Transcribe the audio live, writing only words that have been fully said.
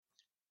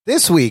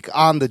This week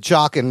on the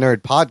Jock and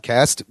Nerd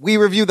podcast, we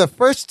review the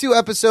first 2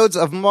 episodes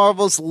of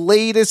Marvel's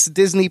latest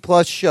Disney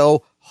Plus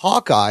show,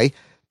 Hawkeye,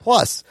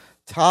 plus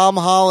Tom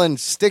Holland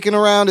sticking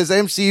around as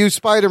MCU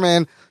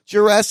Spider-Man,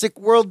 Jurassic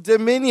World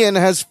Dominion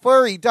has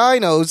furry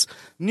dinos,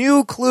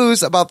 new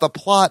clues about the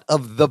plot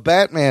of the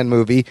Batman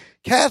movie,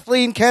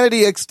 Kathleen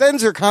Kennedy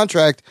extends her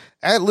contract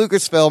at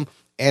Lucasfilm,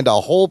 and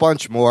a whole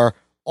bunch more,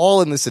 all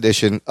in this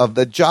edition of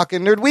the Jock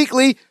and Nerd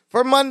Weekly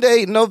for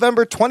Monday,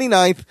 November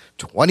 29th,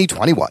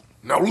 2021.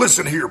 Now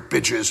listen here,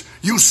 bitches.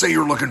 You say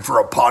you're looking for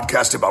a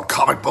podcast about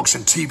comic books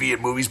and TV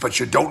and movies, but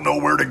you don't know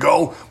where to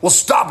go? Well,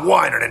 stop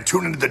whining and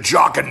tune into the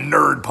Jock and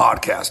Nerd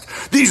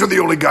podcast. These are the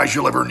only guys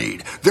you'll ever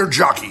need. They're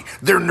jockey,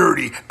 they're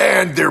nerdy,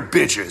 and they're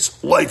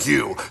bitches, like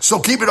you. So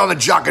keep it on the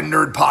Jock and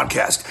Nerd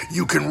podcast.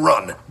 You can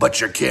run,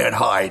 but you can't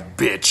hide,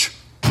 bitch.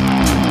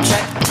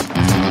 Check.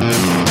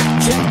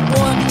 Check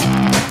 1.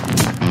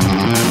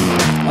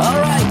 All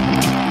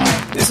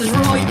right. This is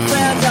for all you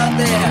fans out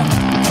there.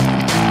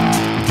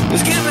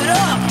 Let's give it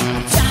up!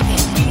 Jock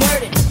it, we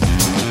nerd it.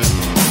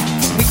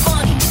 We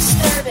funny,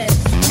 disturb it.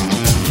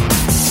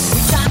 We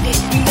jock it,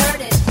 we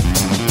nerd it.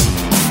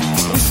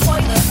 We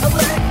spoiler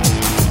alert.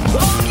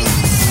 Oh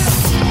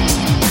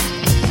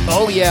yeah!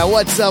 Oh yeah,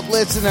 what's up,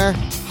 listener?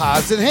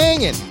 How's it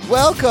hanging?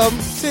 Welcome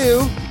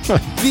to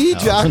the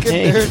Jock and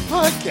Nerd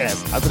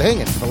podcast. How's it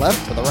hanging? To the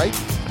left, to the right?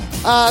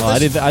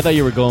 I thought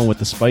you were going with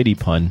the Spidey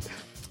pun.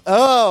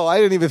 Oh, I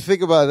didn't even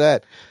think about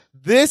that.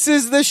 This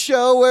is the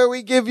show where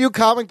we give you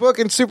comic book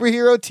and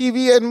superhero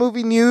TV and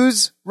movie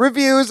news,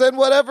 reviews, and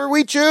whatever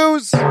we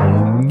choose. Jock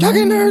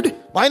and Nerd.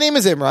 My name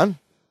is Imran.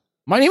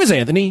 My name is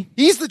Anthony.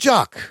 He's the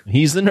Jock.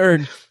 He's the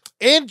nerd.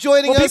 And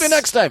joining We'll us peep it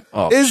next time.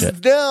 Oh, is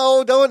shit.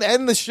 no, don't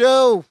end the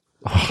show.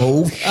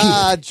 Oh,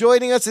 shit.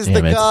 Joining us is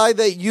Damn the it. guy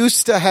that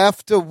used to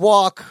have to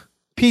walk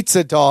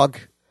Pizza Dog.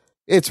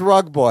 It's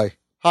Rug Boy.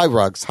 Hi,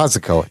 Rugs. How's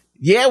it going?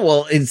 Yeah,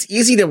 well, it's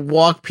easy to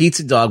walk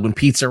Pizza Dog when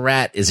Pizza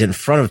Rat is in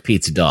front of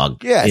Pizza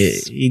Dog.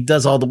 Yes. He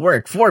does all the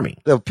work for me.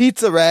 The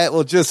Pizza Rat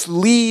will just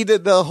lead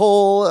the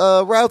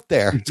whole route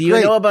there. It's Do you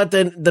great. know about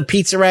the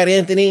Pizza Rat,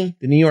 Anthony?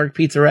 The New York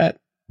Pizza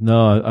Rat?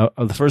 No,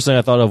 the first thing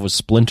I thought of was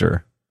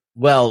Splinter.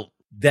 Well,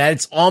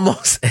 that's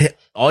almost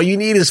all you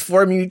need is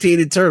 4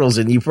 mutated turtles,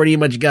 and you pretty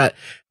much got.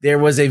 There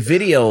was a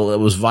video that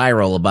was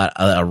viral about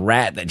a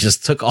rat that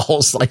just took a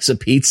whole slice of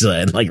pizza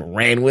and like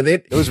ran with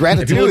it. It was And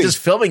people were Ratatouille. just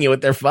filming it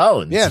with their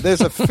phones. Yeah,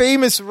 there's a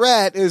famous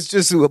rat is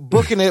just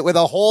booking it with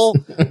a whole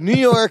New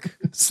York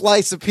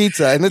slice of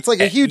pizza, and it's like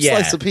a huge Yeah.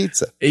 slice of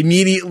pizza.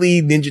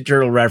 Immediately, Ninja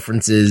Turtle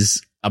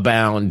references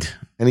abound.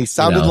 And he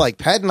sounded You know. like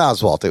Patton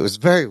Oswalt. It was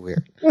very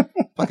weird.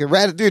 Fucking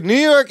rat. Dude, New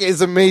York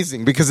is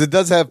amazing because it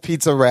does have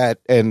Pizza Rat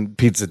and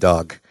Pizza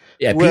Dog.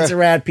 Yeah, Where- Pizza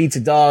Rat, Pizza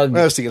Dog.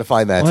 Where else are you going to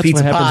find that? Well, that's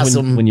Pizza what happens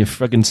Possum. when you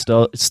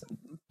freaking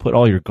put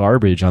all your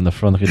garbage on the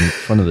front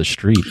of the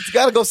street. It's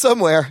got to go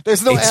somewhere.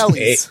 There's no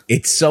alleys.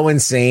 It's so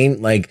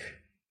insane. Like,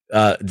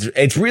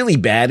 it's really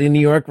bad in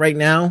New York right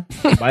now.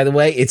 By the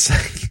way, it's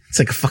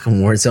like a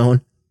fucking war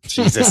zone.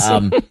 Jesus.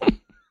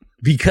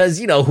 Because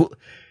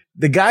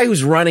the guy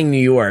who's running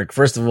New York,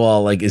 first of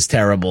all, like, is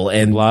terrible.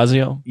 And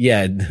Blasio?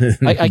 yeah,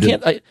 I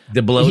can't.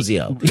 De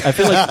Blasio. I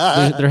feel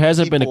like there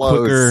hasn't been a blows.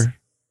 quicker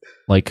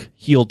like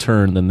heel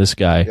turn than this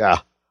guy. Yeah.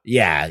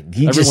 Yeah,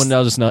 Everyone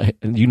now just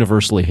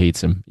universally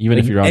hates him, even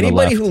if you're on the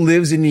anybody left. who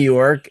lives in New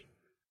York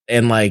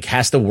and like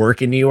has to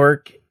work in New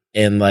York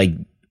and like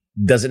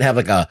doesn't have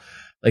like a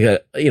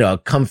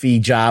comfy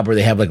job where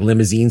they have like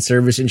limousine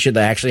service and shit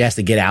that actually has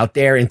to get out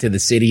there into the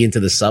city, into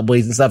the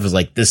subways and stuff is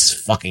like, this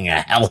is fucking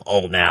a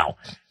hellhole now.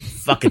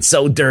 Fucking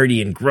so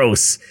dirty and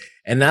gross.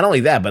 And not only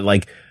that, but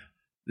like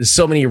there's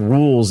so many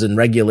rules and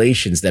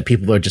regulations that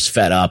people are just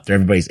fed up.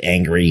 Everybody's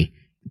angry.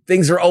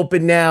 Things are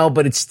open now,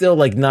 but it's still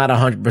like not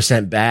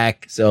 100%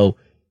 back. So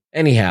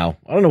anyhow,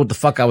 I don't know what the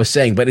fuck I was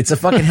saying, but it's a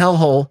fucking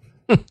hellhole.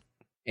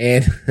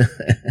 And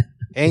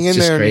Hang in it's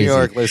just there, crazy. New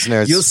York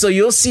listeners.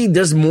 You'll see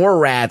there's more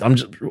rats.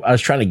 I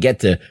was trying to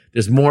get to,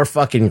 there's more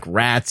fucking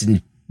rats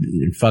and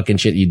fucking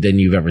shit than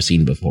you've ever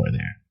seen before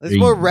there. There's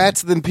more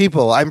rats than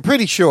people, I'm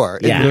pretty sure,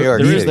 in Yeah. New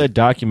York There is City. that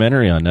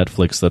documentary on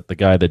Netflix that the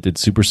guy that did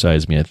Super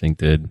Size Me, I think,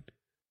 did,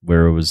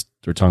 where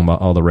they're talking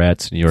about all the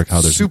rats in New York,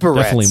 how there's Super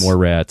definitely rats. more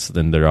rats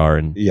than there are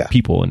in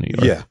people in New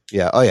York. Yeah.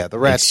 Yeah. Oh, yeah. The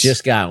rats. It's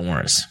just gotten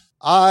worse.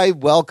 I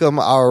welcome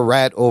our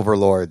rat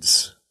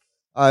overlords.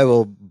 I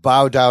will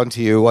bow down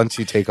to you once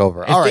you take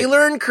over. If All they right.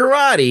 learn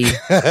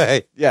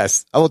karate,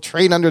 Yes. I will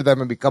train under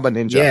them and become a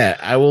ninja. yeah,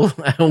 I will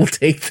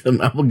take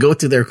them. I will go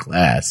to their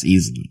class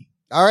easily.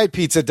 All right,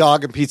 Pizza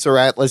Dog and Pizza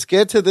Rat. Let's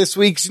get to this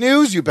week's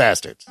news, you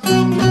bastards.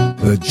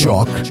 The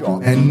Jock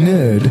and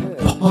Nerd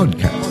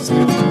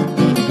Podcast.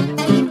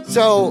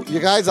 So, you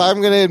guys,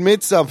 I'm going to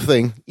admit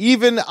something.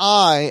 Even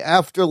I,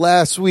 after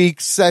last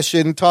week's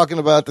session talking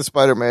about the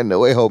Spider-Man No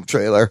Way Home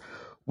trailer,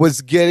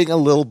 was getting a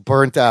little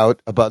burnt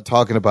out about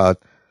talking about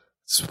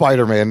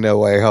Spider-Man No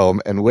Way Home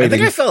and I waiting.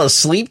 think I fell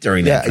asleep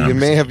during that. Yeah, you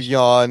may have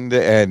yawned,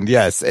 and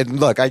yes, and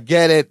look, I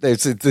get it.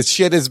 The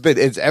shit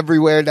it's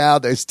everywhere now.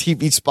 There's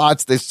TV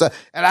spots.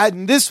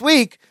 And this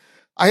week,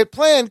 I had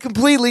planned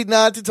completely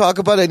not to talk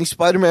about any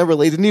Spider-Man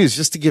related news,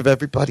 just to give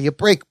everybody a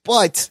break.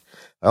 But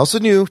I also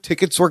knew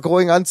tickets were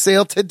going on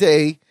sale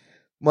today,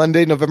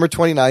 Monday, November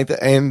 29th,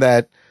 and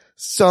that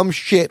some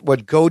shit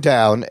would go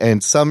down,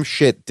 and some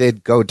shit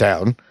did go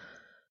down.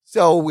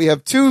 So we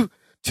have two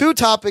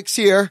topics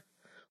here.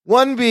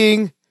 One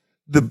being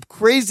the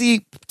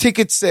crazy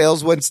ticket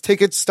sales once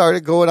tickets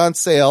started going on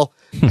sale.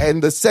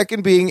 And the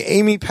second being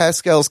Amy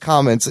Pascal's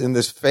comments in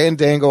this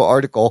Fandango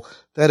article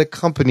that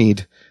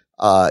accompanied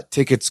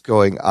tickets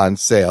going on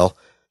sale.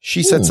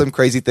 She said some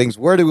crazy things.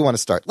 Where do we want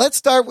to start? Let's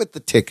start with the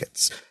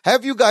tickets.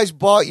 Have you guys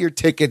bought your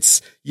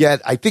tickets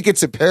yet? I think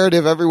it's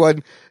imperative,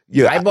 everyone.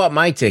 I bought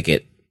my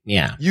ticket.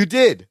 Yeah. You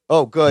did?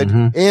 Oh, good.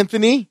 Mm-hmm.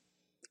 Anthony?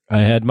 I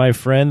had my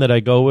friend that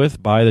I go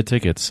with buy the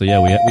tickets. So, yeah,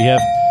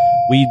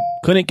 we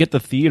couldn't get the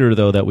theater,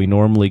 though, that we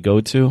normally go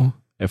to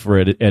if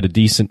we're at a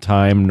decent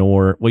time,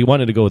 we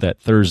wanted to go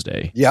that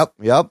Thursday. Yep.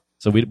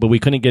 So but we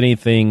couldn't get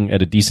anything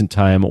at a decent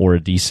time or a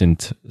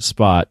decent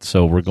spot,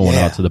 so we're going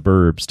out to the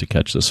burbs to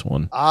catch this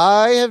one.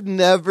 I have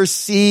never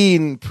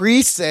seen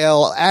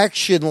pre-sale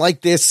action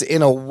like this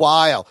in a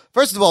while.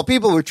 First of all,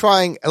 people were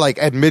trying like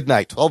at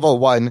midnight,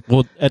 12:01.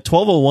 Well, at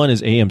 12:01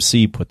 is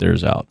AMC put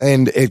theirs out.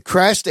 And it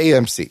crashed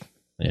AMC.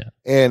 Yeah.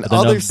 And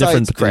other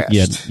sites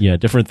crashed. Yeah,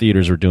 different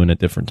theaters were doing it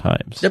different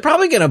times. They're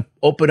probably going to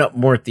open up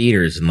more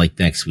theaters in like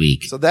next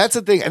week. So that's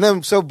the thing. And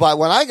then, but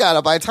when I got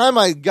up, by the time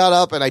I got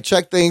up and I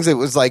checked things, it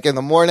was like in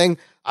the morning,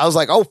 I was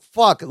like, oh,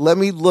 fuck, let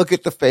me look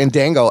at the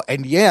Fandango.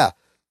 And yeah,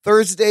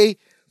 Thursday,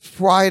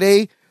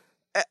 Friday,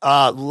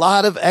 a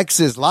lot of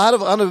X's, a lot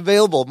of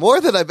unavailable,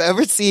 more than I've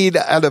ever seen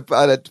on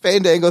a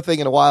Fandango thing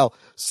in a while.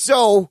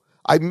 So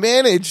I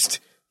managed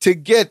to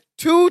get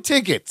 2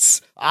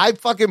 tickets. I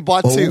fucking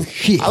bought 2.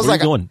 Shit. I was Where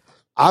like, you going?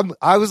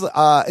 I was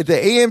at the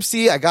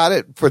AMC. I got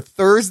it for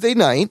Thursday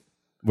night.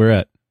 Where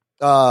at?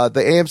 The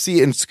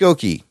AMC in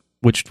Skokie.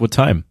 What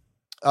time?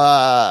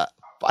 I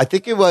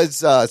think it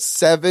was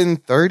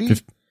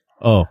 7:30.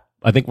 Oh,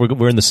 I think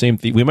we're in the same.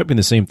 We might be in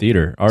the same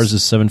theater. Ours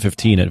is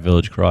 7:15 at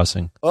Village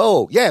Crossing.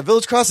 Oh yeah,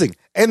 Village Crossing.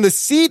 And the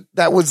seat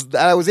that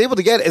I was able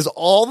to get is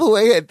all the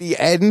way at the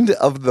end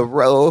of the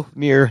row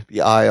near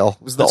the aisle.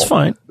 That's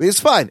fine. It's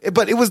fine,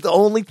 but it was the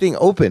only thing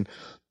open.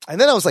 And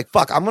then I was like,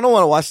 "Fuck, I'm gonna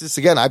want to watch this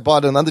again." I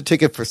bought another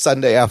ticket for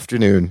Sunday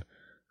afternoon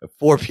at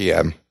 4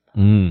 p.m.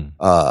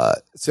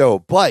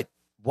 But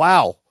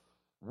wow,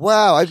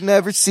 I've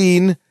never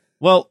seen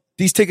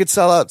these tickets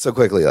sell out so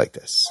quickly like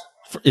this.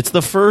 It's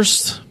the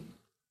first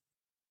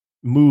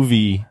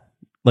movie,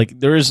 like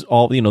there's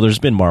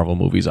been Marvel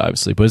movies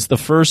obviously, but it's the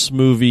first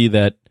movie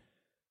that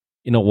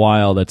in a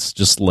while that's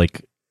just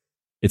like,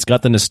 it's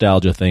got the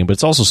nostalgia thing, but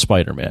it's also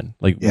Spider-Man.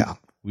 Like, yeah,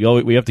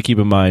 we have to keep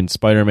in mind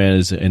Spider-Man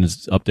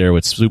is up there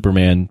with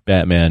Superman,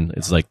 Batman.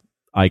 It's like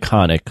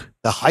iconic.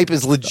 The hype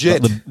is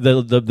legit.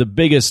 The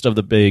biggest of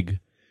the big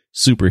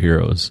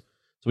superheroes.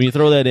 So when you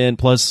throw that in,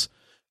 plus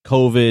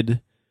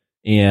COVID.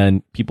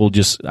 And people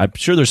I'm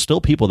sure there's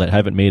still people that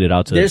haven't made it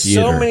out to the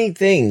theater. There's so many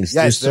things.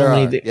 Yes, there's so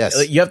many things.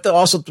 Yes. You have to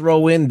also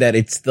throw in that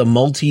it's the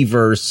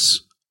multiverse,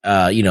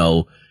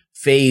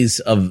 phase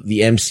of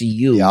the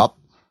MCU. Yep.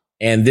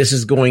 And this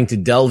is going to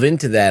delve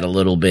into that a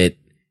little bit.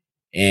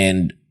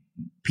 And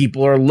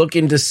people are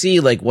looking to see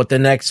like what the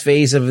next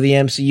phase of the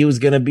MCU is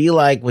going to be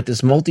like with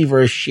this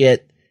multiverse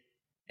shit.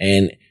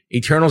 And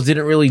Eternals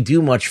didn't really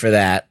do much for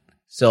that.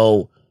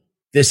 So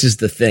this is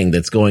the thing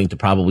that's going to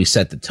probably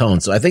set the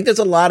tone. So I think there's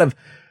a lot of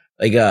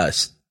like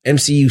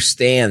MCU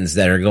stands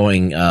that are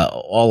going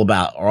all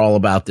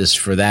about this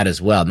for that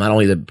as well. Not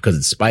only because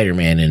it's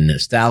Spider-Man and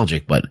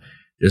nostalgic, but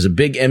there's a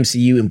big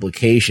MCU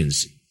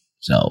implications.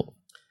 So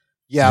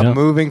yeah,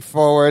 moving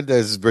forward,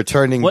 there's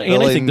returning. Well,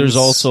 and I think there's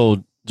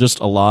also just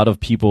a lot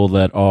of people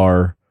that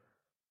are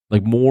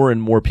like more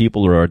and more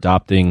people are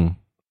adopting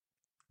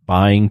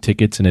buying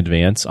tickets in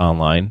advance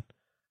online.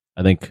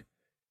 I think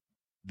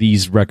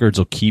these records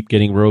will keep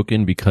getting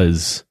broken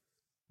because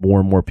more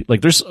and more people,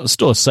 like there's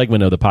still a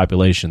segment of the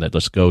population that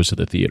just goes to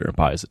the theater and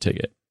buys a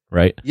ticket,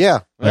 right?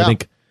 Yeah. I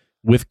think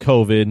with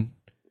COVID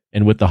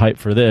and with the hype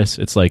for this,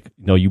 it's like,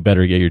 you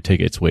better get your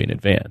tickets way in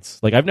advance.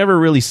 Like I've never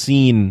really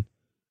seen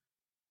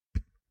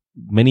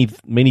many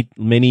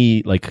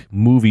like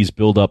movies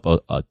build up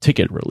a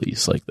ticket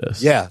release like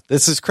this. Yeah,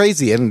 this is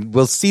crazy, and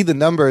we'll see the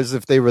numbers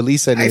if they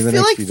release any in the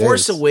next few days. I feel like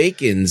Force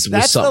Awakens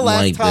was something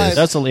like this.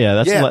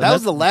 That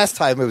was the last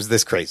time it was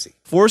this crazy.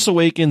 Force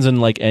Awakens and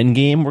like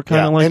Endgame were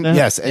kind of like that.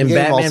 Yes, and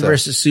Batman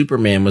versus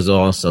Superman was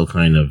also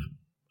kind of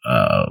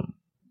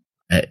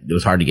it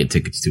was hard to get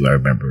tickets to. I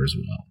remember as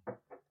well.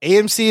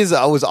 AMC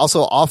was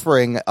also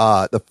offering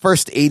the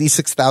first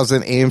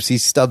 86,000 AMC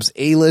Stubs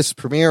A-List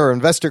Premier or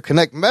Investor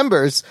Connect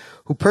members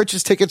who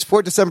purchase tickets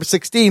for December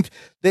 16th.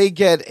 They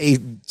get a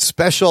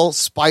special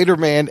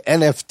Spider-Man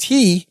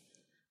NFT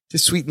to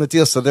sweeten the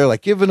deal. So they're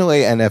like giving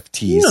away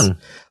NFTs.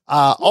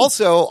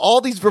 Also, all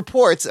these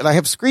reports, and I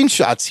have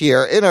screenshots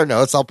here in our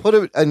notes. I'll put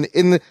it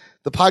in the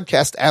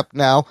podcast app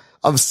now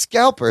of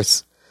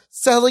scalpers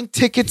selling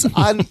tickets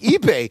on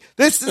eBay.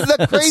 This is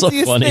the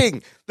craziest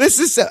thing. This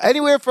is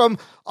anywhere from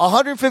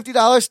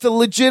 $150 to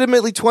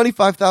legitimately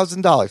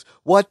 $25,000.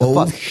 What the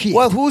fuck? Shit.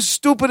 Well, who's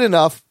stupid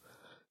enough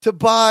to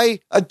buy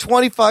a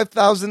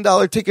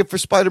 $25,000 ticket for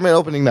Spider-Man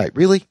opening night?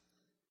 Really?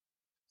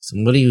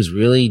 Somebody who's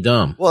really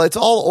dumb. Well, it's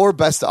all or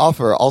best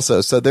offer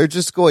also, so they're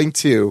just going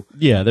to.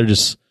 Yeah, they're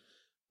just.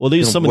 Well,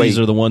 some of these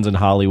are the ones in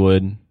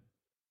Hollywood.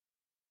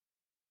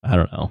 I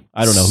don't know.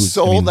 Who's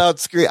sold out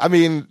screen. I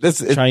mean,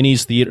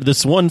 Chinese theater.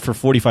 This one for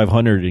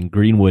 $4,500 in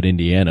Greenwood,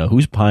 Indiana.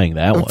 Who's buying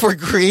that one? For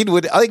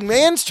Greenwood, I think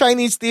Mann's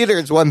Chinese theater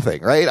is one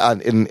thing, right?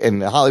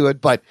 In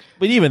Hollywood, but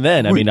even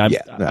then, I mean,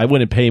 I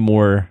wouldn't pay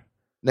more.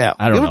 No,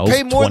 I don't know.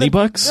 Pay more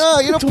 $20? No,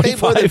 you don't pay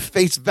more than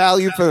face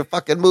value for a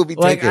fucking movie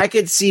ticket. I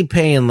could see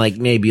paying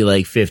maybe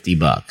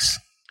 $50.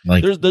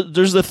 Like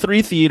there's the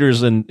 3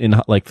 theaters in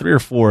like 3 or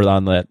 4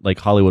 on that like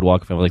Hollywood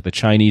Walk of Fame, like the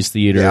Chinese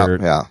theater,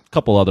 a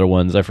couple other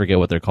ones, I forget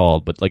what they're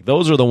called, but like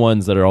those are the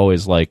ones that are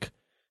always like,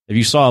 if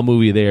you saw a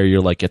movie there,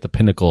 you're like at the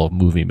pinnacle of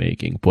movie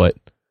making, but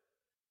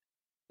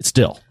it's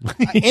still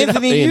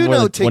Anthony, you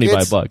know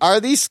tickets.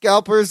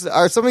 $25.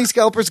 Are some of these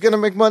scalpers going to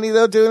make money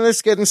though doing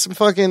this, getting some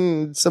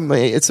idiots?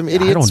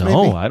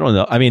 I don't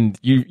know. I mean,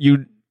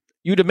 you'd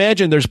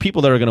imagine there's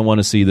people that are going to want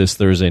to see this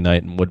Thursday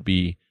night and would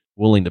be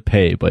willing to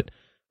pay, but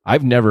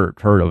I've never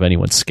heard of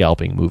anyone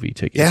scalping movie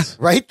tickets. Yeah,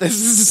 right?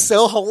 This is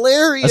so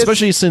hilarious.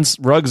 Especially since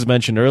Ruggs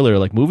mentioned earlier,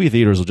 like movie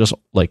theaters will just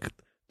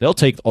they'll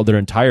take all their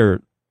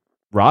entire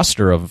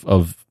roster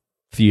of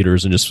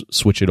theaters and just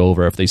switch it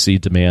over if they see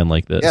demand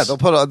like this. Yeah, they'll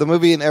put the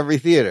movie in every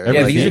theater.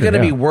 These are going to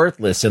be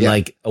worthless in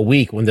like a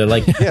week when they're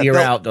like clear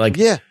out. They're like,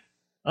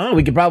 oh,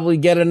 we could probably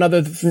get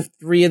another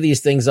 3 of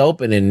these things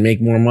open and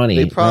make more money.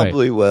 They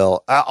probably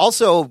will.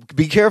 Also,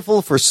 be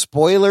careful for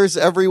spoilers,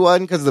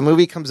 everyone, because the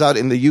movie comes out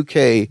in the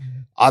UK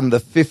on the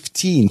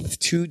 15th,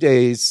 2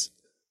 days,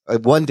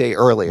 1 day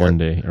earlier. 1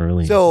 day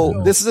early.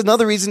 So this is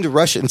another reason to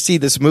rush and see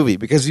this movie,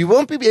 because you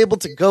won't be able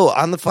to go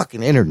on the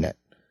fucking internet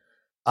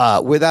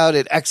without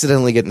it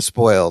accidentally getting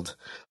spoiled.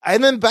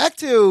 And then back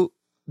to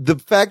the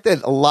fact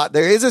that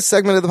there is a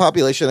segment of the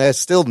population that has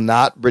still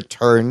not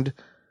returned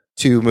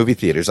to movie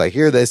theaters. I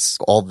hear this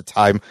all the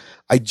time.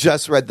 I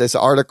just read this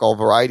article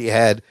Variety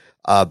had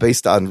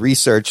based on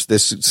research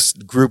this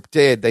group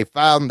did. They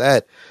found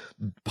that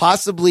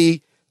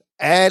possibly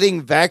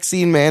adding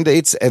vaccine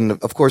mandates and,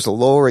 of course,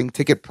 lowering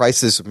ticket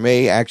prices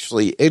may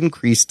actually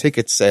increase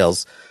ticket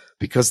sales,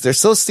 because there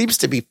still seems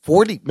to be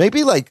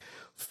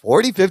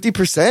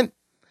 50%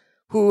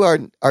 who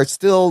are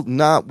still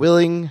not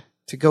willing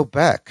to go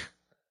back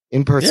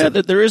in person.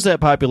 Yeah, there is that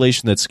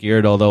population that's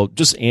scared, although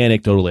just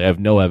anecdotally, I have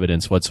no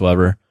evidence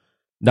whatsoever.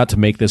 Not to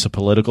make this a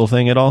political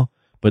thing at all,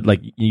 but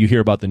like you hear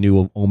about the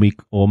new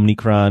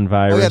Omicron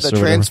virus. Oh, yeah, the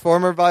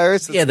Transformer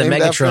virus. Yeah, the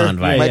Megatron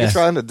virus.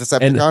 Megatron, the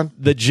Decepticon. And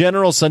the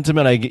general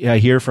sentiment I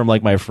hear from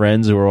like my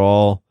friends who are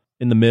all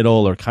in the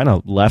middle or kind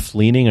of left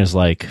leaning is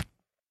like,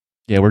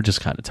 yeah, we're just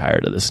kind of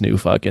tired of this new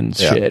fucking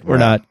shit. We're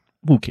not,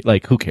 who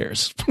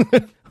cares?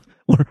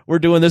 we're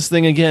doing this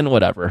thing again,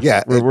 whatever.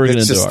 Yeah, we're going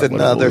to do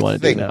another what we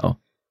thing. do now.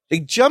 They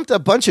jumped a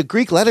bunch of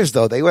Greek letters,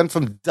 though. They went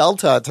from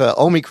Delta to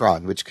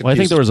Omicron, which I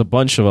think there was a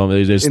bunch of them.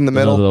 In the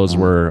middle. None of those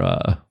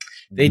were.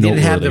 They didn't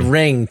have the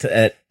ring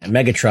that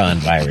Megatron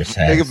virus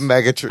has.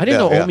 Megatron. I didn't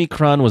know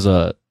Omicron was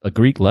a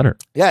Greek letter.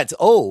 Yeah, it's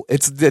O.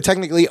 It's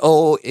technically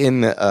O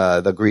in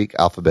the Greek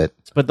alphabet.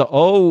 But the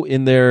O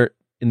in the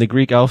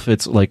Greek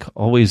alphabet's like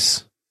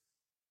always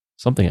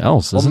something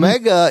else.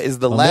 Omega is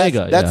the last.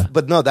 Yeah.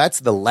 But no,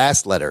 that's the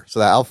last letter. So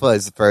the alpha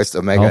is the first.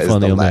 Omega Alpha is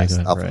the last.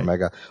 Omega, Alpha right.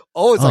 Omega.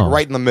 O is like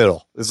right in the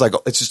middle. It's like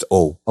it's just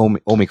O.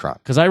 Omicron.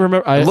 Because I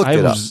remember I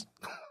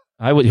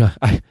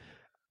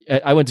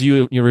went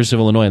to University of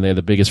Illinois, and they had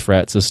the biggest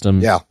frat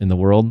system in the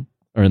world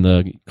or in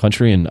the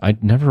country, and I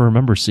never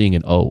remember seeing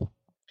an O.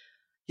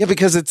 Yeah,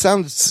 because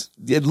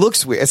it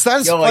looks weird. It's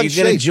not as fun. Are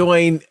you going to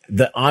join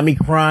the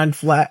Omicron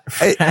frat?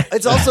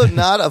 It's also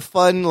not a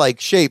fun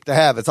shape to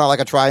have. It's not like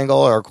a triangle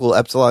or a cool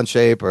epsilon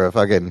shape or a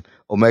fucking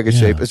omega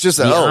shape. It's just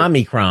the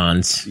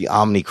Omicrons. The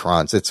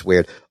Omnicrons. It's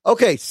weird.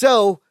 Okay,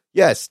 so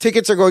yes,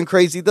 tickets are going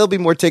crazy. There'll be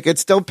more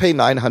tickets. Don't pay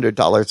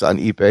 $900 on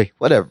eBay.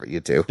 Whatever you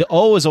do. The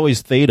O is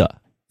always theta.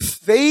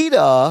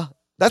 Theta?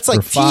 That's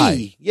like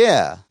T.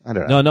 Yeah. I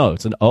don't know. No,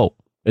 it's an O.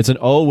 It's an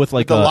O with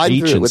like a line H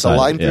through it. With the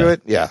line through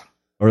it? Yeah.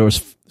 Or it was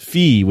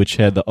Phi, which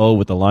had the O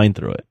with the line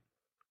through it.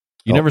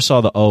 You never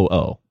saw the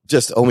O.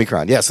 Just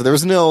Omicron. Yeah, so there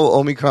was no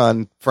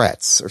Omicron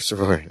frats or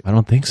sorority. I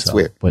don't think so. It's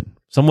weird. But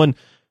someone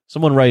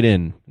write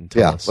in and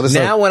tell us.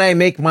 Now when I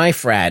make my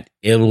frat,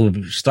 it'll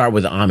start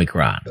with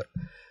Omicron.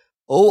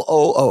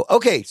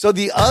 Okay, so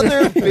the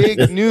other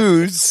big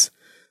news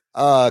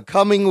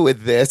coming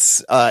with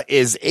this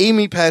is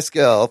Amy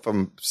Pascal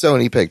from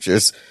Sony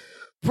Pictures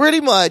pretty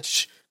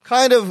much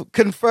kind of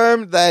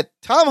confirmed that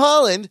Tom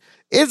Holland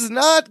is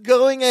not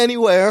going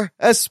anywhere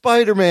as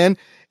Spider-Man,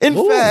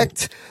 In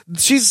fact,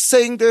 she's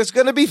saying there's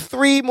going to be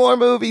 3 more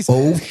movies.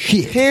 Oh,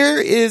 shit. Here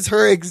is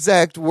her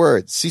exact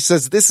words. She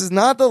says, this is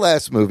not the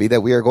last movie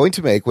that we are going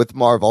to make with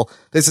Marvel.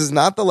 This is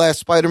not the last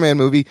Spider-Man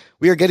movie.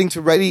 We are getting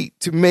ready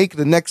to make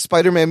the next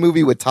Spider-Man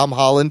movie with Tom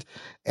Holland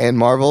and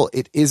Marvel.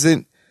 It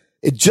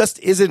just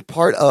isn't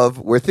part of,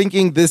 we're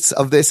thinking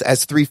of this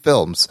as 3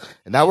 films.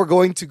 And now we're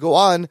going to go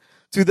on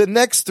to the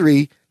next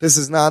 3. This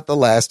is not the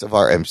last of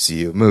our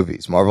MCU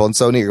movies. Marvel and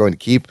Sony are going to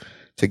keep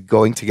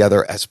going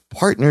together as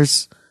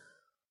partners.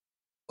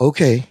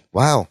 Okay.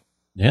 Wow.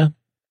 Yeah.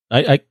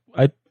 I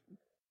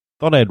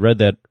thought I had read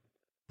that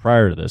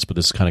prior to this, but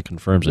this kind of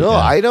confirms it. No, now.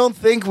 I don't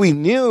think we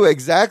knew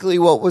exactly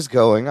what was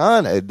going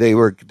on. They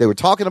were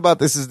talking about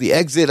this is the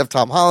exit of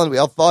Tom Holland. We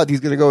all thought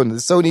he's going to go into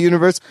the Sony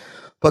universe,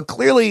 but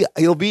clearly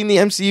he'll be in the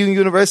MCU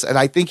universe, and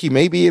I think he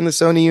may be in the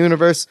Sony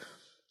universe.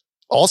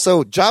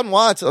 Also, John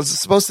Watts was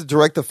supposed to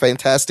direct the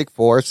Fantastic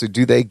Four, so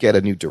do they get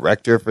a new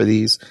director for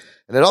these?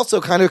 And it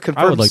also kind of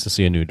confirms. I would like to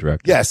see a new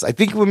director. Yes, I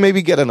think we'll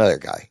maybe get another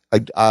guy.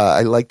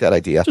 I like that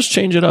idea. Just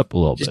change it up a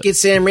little Just bit. get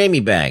Sam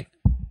Raimi back.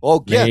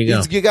 Oh, yeah, There you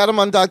go. you got him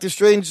on Doctor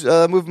Strange,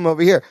 move him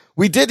over here.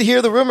 We did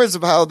hear the rumors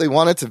of how they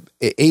wanted to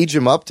age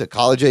him up to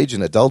college age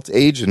and adult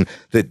age, and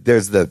that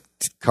there's the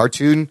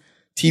cartoon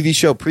TV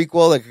show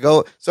prequel that could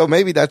go. So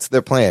maybe that's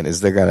their plan,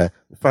 is they're going to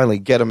finally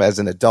get him as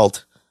an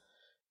adult.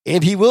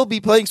 And he will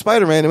be playing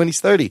Spider-Man when he's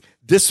 30,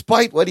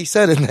 despite what he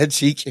said in that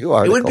GQ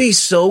article. It would be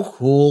so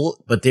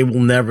cool, but they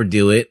will never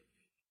do it.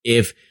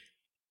 If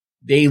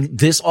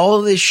all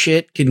of this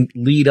shit can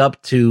lead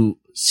up to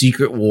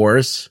Secret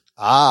Wars.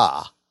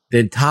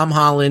 Then Tom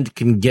Holland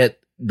can get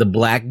the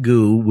black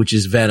goo, which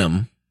is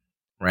Venom,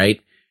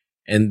 right?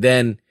 And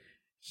then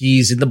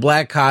he's in the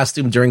black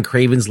costume during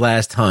Kraven's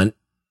Last Hunt.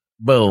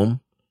 Boom.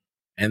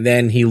 And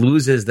then he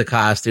loses the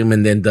costume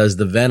and then does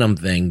the Venom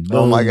thing. Boom.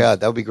 Oh my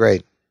God, that would be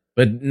great.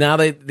 But now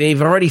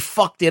they've already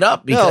fucked it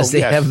up because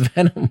they have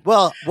Venom.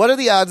 Well, what are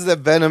the odds that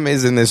Venom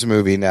is in this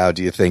movie now?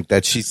 Do you think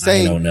that she's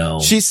saying? I don't know.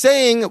 She's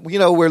saying,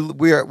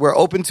 we're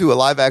open to a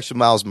live action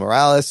Miles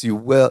Morales. You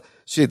will.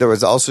 She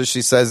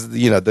says,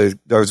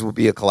 there will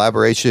be a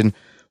collaboration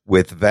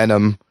with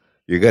Venom.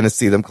 You're going to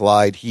see them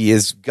collide. He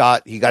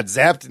got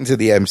zapped into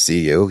the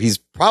MCU. He's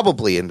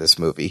probably in this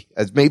movie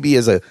as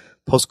a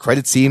post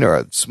credit scene or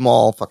a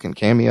small fucking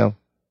cameo.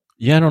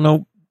 Yeah, I don't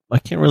know. I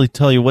can't really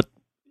tell you what.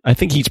 I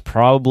think he's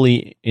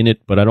probably in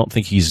it, but I don't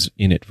think he's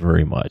in it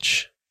very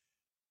much.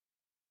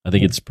 I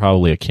think it's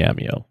probably a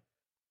cameo.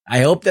 I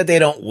hope that they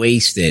don't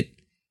waste it.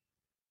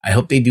 I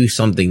hope they do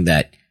something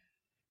that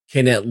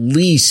can at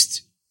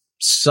least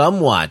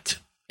somewhat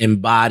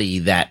embody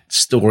that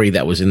story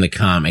that was in the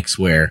comics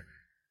where,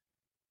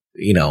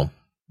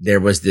 there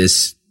was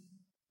this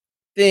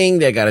thing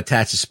that got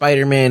attached to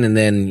Spider-Man and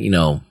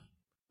then,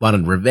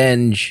 wanted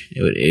revenge.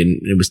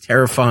 It was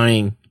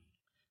terrifying.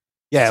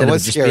 Yeah, Instead it of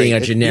was just scary. being a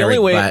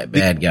generic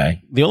bad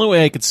guy. The only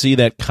way I could see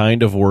that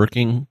kind of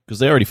working, because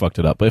they already fucked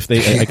it up, but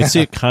I could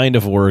see it kind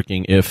of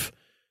working if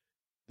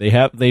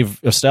they've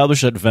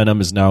established that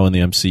Venom is now in the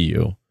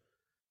MCU.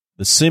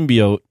 The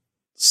symbiote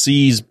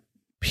sees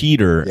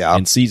Peter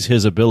and sees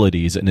his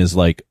abilities and is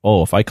like,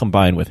 oh, if I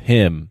combine with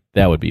him,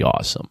 that would be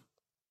awesome.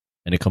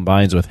 And it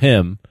combines with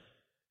him,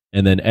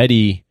 and then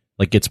Eddie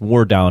gets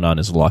more down on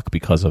his luck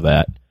because of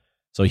that.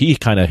 So he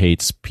kind of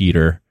hates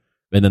Peter,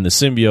 and then the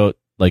symbiote,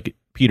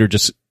 Peter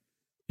just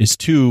is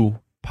too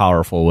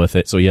powerful with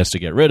it, so he has to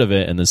get rid of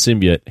it, and the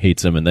symbiote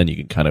hates him, and then you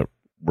can kind of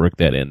work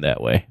that in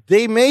that way.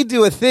 They may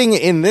do a thing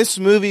in this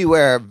movie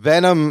where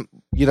Venom,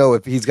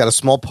 if he's got a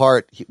small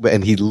part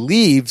and he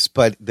leaves,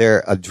 but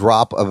a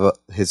drop of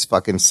his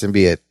fucking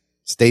symbiote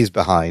stays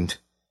behind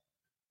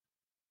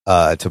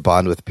to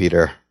bond with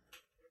Peter.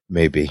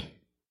 Maybe.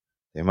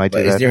 They might do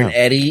that. Is there now. an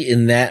Eddie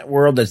in that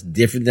world that's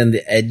different than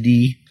the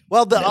Eddie?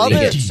 Well, the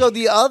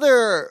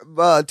other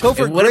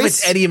Topher what if Grace,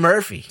 it's Eddie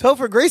Murphy?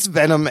 Topher Grace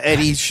Venom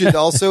Eddie should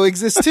also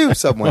exist too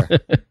somewhere.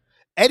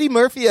 Eddie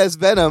Murphy as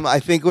Venom,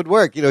 I think, would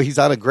work. He's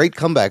on a great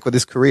comeback with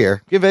his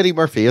career. Give Eddie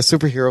Murphy a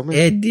superhero movie.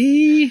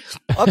 Eddie.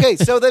 Okay,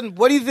 so then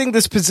what do you think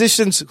this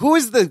positions? Who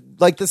is the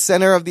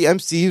center of the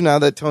MCU now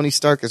that Tony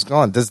Stark is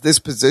gone? Does this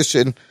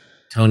position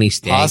Tony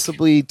Stank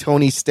possibly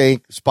Tony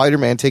Stank,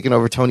 Spider-Man taking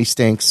over Tony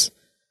Stank's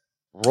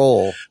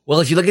role? Well,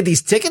 if you look at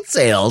these ticket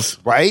sales,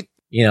 right?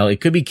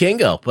 It could be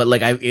Kingo, but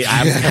I'm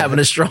having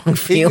a strong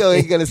feeling. Kingo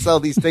ain't gonna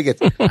sell these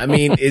tickets. I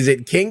mean, is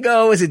it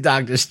Kingo? Is it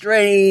Doctor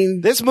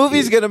Strange? This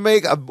movie's gonna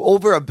make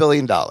over $1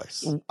 billion.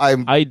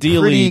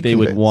 Ideally, they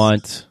would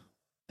want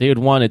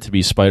it to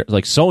be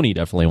Sony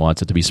definitely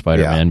wants it to be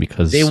Spider-Man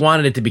because they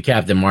wanted it to be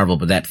Captain Marvel,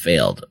 but that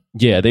failed.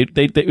 Yeah,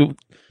 the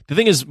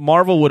thing is,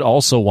 Marvel would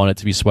also want it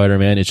to be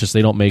Spider-Man. It's just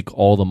they don't make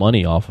all the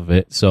money off of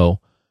it, so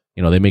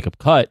they make a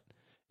cut.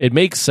 It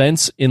makes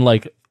sense in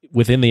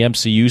within the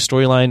MCU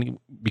storyline,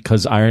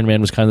 because Iron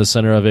Man was kind of the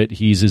center of it.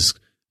 He's his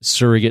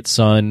surrogate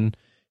son.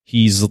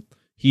 He's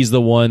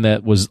the one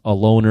that was a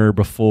loner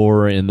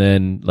before, and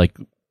then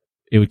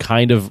it would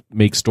kind of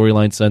make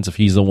storyline sense if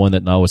he's the one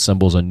that now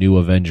assembles a new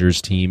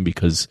Avengers team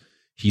because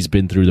he's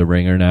been through the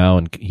ringer now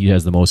and he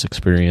has the most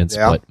experience.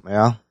 Yeah, but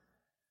yeah.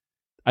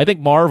 I think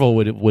Marvel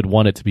would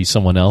want it to be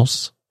someone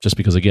else just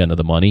because, again, of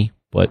the money.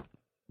 But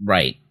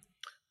right.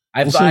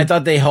 I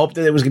thought they hoped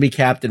that it was going to be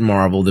Captain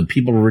Marvel. The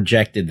people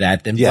rejected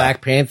that. Then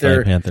Black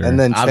Panther. And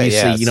then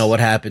obviously, you know what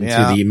happened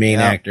to the main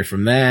actor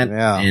from that.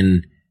 Yeah.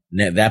 And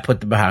that put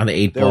them behind the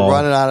 8 They're ball.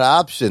 running out of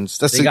options.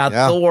 They got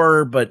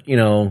Thor, but, you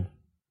know.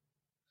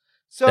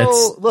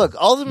 So, look,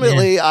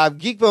 ultimately,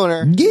 Geek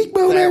Boner.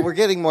 We're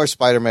getting more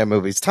Spider-Man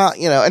movies. Tom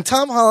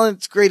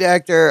Holland's a great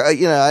actor. I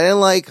didn't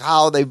like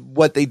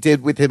what they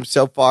did with him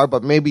so far,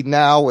 but maybe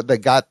now they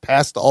got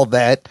past all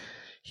that,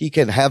 he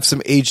can have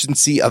some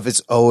agency of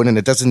his own, and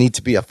it doesn't need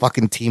to be a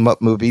fucking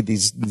team-up movie,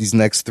 these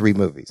next 3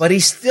 movies. But he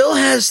still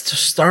has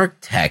Stark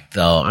tech,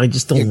 though. I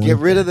just don't get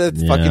rid of the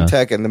fucking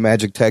tech and the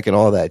magic tech and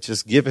all that.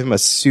 Just give him a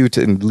suit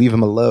and leave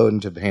him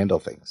alone to handle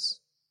things.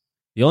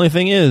 The only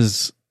thing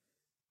is,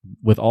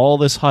 with all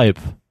this hype,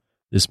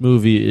 this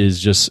movie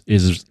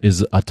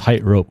is a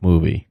tightrope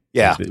movie.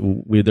 Yeah,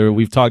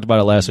 we've talked about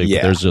it last week.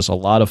 But there's just a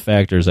lot of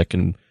factors that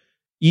can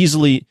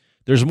easily.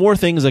 There's more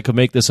things that could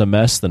make this a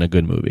mess than a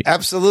good movie.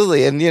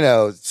 Absolutely, and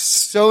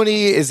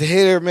Sony is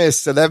hit or miss,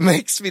 so that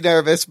makes me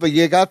nervous. But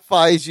you got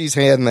Feige's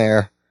hand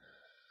there.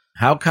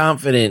 How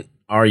confident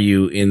are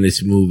you in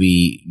this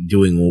movie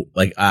doing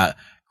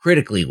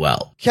critically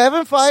well?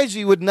 Kevin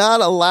Feige would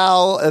not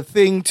allow a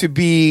thing to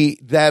be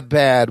that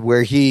bad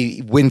where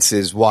he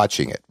winces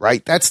watching it,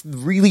 right? That's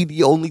really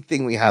the only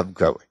thing we have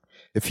going.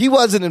 If he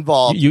wasn't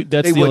involved, you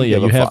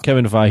have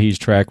Kevin Feige's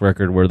track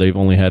record where they've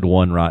only had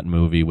one rotten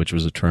movie, which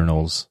was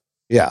Eternals.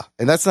 Yeah,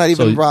 and that's not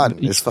even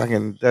rotten. It's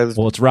fucking...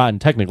 Well, it's rotten.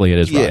 Technically, it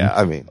is rotten. Yeah,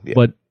 I mean... Yeah.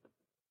 But,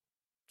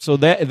 so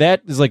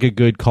that is like a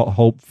good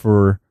hope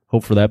for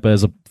that,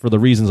 but for the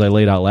reasons I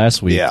laid out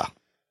last week. Yeah.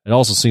 It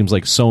also seems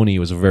like Sony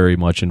was very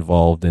much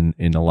involved in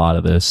a lot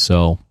of this.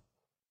 So,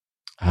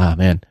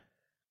 man,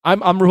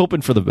 I'm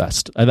hoping for the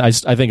best. I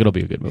think it'll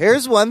be a good movie.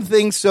 Here's one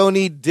thing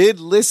Sony did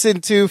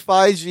listen to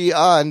Feige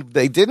on.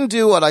 They didn't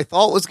do what I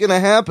thought was going to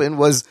happen.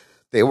 Was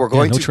they were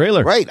going to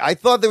trailer. Right. I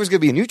thought there was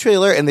going to be a new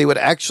trailer, and they would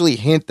actually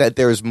hint that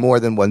there is more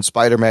than one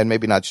Spider-Man.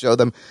 Maybe not show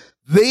them.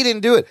 They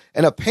didn't do it,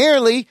 and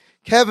apparently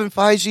Kevin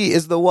Feige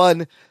is the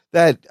one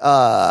that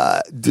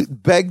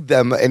begged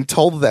them and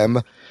told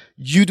them,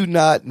 you do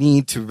not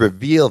need to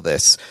reveal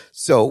this.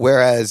 So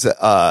whereas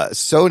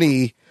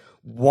Sony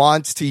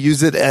wants to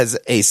use it as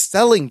a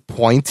selling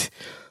point,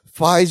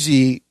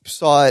 Feige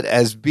saw it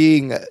as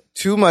being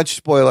too much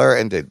spoiler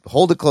and to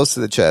hold it close to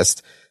the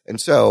chest.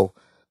 And so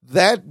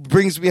that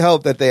brings me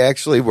hope that they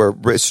actually were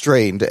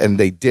restrained and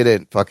they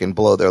didn't fucking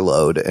blow their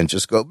load and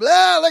just go,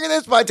 blah, look at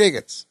this, buy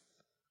tickets.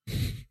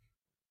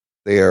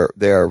 They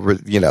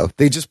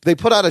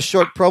put out a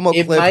short promo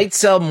clip. It might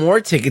sell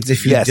more tickets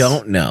if you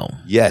don't know.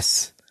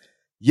 Yes,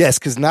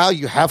 because now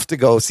you have to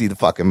go see the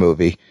fucking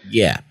movie.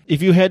 Yeah.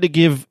 If you had to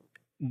give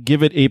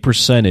it a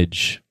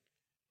percentage,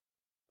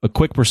 a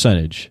quick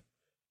percentage,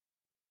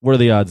 what are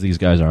the odds these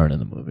guys aren't in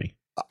the movie?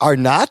 Are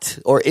not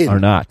or in? Are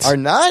not. Are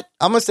not?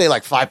 I'm gonna say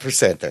like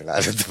 5% they're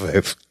not in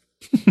the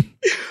movie.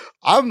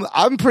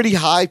 I'm pretty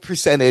high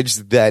percentage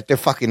that they're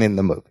fucking in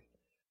the movie.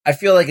 I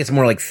feel like it's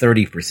more like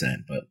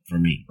 30%, but for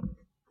me.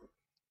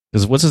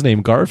 Because what's his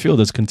name? Garfield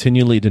has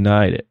continually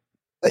denied it.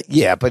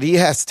 Yeah, but he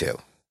has to.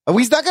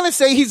 He's not going to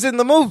say he's in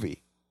the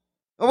movie.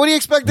 What do you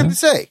expect him to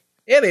say?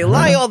 Yeah, they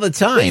lie all the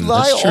time. They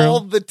lie all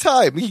the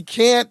time. He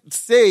can't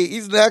say.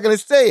 He's not going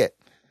to say it.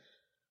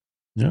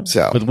 Yeah.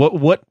 So, but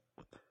what?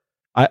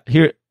 I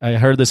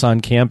heard this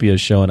on Campia's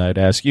show, and I'd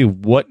ask you,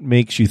 what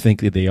makes you think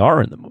that they are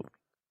in the movie?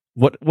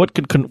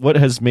 What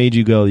has made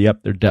you go, yep,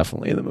 they're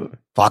definitely in the movie?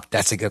 Fuck,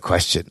 that's a good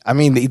question. I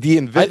mean, I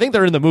think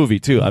they're in the movie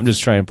too. I'm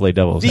just trying to play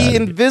devil's advocate.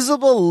 The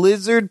invisible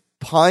lizard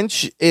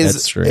punch is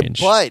That's strange,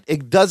 but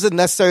it doesn't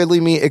necessarily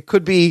mean it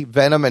could be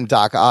Venom and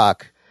Doc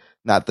Ock,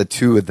 not the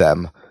two of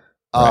them.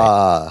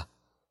 Right.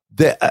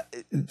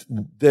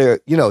 There,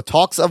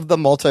 talks of the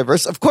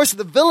multiverse. Of course,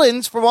 the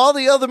villains from all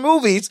the other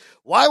movies.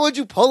 Why would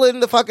you pull in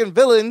the fucking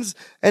villains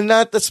and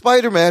not the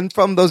Spider-Man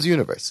from those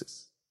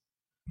universes?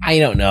 I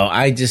don't know.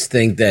 I just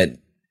think that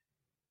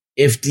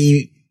if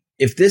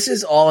this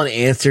is all an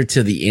answer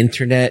to the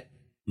internet,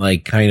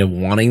 like kind of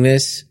wanting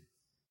this,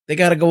 they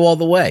got to go all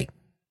the way.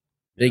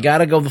 They got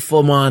to go the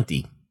full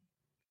Monty.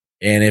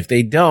 And if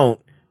they don't,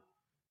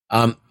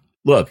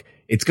 look,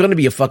 it's going to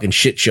be a fucking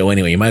shit show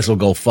anyway. You might as well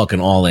go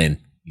fucking all in,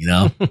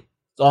 That's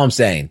all I'm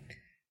saying.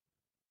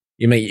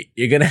 You're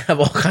going to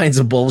have all kinds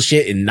of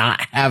bullshit and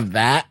not have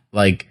that.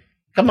 Like,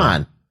 come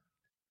on.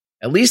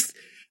 At least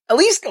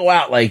go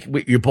out like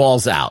with your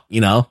balls out,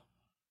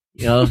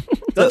 Don't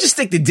just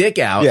stick the dick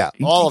out. Yeah,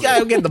 you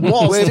gotta get the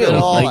balls too.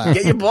 Like,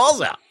 get your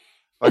balls out.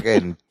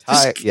 Fucking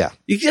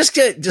You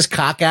just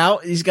cock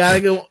out. He's got to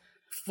go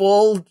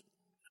full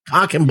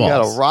cock and balls. You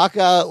got to rock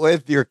out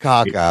with your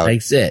cock out.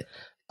 That's it.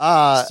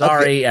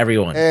 Sorry,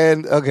 everyone.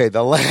 And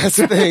the last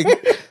thing.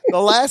 The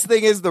last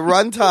thing is the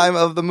runtime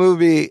of the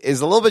movie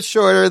is a little bit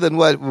shorter than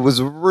what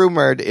was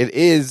rumored. It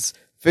is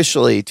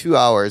officially 2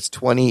 hours,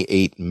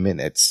 28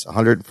 minutes,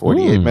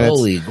 148 minutes.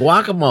 Holy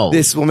guacamole.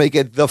 This will make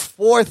it the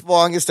fourth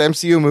longest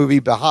MCU movie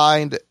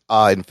behind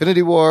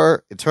Infinity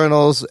War,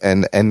 Eternals,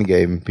 and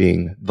Endgame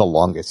being the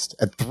longest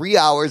at 3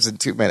 hours and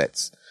 2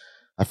 minutes.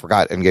 I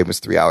forgot Endgame was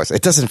 3 hours.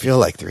 It doesn't feel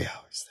like 3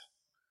 hours.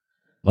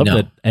 Love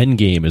that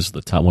Endgame is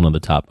the top, one of the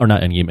top, or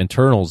not Endgame,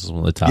 Eternals is one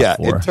of the top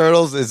four.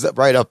 Eternals is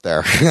right up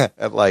there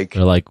at like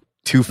They're like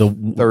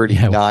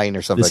 239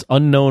 or something. This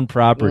unknown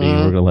property.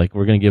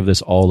 We're gonna give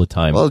this all the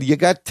time. Well, you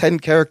got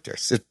 10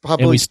 characters. It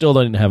probably, and we still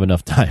didn't have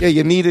enough time. Yeah,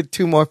 you needed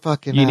 2 more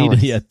fucking hours. You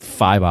needed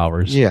 5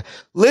 hours. Yeah.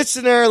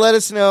 Listener, let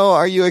us know.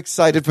 Are you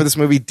excited for this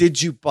movie?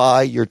 Did you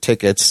buy your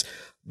tickets?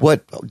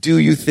 What do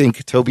you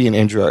think Toby and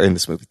Andrew are in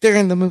this movie? They're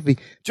in the movie.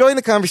 Join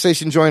the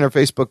conversation. Join our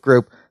Facebook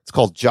group. It's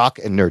called Jock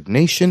and Nerd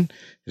Nation.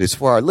 It is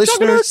for our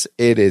listeners.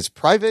 It is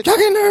private. Jock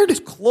and Nerd.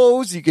 It's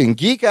closed. You can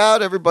geek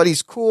out.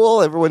 Everybody's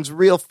cool. Everyone's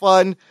real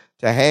fun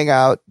to hang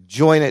out.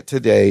 Join it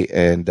today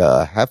and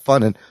have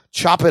fun and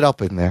chop it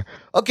up in there.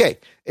 Okay,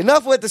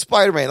 enough with the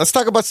Spider-Man. Let's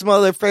talk about some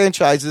other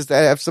franchises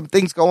that have some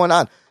things going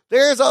on.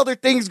 There's other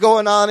things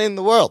going on in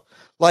the world.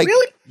 Like,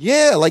 really?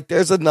 Yeah, like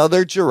there's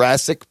another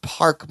Jurassic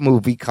Park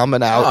movie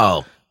coming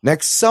out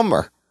next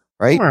summer,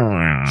 right?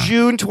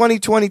 June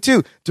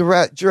 2022,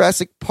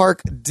 Jurassic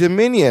Park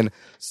Dominion.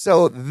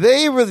 So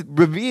they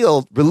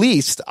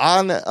released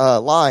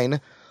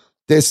online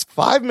this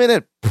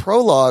 5-minute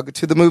prologue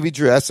to the movie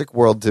Jurassic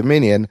World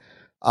Dominion,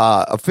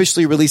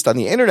 officially released on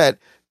the internet.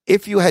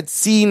 If you had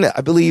seen,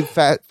 I believe,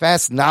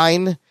 Fast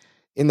 9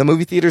 in the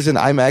movie theaters in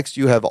IMAX,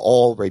 you have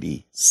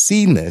already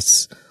seen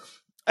this.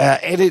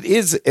 And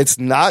it's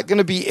not going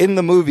to be in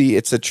the movie.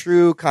 It's a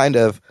true kind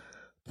of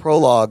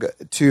prologue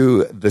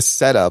to the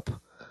setup.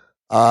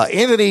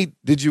 Anthony,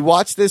 did you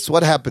watch this?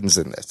 What happens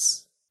in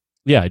this?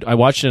 Yeah, I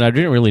watched it and I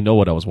didn't really know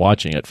what I was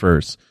watching at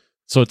first.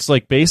 So it's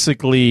like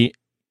basically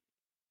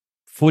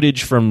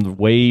footage from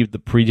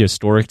the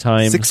prehistoric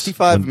times.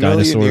 65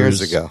 million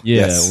years ago.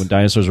 Yeah, yes. When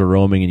dinosaurs were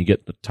roaming and you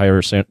get the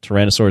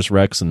Tyrannosaurus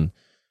Rex and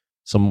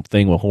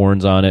something with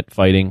horns on it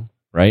fighting,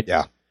 right?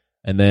 Yeah.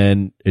 And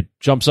then it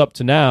jumps up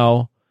to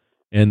now,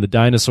 and the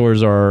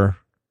dinosaurs are,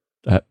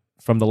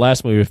 from the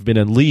last movie, have been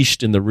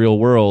unleashed in the real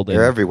world.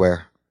 They're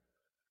everywhere.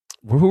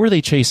 Who were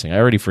they chasing? I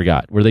already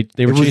forgot.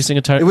 They were chasing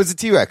a T-Rex? It was a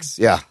T-Rex,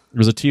 yeah. It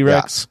was a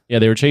T-Rex? Yeah,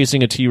 they were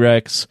chasing a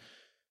T-Rex,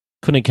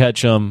 couldn't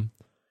catch them,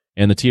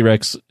 and the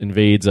T-Rex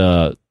invades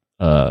a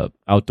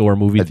outdoor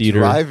movie theater.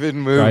 Drive-in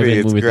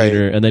movie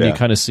theater. And then you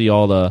kind of see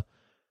all the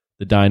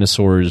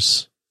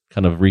dinosaurs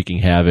kind of wreaking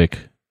havoc,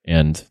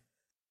 and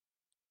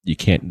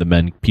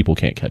people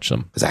can't catch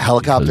them. There's a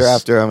helicopter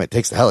after him. It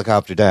takes the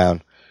helicopter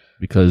down.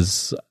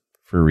 Because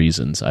for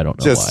reasons, I don't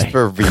know why. Just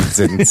for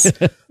reasons.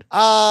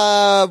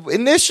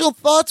 Initial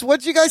thoughts.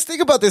 What do you guys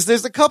think about this?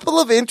 There's a couple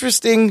of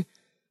interesting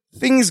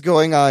things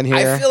going on here.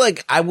 I feel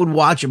like I would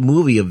watch a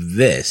movie of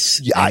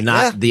this and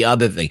not the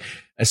other thing.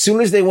 As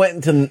soon as they went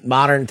into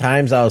modern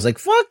times, I was like,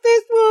 fuck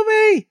this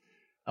movie.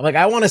 I'm like,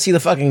 I want to see the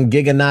fucking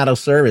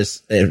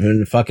Giganotosaurus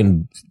and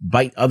fucking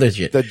bite other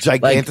shit. The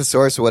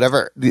Gigantosaurus or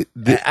whatever.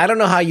 I don't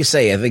know how you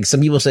say it. I think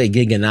some people say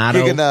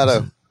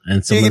Giganoto.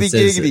 And someone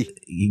says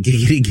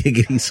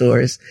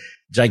Giggity-Giggity-Saurus.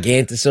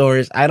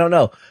 Gigantosaurus. I don't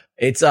know.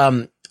 It's,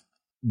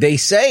 they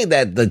say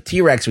that the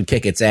T-Rex would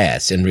kick its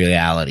ass in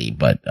reality,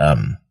 but,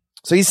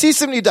 So you see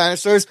some new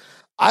dinosaurs.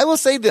 I will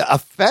say the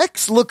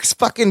effects looks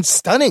fucking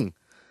stunning.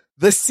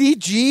 The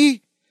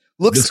CG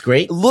looks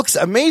great. Looks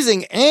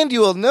amazing. And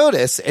you will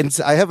notice, and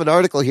I have an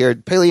article here,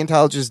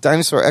 paleontologists,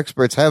 dinosaur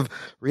experts have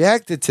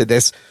reacted to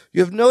this.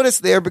 You have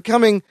noticed they are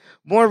becoming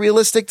more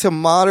realistic to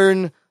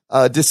modern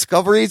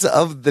discoveries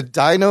of the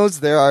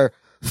dinos. There are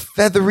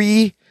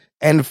feathery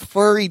and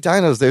furry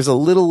dinos. There's a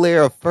little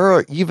layer of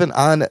fur even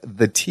on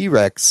the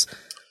T-Rex,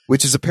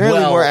 which is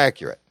apparently more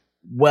accurate.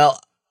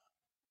 Well,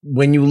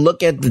 when you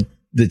look at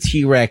the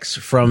T-Rex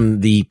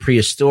from the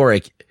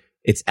prehistoric,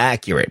 it's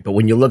accurate. But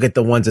when you look at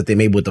the ones that they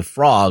made with the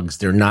frogs,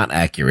 they're not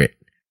accurate.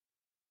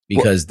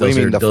 Because those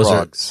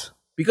are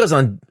because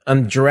on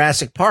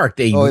Jurassic Park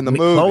they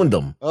cloned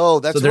them. Oh,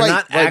 that's so they're right.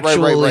 not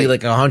actually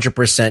like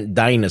 100%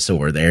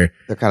 dinosaur. They're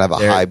kind of a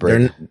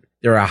hybrid.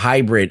 They're a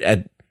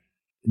hybrid.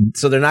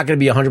 So they're not going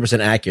to be 100%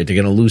 accurate. They're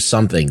going to lose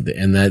something,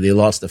 and they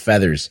lost the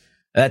feathers.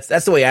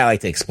 That's the way I like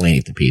to explain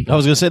it to people. I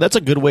was going to say that's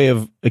a good way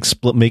of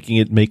making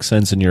it make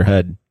sense in your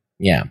head.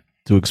 Yeah,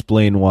 to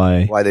explain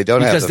why they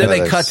don't have the feathers. Because then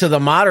they cut to the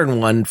modern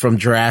one from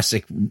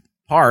Jurassic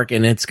Park,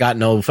 and it's got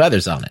no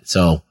feathers on it.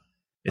 So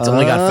it's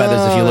only got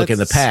feathers if you look in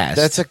the past.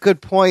 That's a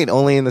good point.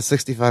 Only in the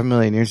 65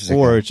 million years ago.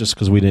 Or it's just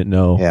because we didn't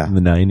know in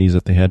the 90s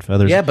that they had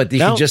feathers. Yeah, but you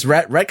can just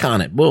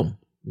retcon it. Boom.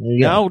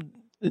 Now,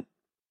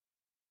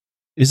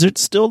 is it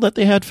still that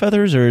they had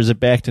feathers, or is it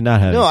back to not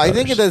having feathers? I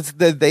think it is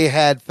that they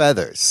had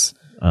feathers.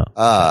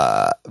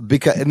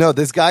 Because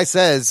this guy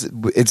says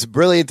it's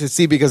brilliant to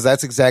see because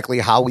that's exactly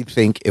how we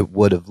think it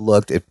would have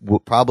looked. It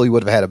probably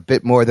would have had a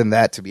bit more than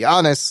that, to be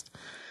honest.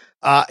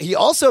 He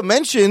also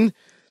mentioned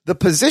the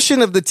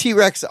position of the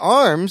T-Rex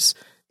arms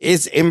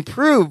is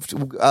improved.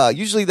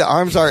 Usually the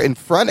arms are in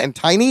front and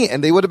tiny,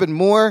 and they would have been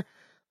more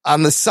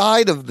on the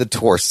side of the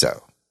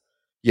torso.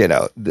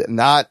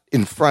 not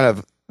in front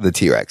of the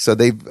T-Rex. So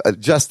they've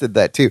adjusted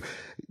that too.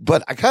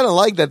 But I kind of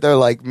like that they're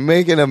like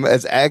making them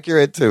as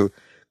accurate to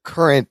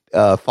current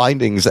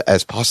findings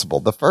as possible.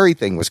 The furry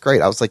thing was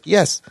great. I was like,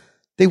 yes,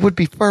 they would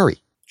be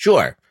furry.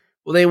 Sure.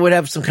 Well, they would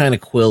have some kind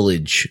of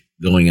quillage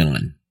going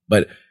on.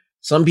 But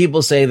some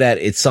people say that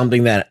it's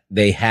something that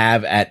they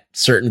have at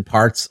certain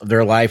parts of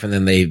their life and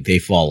then they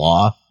fall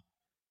off.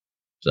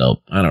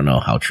 So I don't know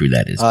how true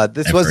that is.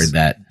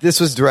 This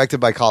was directed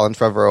by Colin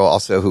Trevorrow,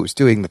 also, who was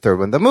doing the third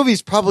one. The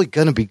movie's probably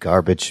going to be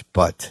garbage,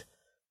 but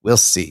we'll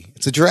see.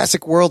 It's a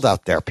Jurassic World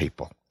out there,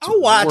 people.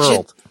 I'll watch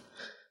it.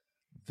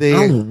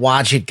 I'll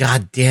watch it.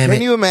 God damn it!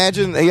 Can you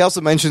imagine? He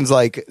also mentions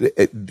like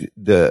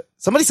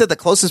somebody said the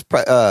closest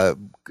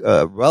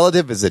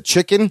relative is a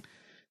chicken,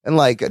 and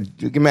like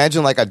you can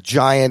imagine like a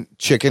giant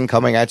chicken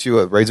coming at you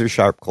with razor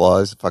sharp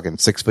claws, fucking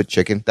 6-foot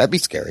chicken. That'd be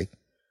scary.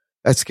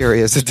 That's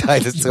scary as a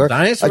dinosaur.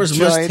 Dinosaurs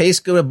must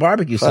taste good with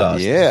barbecue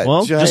sauce. Yeah.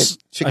 Well, I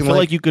feel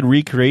like you could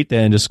recreate that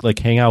and just like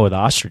hang out with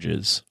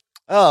ostriches.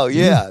 Oh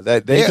yeah,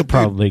 they would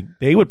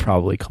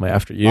probably come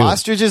after you.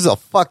 Ostriches will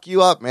fuck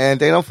you up, man.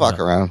 They don't fuck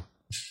around.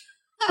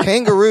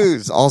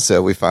 Kangaroos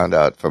also, we found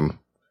out from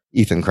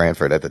Ethan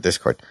Cranford at the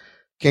Discord.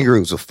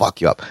 Kangaroos will fuck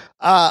you up.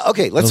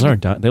 Okay, those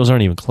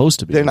aren't even close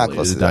to being. They're not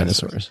close to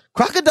dinosaurs.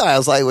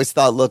 Crocodiles, I always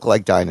thought looked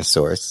like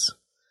dinosaurs,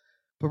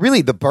 but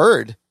really the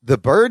bird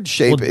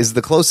shape is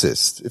the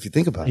closest if you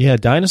think about it. Yeah,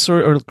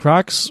 dinosaur or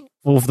crocs.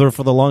 Well,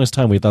 for the longest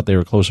time we thought they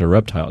were closer to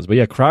reptiles, but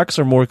yeah, crocs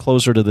are more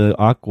closer to the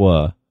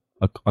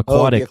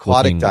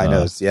aquatic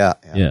dinos. Yeah.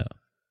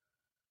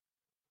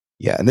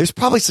 Yeah, and there's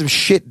probably some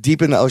shit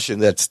deep in the ocean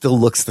that still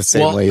looks the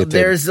same way it did.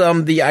 There's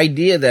the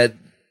idea that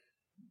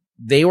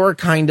they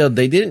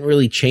didn't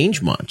really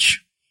change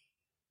much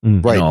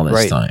in all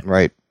this time.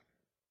 Right.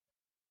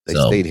 They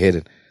stayed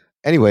hidden.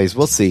 Anyways,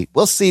 we'll see.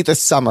 We'll see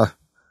this summer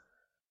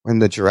when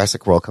the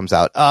Jurassic World comes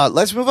out.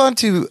 Let's move on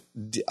to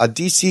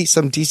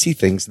some DC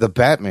things. The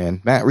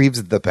Batman, Matt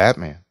Reeves' The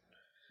Batman.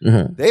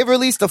 Mm-hmm. They've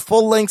released a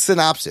full-length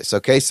synopsis,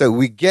 okay? So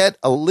we get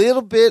a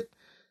little bit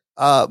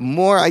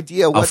more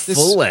idea what this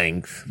full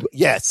length.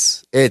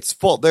 Yes, it's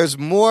full. There's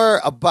more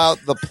about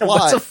the plot.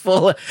 What's a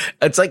full?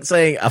 It's like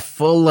saying a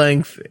full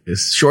length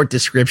short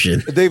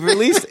description. They've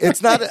released.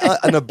 It's not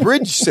an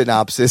abridged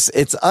synopsis.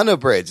 It's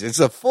unabridged.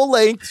 It's a full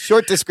length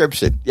short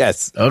description.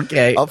 Yes.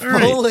 Okay. A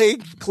full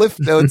length Cliff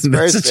Notes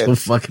version. That's so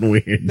fucking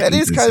weird. That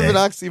is kind of an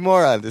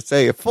oxymoron to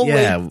say a full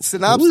length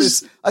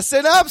synopsis. A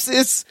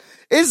synopsis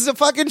is a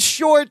fucking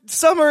short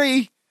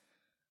summary.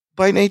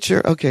 By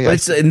nature, okay. But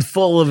it's in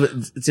full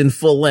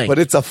length. But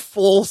it's a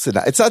full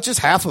synopsis. It's not just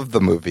half of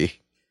the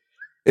movie.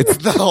 It's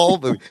the whole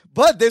movie.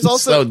 But there's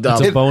also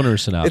it's a boner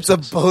synopsis.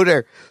 It's a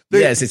boner.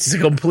 Yes, it's a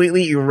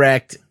completely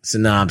erect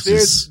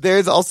synopsis.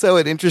 There's also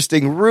an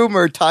interesting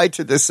rumor tied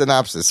to this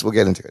synopsis. We'll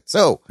get into it.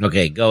 So,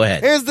 okay, go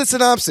ahead. Here's the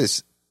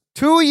synopsis.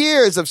 2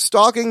 years of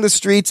stalking the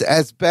streets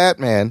as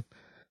Batman,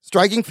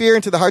 striking fear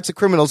into the hearts of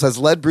criminals, has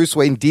led Bruce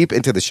Wayne deep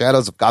into the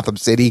shadows of Gotham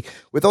City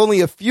with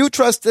only a few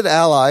trusted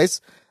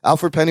allies.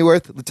 Alfred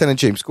Pennyworth, Lieutenant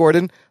James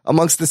Gordon.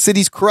 Amongst the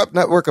city's corrupt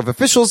network of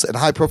officials and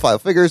high-profile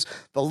figures,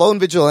 the lone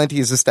vigilante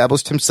has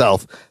established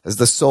himself as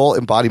the sole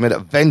embodiment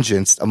of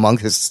vengeance among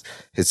his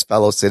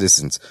fellow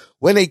citizens.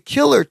 When a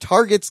killer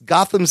targets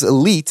Gotham's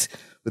elite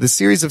with a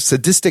series of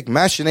sadistic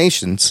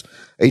machinations,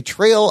 a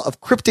trail of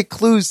cryptic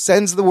clues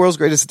sends the world's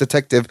greatest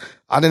detective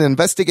on an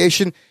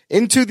investigation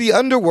into the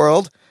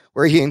underworld,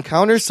 where he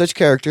encounters such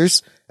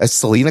characters as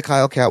Selina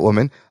Kyle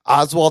Catwoman,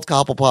 Oswald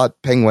Cobblepot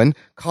Penguin,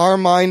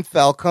 Carmine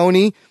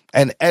Falcone,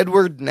 and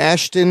Edward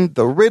Nashton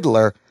the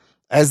Riddler.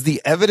 As the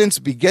evidence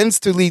begins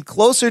to lead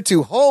closer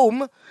to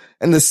home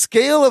and the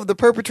scale of the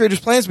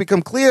perpetrator's plans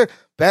become clear,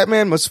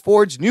 Batman must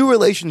forge new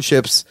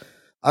relationships,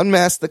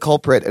 unmask the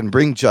culprit, and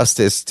bring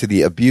justice to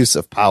the abuse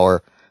of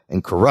power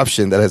and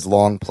corruption that has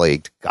long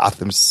plagued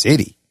Gotham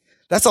City.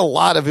 That's a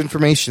lot of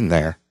information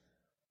there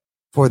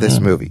for this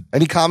movie.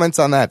 Any comments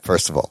on that,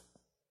 first of all?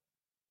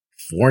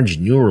 Forge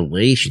new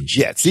relationships.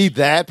 Yeah, see,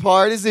 that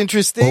part is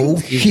interesting.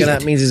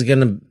 That means he's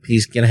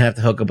gonna have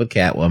to hook up with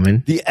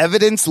Catwoman. The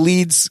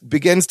evidence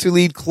begins to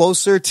lead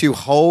closer to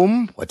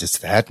home. What does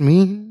that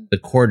mean? The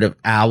Court of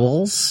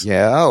Owls.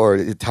 Yeah,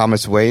 or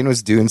Thomas Wayne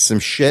was doing some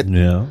shit.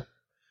 Yeah.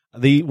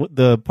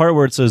 The part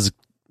where it says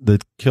the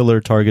killer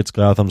targets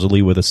Gotham's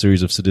elite with a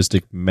series of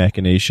sadistic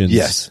machinations.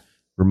 Yes.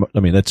 I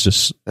mean,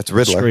 that's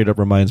Riddler. Straight up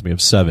reminds me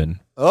of Seven.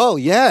 Oh,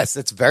 yes.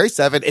 It's very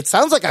Seven. It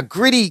sounds like a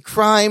gritty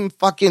crime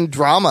fucking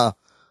drama,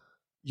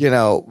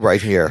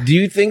 right here. Do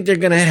you think they're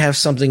going to have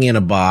something in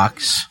a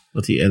box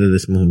at the end of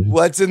this movie?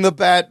 What's in the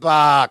bat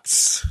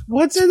box?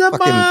 What's in the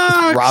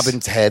box?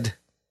 Robin's head.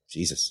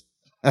 Jesus.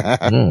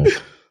 No,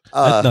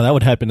 that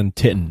would happen in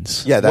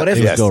Titans. Yeah, that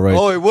would go right.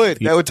 Oh, it would.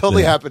 That would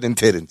totally happen in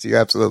Titans. You're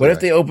absolutely What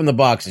if they open the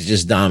box? It's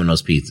just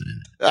Domino's pizza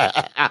in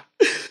it?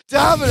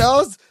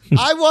 Domino's?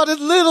 I wanted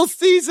Little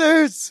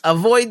Caesars.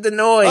 Avoid the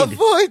noid.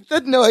 Avoid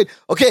the noid.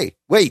 Okay,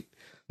 wait.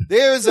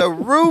 There's a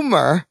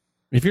rumor.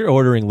 If you're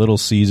ordering Little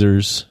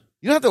Caesars,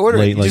 You don't have to order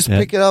it. You Like just that.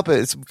 pick it up.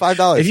 It's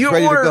 $5. If you It's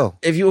ready to order, go.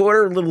 if you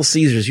order Little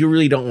Caesars, you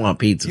really don't want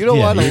pizza. You don't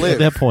want to At live.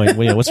 that point,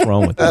 well, yeah, what's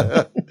wrong with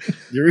that?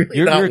 You're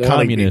You're a wanting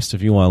communist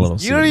if you want a little.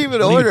 You don't Caesar. even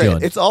What are you order doing?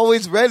 it. It's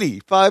always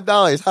ready.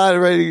 $5, hot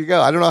and ready to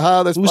go. I don't know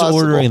how that's Who's possible.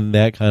 ordering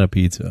that kind of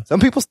pizza? Some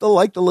people still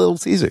like the Little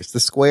Caesars,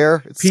 the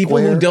square. It's People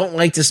square. who don't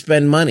like to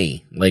spend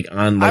money, like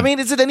on. Like, I mean,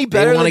 is it any they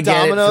better wanna than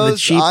get it for the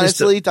Domino's? cheapest-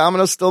 Honestly,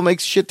 Domino's still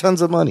makes shit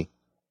tons of money.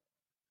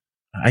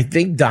 I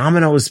think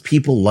Domino's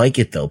people like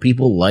it though.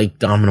 People like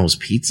Domino's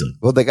pizza.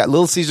 Well, they got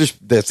Little Caesars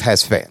that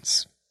has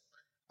fans,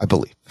 I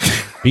believe.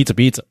 Pizza.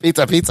 Pizza.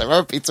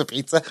 Remember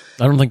pizza?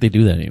 I don't think they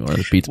do that anymore.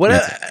 The pizza. What?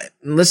 pizza.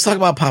 Let's talk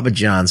about Papa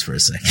John's for a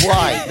second.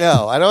 Why?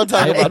 No, I don't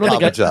talk about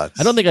Papa John's.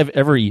 I don't think I've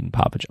ever eaten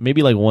Papa John.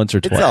 Maybe like once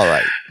or twice. It's all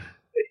right.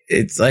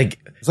 It's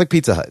like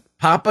Pizza Hut.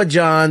 Papa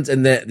John's,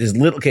 and there's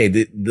little. Okay,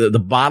 the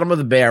bottom of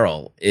the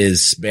barrel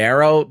is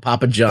Sparrow,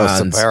 Papa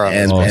John's, Sbarro.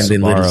 and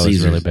then Little Sbarro is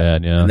Caesars, really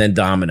bad. Yeah, and then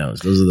Domino's.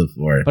 Those are the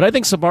four. but I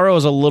think Sbarro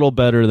is a little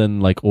better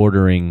than like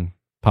ordering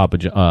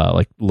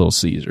like Little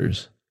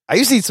Caesars. I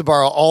used to eat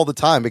Sbarro all the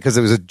time because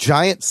it was a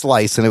giant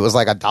slice and it was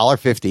like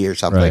 $1.50 or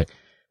something. Right.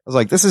 I was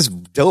like, this is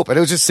dope. And it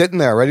was just sitting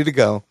there ready to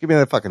go. Give me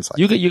that fucking slice.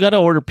 You got to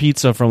order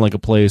pizza from like a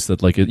place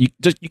that like you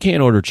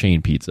can't order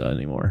chain pizza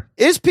anymore.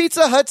 Is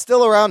Pizza Hut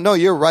still around? No,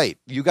 you're right.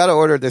 You got to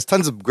order. There's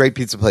tons of great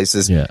pizza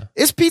places. Yeah.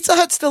 Is Pizza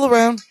Hut still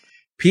around?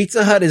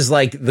 Pizza Hut is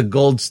like the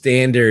gold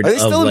standard Are they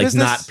of still in like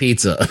business? not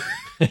pizza.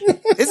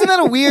 Isn't that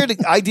a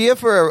weird idea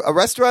for a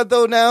restaurant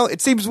though now?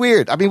 It seems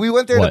weird. I mean, we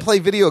went there What? to play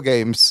video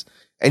games.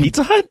 And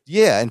Pizza Hut?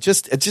 Yeah, and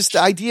just the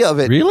idea of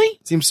it Really?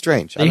 seems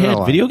strange. I They don't know had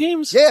why. video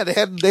games? Yeah, they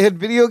had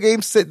video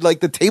games,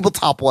 like the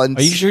tabletop ones.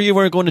 Are you sure you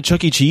weren't going to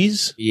Chuck E.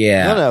 Cheese?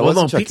 Yeah. No, it well,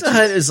 wasn't Chuck E. Pizza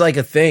Hut is like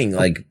a thing.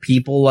 Like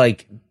people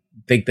like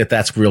think that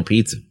that's real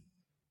pizza.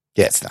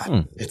 Yeah, it's not. Hmm.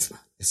 It's not.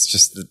 It's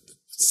just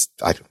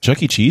I don't.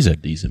 Chuck E. Cheese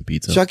had decent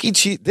pizza. Chuck E.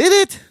 Cheese did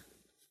it.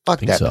 Fuck I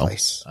think that so.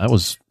 place. What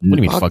do you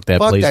mean, fuck that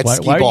Fuck place? that Why are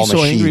skee-ball you so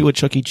machine. angry with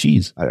Chuck E.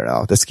 Cheese? I don't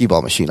know. The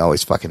skee-ball machine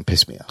always fucking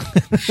pissed me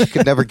off.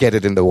 Could never get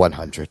it into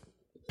 100.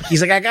 He's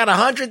like, I got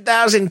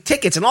 100,000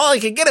 tickets and all I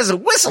can get is a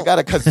whistle. I got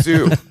a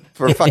kazoo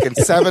for fucking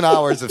 7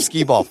 hours of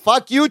skee-ball.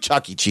 Fuck you,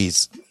 Chuck E.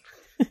 Cheese.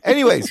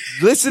 Anyways,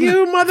 listen.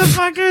 You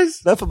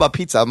motherfuckers. Enough about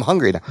pizza. I'm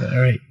hungry now. All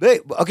right.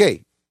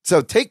 Okay,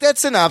 so take that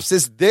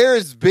synopsis.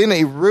 There's been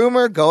a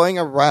rumor going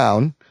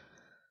around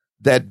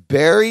that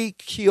Barry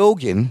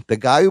Keoghan, the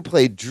guy who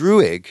played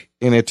Druig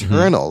in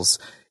Eternals,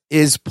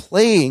 is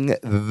playing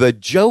the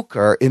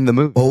Joker in the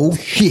movie. Oh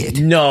shit.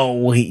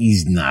 No,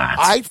 he's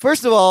not.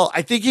 First of all,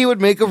 I think he would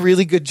make a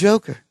really good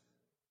Joker.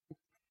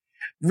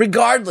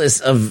 Regardless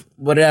of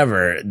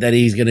whatever that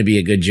he's going to be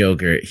a good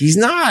Joker, he's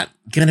not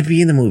going to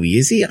be in the movie,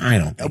 is he? I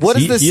don't think. What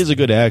is this? He is a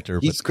good actor.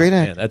 He's but, a great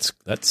man, actor.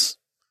 that's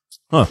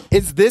huh.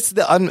 Is this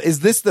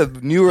the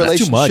new Not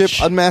too much.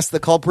 relationship? Unmask the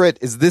culprit.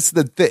 Is this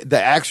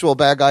the actual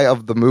bad guy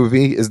of the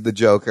movie? Is the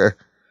Joker?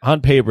 On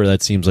paper,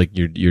 that seems like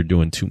you're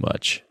doing too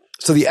much.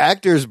 So the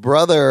actor's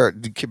brother,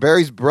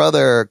 Barry's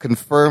brother,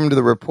 confirmed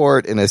the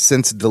report in a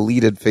since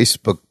deleted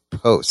Facebook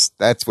post.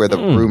 That's where the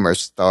rumor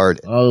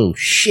started. Oh,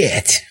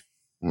 shit.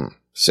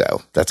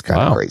 So that's kind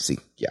of Wow. crazy.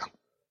 Yeah.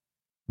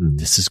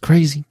 This is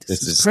crazy.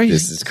 This is crazy.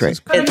 This is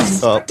crazy. It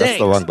Oh, that's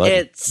the wrong button.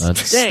 It That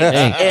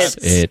stinks.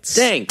 It stinks.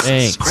 stinks.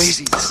 Stinks.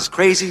 Crazy. This is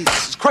crazy.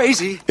 This is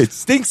crazy. It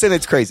stinks and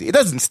it's crazy. It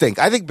doesn't stink.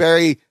 I think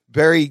Barry,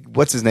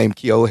 what's his name?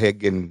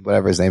 Keoghan and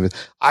whatever his name is.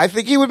 I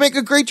think he would make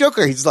a great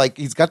Joker. He's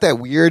got that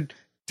weird,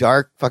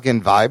 dark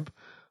fucking vibe.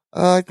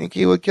 I think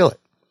he would kill it.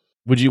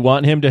 Would you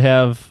want him to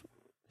have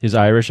his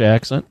Irish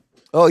accent?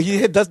 Oh,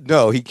 he does.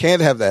 No, he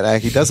can't have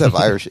that. He does have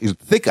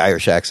thick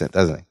Irish accent,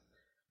 doesn't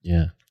he?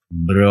 Yeah.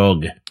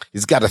 Brog.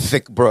 He's got a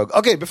thick brogue.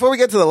 Okay, before we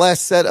get to the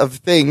last set of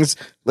things,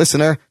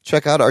 listener,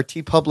 check out our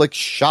TeePublic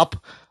shop.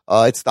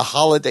 It's the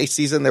holiday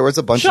season. There was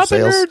a bunch of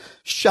sales.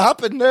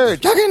 Shop and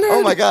Nerd.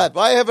 Oh my God.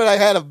 Why haven't I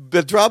had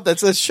a drop that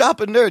says Shop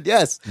and Nerd?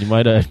 Yes. You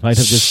might have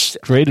just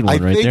created one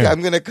I right think there.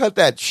 I'm going to cut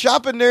that.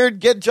 Shop and Nerd.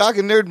 Get Jock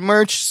and Nerd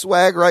merch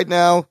swag right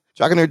now.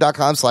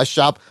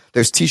 jockandnerd.com/shop.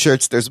 There's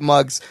t-shirts. There's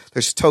mugs.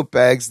 There's tote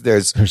bags.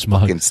 There's mugs.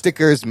 fucking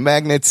stickers,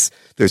 magnets.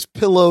 There's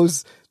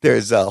pillows.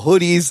 There's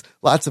hoodies.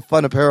 Lots of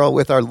fun apparel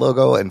with our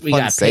logo and We fun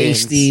got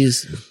sayings.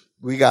 pasties.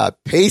 We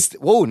got paste.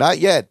 Whoa, not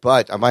yet,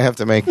 but I might have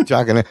to make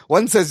Jock and Nerd.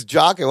 One says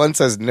Jock and one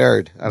says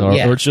Nerd. I don't know.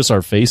 Yeah. Or it's just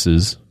our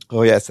faces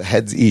Oh, yes,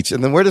 heads each.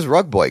 And then where does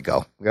Rug Boy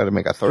go? We got to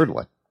make a third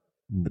one.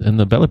 and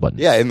the belly button.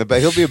 Yeah, in the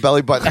he'll be a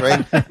belly button,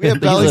 right? We have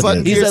belly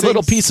button He's that piercings.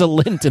 little piece of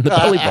lint in the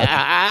belly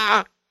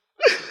button.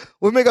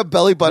 We'll make a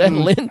belly That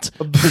button. lint?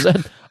 Is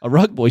that a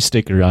rug boy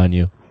sticker on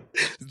you?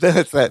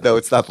 That's that. No,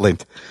 it's not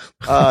lint.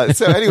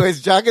 So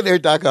anyways,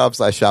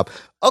 jockandnerd.com/shop.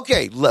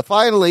 Okay,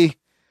 finally,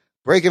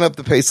 breaking up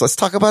the pace. Let's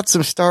talk about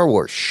some Star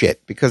Wars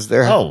shit because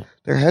there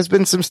has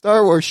been some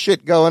Star Wars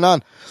shit going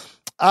on.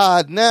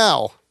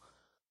 Now,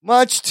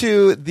 much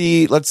to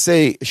the, let's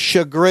say,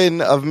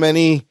 chagrin of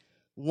many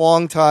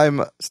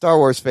longtime Star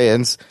Wars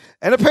fans,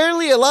 and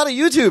apparently a lot of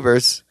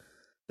YouTubers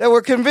that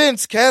were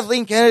convinced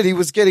Kathleen Kennedy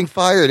was getting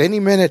fired any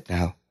minute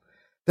now,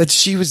 that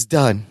she was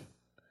done.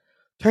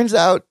 Turns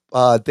out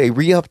they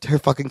re-upped her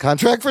fucking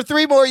contract for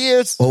 3 more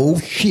years. Oh,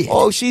 shit.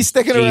 Oh, she's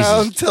sticking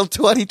around till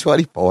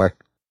 2024.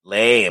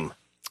 Lame.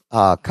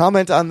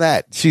 Comment on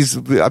that.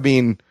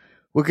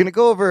 We're going to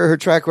go over her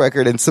track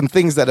record and some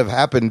things that have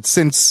happened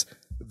since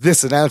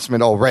this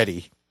announcement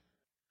already.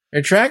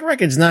 Her track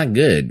record's not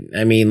good.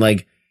 I mean,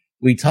 like,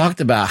 we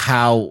talked about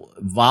how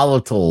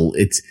volatile,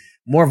 it's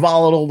more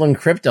volatile than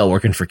crypto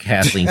working for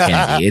Kathleen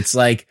Kennedy. It's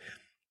like,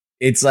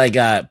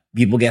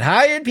 people get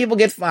hired, people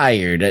get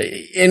fired.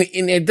 And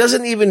it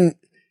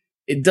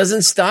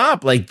doesn't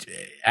stop. Like,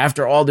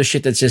 after all the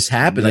shit that's just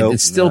happened, like, it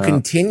still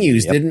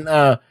continues. Yep.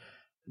 Didn't,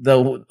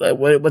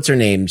 what's her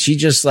name? She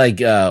just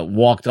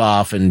walked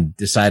off and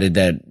decided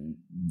that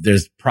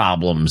there's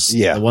problems.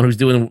 Yeah. The one who's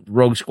doing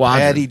Rogue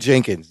Squadron. Patty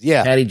Jenkins.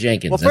 Yeah. Patty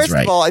Jenkins. Well, That's first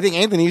right. of all, I think,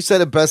 Anthony, you said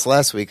it best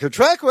last week. Her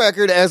track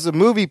record as a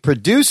movie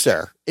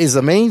producer is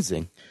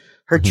amazing.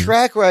 Her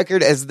track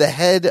record as the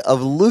head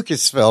of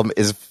Lucasfilm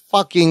is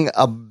fucking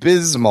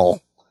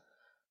abysmal.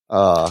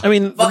 I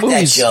mean, Fuck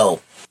that show.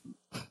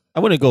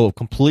 I wouldn't go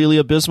completely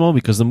abysmal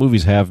because the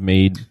movies have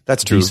made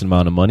That's a true. decent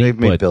amount of money. They've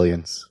made but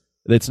billions.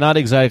 it's not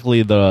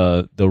exactly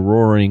the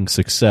roaring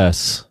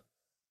success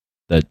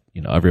that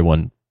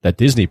everyone that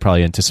Disney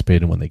probably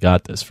anticipated when they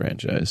got this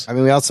franchise. I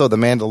mean, we also The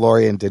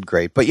Mandalorian did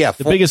great, but yeah,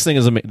 The biggest thing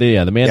is the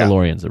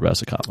Mandalorian's the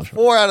best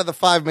accomplishment. 4 out of the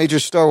 5 major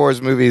Star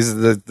Wars movies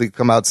that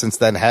come out since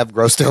then have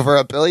grossed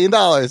over $1 billion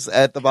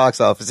at the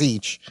box office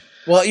each.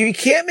 Well, you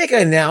can't make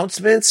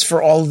announcements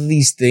for all of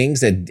these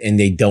things and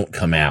they don't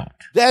come out.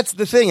 That's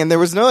the thing, and there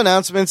was no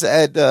announcements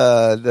at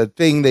the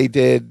thing they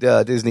did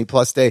Disney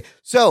Plus Day.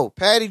 So,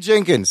 Patty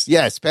Jenkins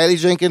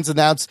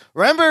announced.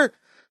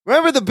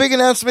 Remember the big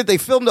announcement? They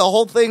filmed a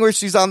whole thing where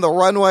she's on the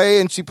runway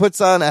and she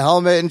puts on a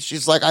helmet and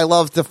she's like, "I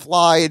love to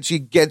fly," and she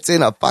gets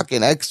in a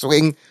fucking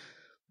X-wing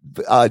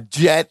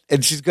jet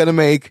and she's gonna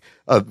make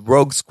a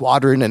Rogue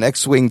Squadron, an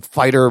X-wing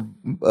fighter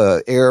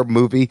air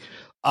movie.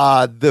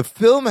 The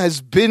film has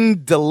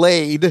been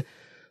delayed.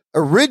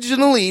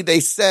 Originally,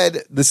 they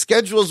said the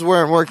schedules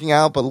weren't working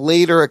out, but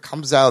later it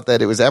comes out that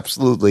it was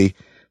absolutely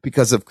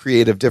because of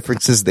creative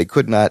differences. They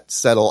could not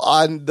settle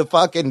on the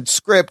fucking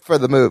script for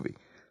the movie.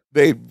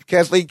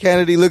 Kathleen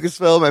Kennedy,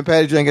 Lucasfilm, and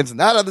Patty Jenkins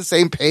not on the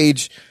same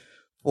page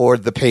for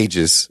the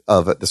pages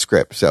of the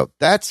script. So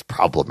that's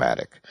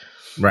problematic.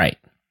 Right.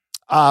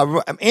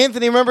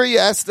 Anthony, remember you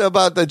asked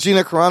about the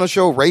Gina Carano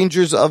show,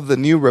 Rangers of the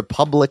New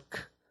Republic?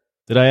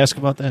 Did I ask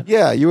about that?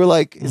 Yeah, you were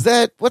like,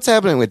 what's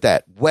happening with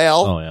that?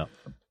 Well,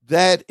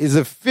 that is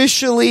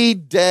officially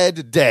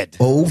dead.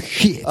 Oh,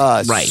 shit.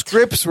 Right.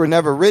 Scripts were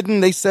never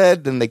written, they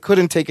said, and they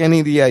couldn't take any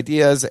of the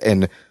ideas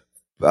and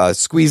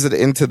squeeze it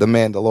into The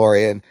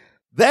Mandalorian.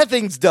 That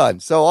thing's done.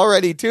 So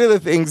already 2 of the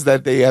things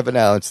that they have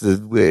announced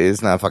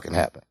is not fucking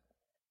happening.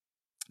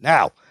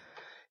 Now,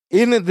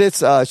 in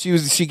this,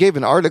 she gave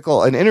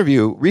an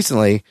interview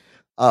recently,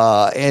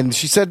 and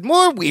she said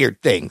more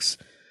weird things.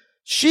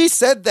 She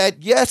said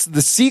that, yes,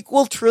 the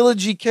sequel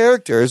trilogy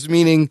characters,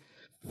 meaning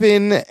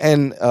Finn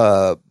and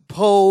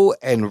Poe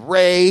and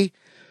Rey,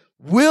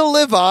 will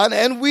live on,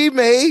 and we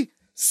may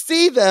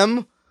see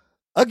them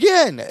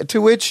again.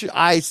 To which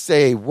I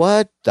say,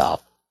 what the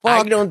fuck?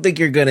 I don't think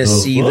you're going to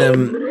see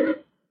them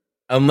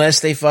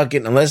unless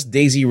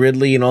Daisy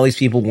Ridley and all these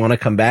people want to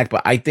come back.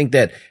 But I think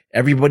that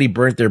everybody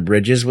burnt their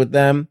bridges with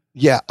them.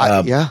 Yeah.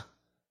 The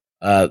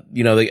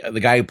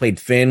guy who played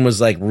Finn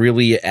was like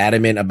really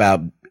adamant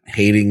about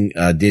hating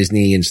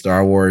Disney and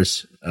Star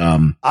Wars.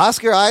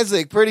 Oscar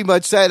Isaac pretty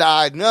much said,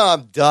 no,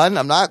 I'm done.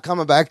 I'm not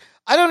coming back.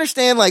 I don't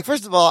understand. Like,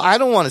 first of all, I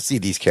don't want to see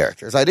these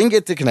characters. I didn't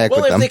get to connect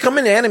with them. Well, if they come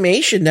in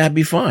animation, that'd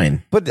be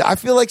fine. But I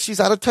feel like she's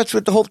out of touch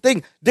with the whole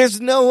thing.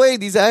 There's no way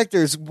these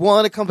actors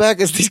want to come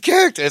back as these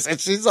characters. And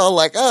she's all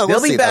like,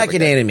 they'll be back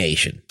in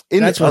animation.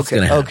 That's what's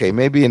going to happen. Okay,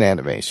 maybe in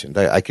animation.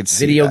 I could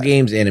see video that.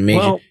 games,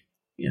 animation.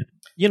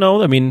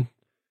 Well, I mean,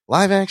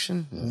 live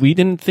action. We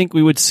didn't think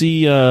we would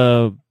see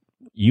Ewan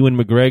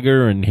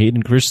McGregor and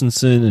Hayden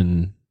Christensen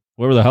and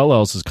whoever the hell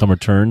else has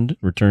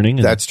returning.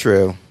 And, that's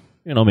true.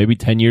 Maybe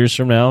 10 years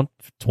from now,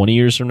 20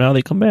 years from now,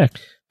 they come back.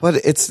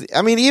 But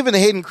even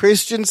Hayden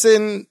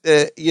Christensen,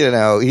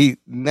 he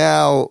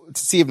now, to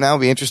see him now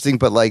would be interesting.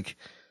 But like,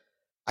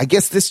 I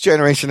guess this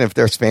generation, if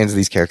there's fans of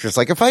these characters,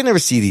 like if I never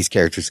see these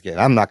characters again,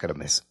 I'm not going to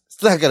miss them.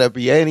 It's not going to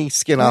be any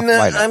skin off my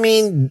nose. I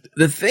mean,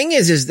 the thing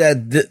is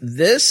that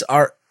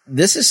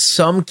this is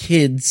some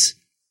kids'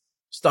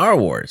 Star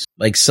Wars.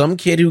 Like some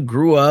kid who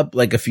grew up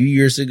like a few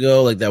years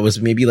ago, like that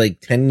was maybe like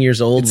 10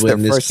 years old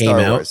when this came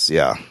out. Wars,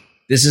 yeah.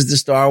 This is the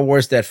Star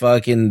Wars that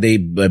fucking they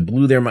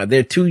blew their mind.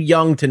 They're too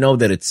young to know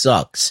that it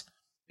sucks.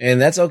 And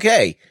that's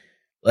okay.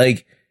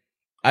 Like,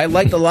 I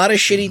liked a lot of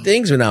shitty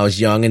things when I was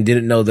young and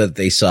didn't know that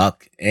they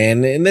suck.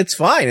 And that's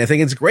fine. I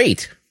think it's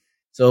great.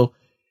 So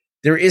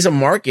there is a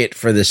market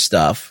for this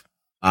stuff,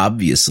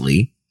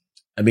 obviously.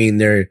 I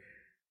mean,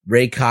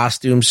 Rey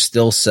costumes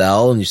still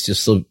sell and you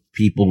still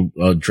people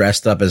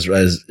dressed up as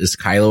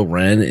Kylo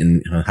Ren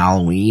in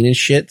Halloween and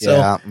shit.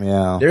 So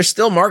yeah. They're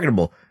still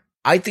marketable.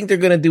 I think they're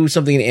going to do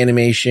something in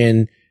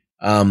animation.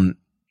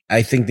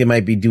 I think they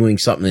might be doing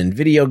something in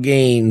video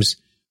games.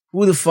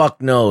 who the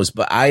fuck knows?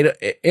 But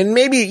and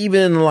maybe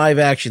even in live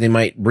action, they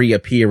might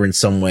reappear in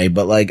some way.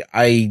 But like,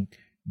 I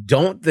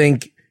don't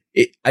think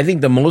I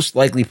think the most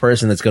likely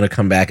person that's going to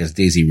come back is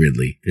Daisy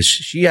Ridley, because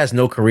she has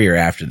no career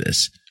after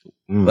this.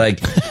 Like,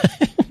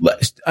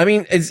 I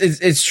mean,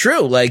 it's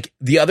true. Like,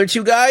 the other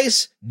two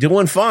guys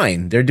doing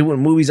fine. They're doing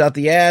movies out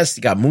the ass.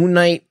 You got Moon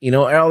Knight,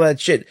 all that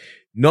shit.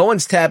 No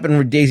one's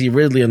tapping Daisy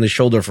Ridley on the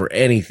shoulder for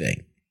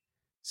anything.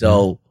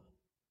 So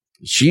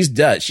she's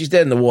dead. She's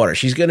dead in the water.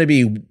 She's going to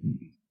be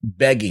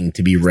begging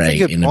to be Rey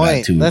in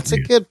about 2 years. That's a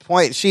good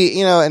point.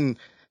 She, and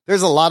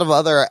there's a lot of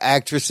other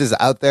actresses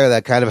out there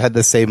that kind of had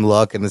the same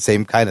look and the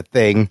same kind of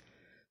thing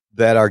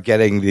that are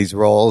getting these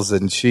roles.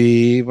 And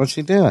what's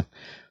she doing?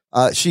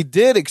 She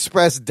did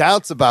express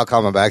doubts about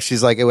coming back.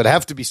 She's like, it would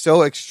have to be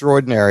so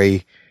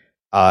extraordinary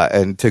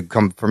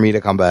for me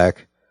to come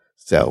back.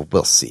 So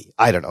we'll see.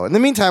 I don't know. In the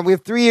meantime, we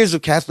have 3 years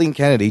of Kathleen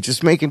Kennedy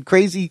just making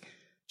crazy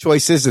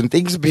choices and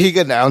things being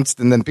announced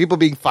and then people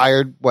being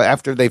fired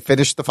after they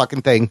finish the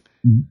fucking thing.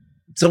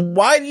 So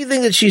why do you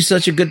think that she's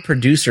such a good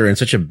producer and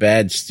such a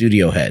bad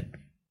studio head?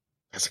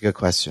 That's a good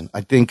question.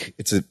 I think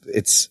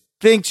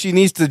think she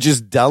needs to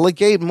just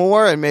delegate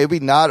more and maybe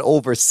not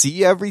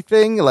oversee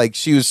everything. Like,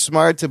 she was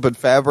smart to put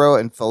Favreau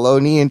and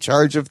Filoni in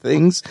charge of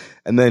things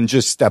and then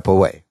just step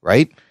away,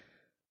 right?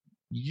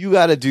 You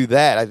got to do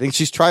that. I think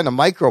she's trying to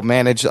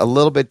micromanage a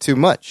little bit too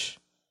much.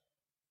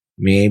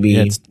 Maybe.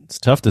 Yeah, it's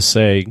tough to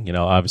say,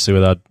 obviously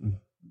without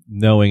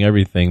knowing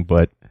everything,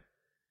 but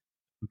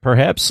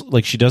perhaps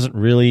like she doesn't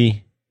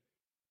really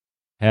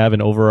have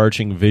an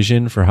overarching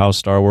vision for how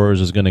Star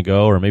Wars is going to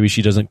go, or maybe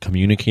she doesn't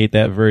communicate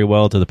that very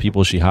well to the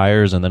people she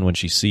hires, and then when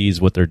she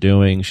sees what they're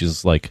doing,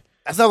 she's like,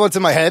 that's not what's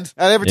in my head.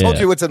 I never told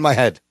you what's in my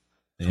head.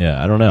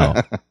 Yeah, I don't know.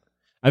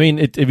 I mean,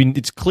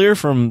 it's clear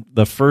from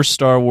the first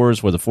Star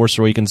Wars, where The Force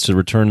Awakens to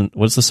Return,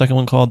 what's the second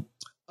one called?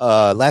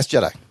 Last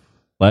Jedi.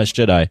 Last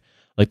Jedi.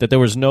 Like, that there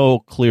was no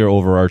clear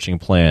overarching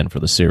plan for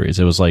the series.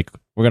 It was like,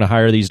 we're going to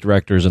hire these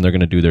directors and they're going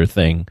to do their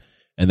thing.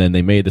 And then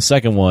they made the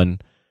second one,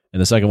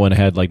 and the second one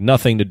had like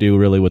nothing to do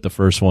really with the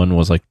first one,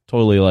 was like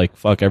totally like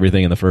fuck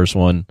everything in the first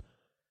one.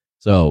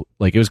 So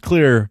like, it was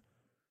clear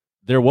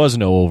there was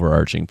no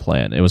overarching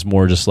plan. It was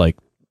more just like,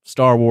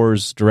 Star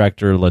Wars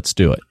director, let's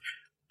do it.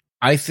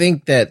 I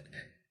think that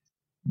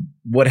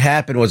what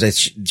happened was that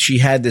she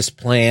had this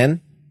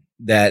plan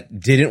that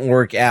didn't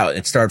work out.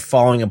 It started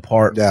falling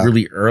apart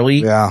really early.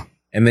 Yeah.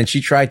 And then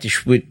she tried to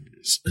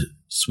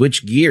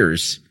switch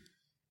gears,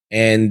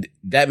 and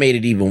that made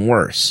it even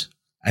worse.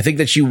 I think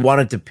that she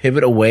wanted to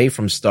pivot away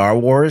from Star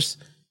Wars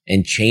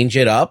and change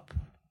it up.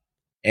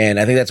 And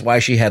I think that's why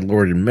she had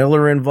Lord and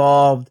Miller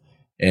involved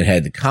and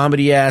had the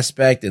comedy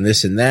aspect and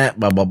this and that,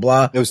 blah, blah,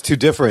 blah. It was too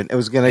different. It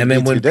was going to be too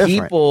different. And then when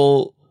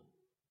people,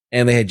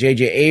 and they had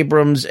J.J.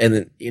 Abrams, and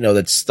then,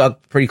 that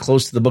stuck pretty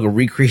close to the book and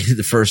recreated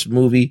the first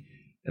movie.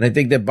 And I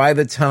think that by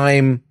the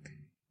time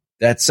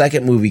that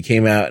second movie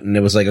came out, and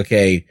it was like,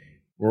 okay,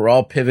 we're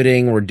all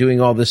pivoting, we're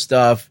doing all this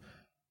stuff,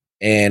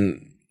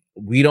 and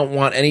we don't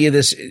want any of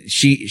this.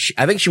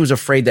 I think she was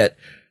afraid that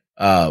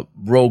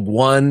Rogue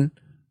One,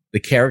 the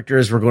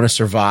characters were going to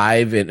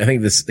survive, and I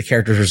think the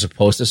characters are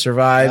supposed to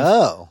survive.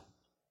 Oh.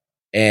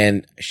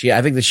 And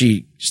I think that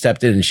she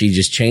stepped in and she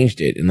just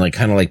changed it and like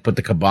kind of like put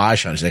the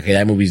kibosh on it. She's like, okay,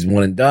 that movie's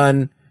one and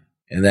done,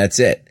 and that's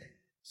it.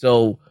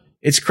 So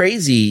it's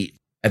crazy.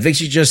 I think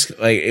she just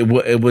like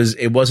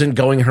it wasn't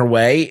going her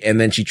way, and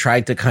then she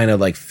tried to kind of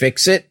like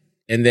fix it,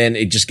 and then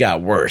it just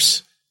got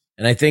worse.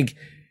 And I think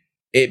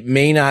it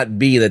may not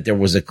be that there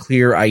was a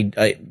clear. I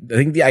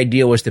think the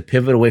idea was to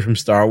pivot away from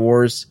Star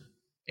Wars,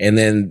 and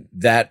then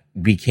that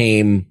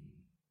became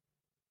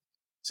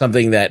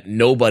something that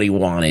nobody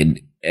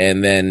wanted,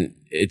 and then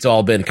it's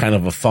all been kind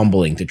of a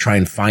fumbling to try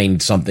and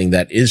find something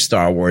that is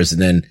Star Wars,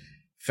 and then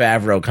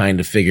Favreau kind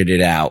of figured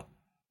it out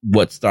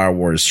what Star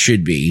Wars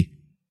should be.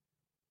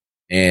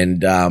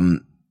 And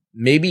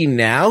maybe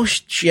now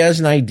she has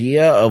an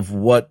idea of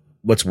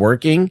what's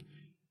working.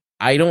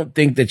 I don't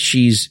think that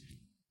she's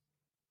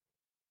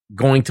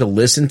going to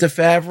listen to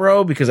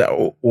Favreau because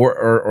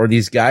or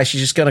these guys.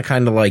 She's just going to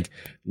kind of like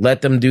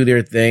let them do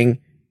their thing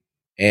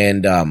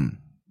and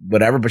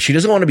whatever. But she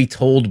doesn't want to be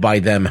told by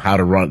them how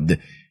to run.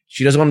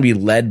 She doesn't want to be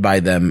led by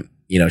them.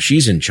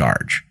 She's in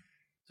charge.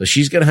 So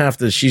she's going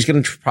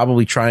to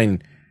probably try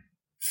and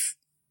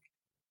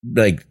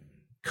like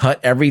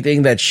cut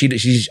everything that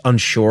she's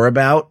unsure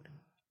about.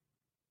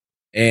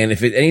 And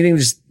if anything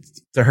just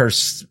to her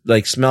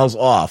like smells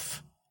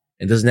off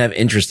and doesn't have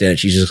interest in it,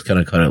 she's just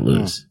going to cut it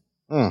loose.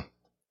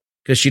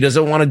 Because she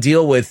doesn't want to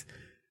deal with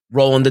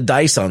rolling the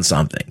dice on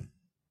something.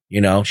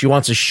 She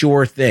wants a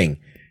sure thing.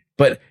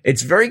 But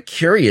it's very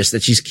curious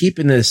that she's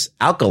keeping this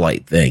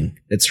Alkalite thing.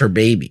 That's her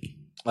baby.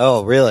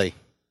 Oh, really?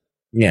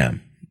 Yeah.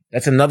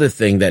 That's another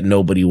thing that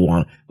nobody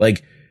wants.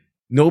 Like,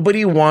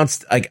 nobody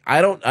wants, like,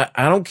 I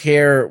don't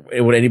care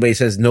what anybody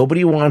says.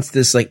 Nobody wants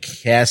this, like,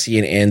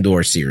 Cassian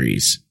Andor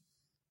series.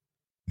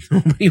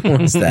 Nobody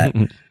wants that.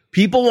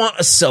 People want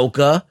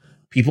Ahsoka.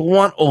 People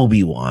want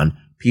Obi-Wan.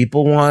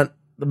 People want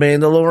The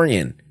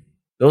Mandalorian.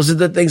 Those are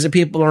the things that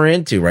people are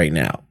into right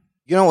now.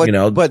 You know what? You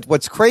know? But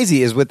what's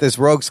crazy is with this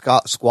Rogue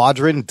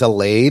Squadron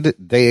delayed,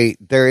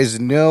 there is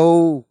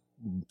no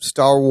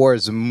Star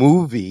Wars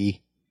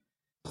movie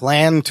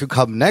planned to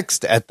come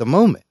next at the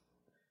moment.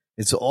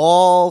 It's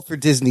all for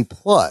Disney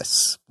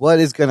Plus. What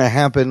is going to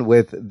happen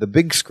with the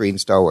big screen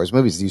Star Wars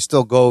movies? Do you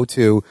still go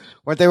to?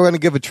 Weren't they going to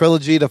give a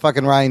trilogy to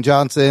fucking Rian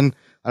Johnson?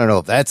 I don't know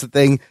if that's the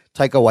thing.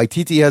 Taika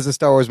Waititi has a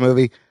Star Wars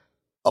movie.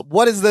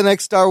 What is the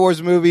next Star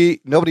Wars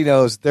movie? Nobody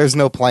knows. There's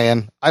no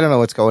plan. I don't know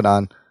what's going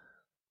on.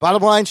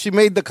 Bottom line, she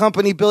made the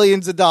company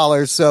billions of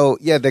dollars. So,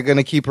 yeah, they're going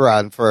to keep her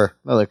on for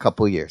another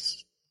couple of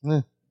years.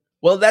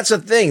 Well, that's the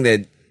thing,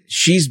 that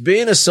she's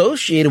been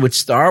associated with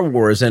Star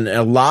Wars and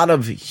a lot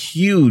of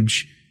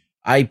huge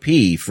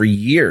IP for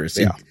years.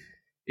 Yeah.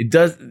 It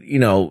does, you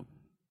know,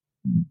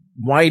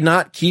 why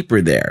not keep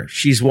her there?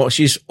 She's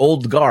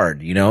old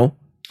guard, you know?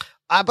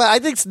 But I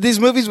think these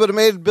movies would have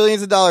made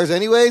billions of dollars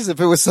anyways if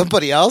it was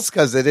somebody else,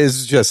 because it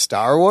is just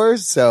Star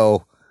Wars.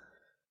 So,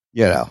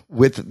 you know,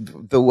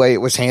 with the way it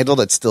was handled,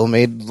 it still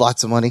made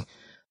lots of money.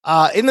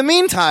 In the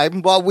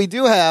meantime, while we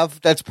do have,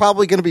 that's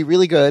probably going to be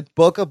really good,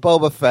 Book of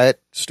Boba Fett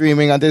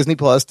streaming on Disney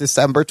Plus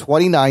December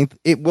 29th.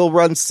 It will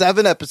run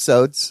 7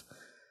 episodes.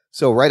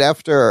 So right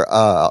after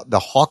the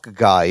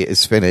Hawkeye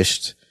is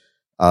finished,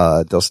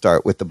 they'll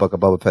start with the Book of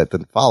Boba Fett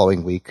the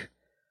following week.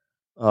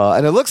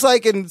 And it looks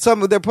like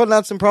they're putting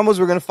out some promos.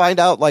 We're going to find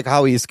out like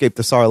how he escaped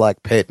the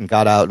Sarlacc pit and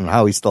got out and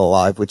how he's still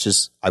alive, which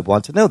is, I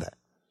want to know that.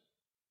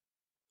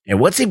 And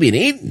what's he been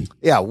eating?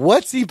 Yeah,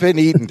 what's he been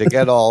eating to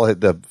get all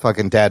the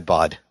fucking dad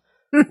bod?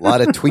 A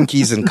lot of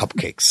Twinkies and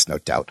cupcakes, no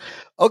doubt.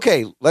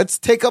 Okay, let's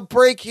take a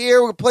break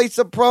here. We'll play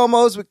some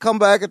promos. We come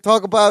back and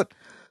talk about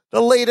the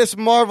latest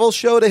Marvel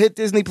show to hit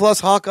Disney Plus,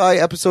 Hawkeye,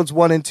 episodes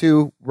 1 and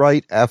 2,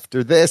 right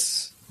after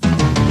this.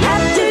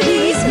 After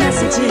these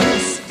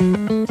messages,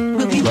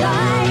 we'll be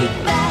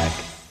right back.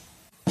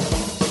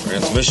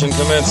 Transmission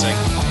commencing.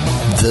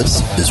 This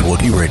is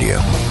Wookiee Radio.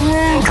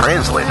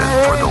 Translated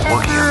for the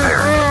Wookiee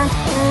impaired.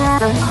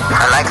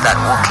 I like that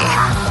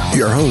Wookiee.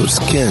 Your hosts,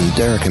 Ken,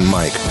 Derek, and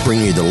Mike,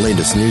 bring you the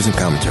latest news and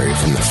commentary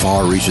from the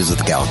far reaches of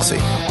the galaxy.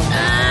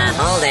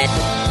 Hold it.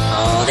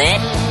 Hold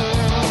it.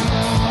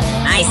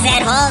 I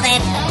said hold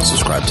it.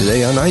 Subscribe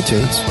today on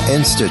iTunes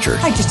and Stitcher.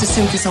 I just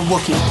assumed it's a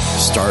Wookiee.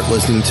 Start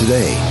listening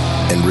today,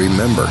 and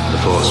remember, The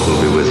Force will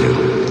be with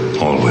you,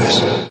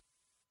 always.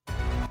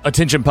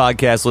 Attention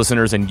podcast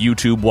listeners and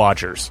YouTube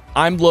watchers.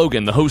 I'm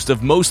Logan, the host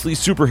of Mostly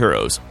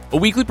Superheroes, a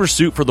weekly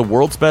pursuit for the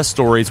world's best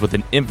stories with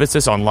an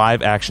emphasis on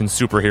live-action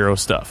superhero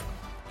stuff.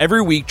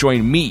 Every week,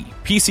 join me,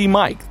 PC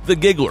Mike, The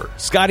Giggler,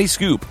 Scotty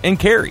Scoop, and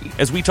Carrie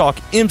as we talk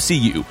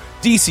MCU,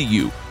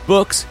 DCU,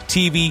 books,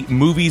 TV,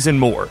 movies, and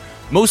more.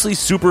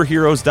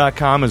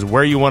 MostlySuperheroes.com is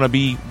where you want to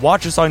be.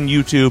 Watch us on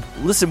YouTube,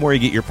 listen where you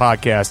get your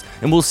podcast,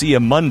 and we'll see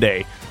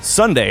you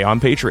Sunday on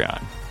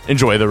Patreon.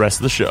 Enjoy the rest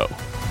of the show.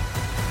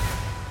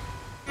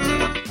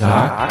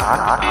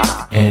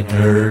 And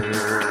Nerd.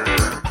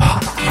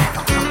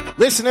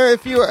 Listener,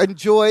 if you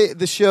enjoy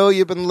the show,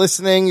 you've been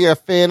listening, you're a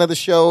fan of the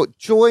show,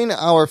 join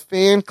our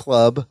fan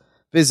club.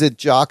 Visit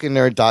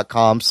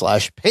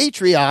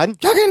jockandnerd.com/Patreon,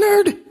 Jock and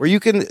Nerd, where you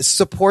can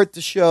support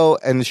the show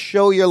and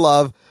show your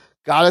love.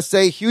 Gotta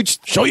say, huge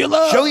Show your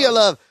love. Show your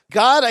love.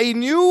 God, a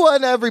new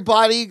one,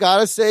 everybody.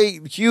 Gotta say,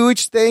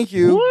 huge thank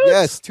you. What?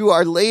 Yes, to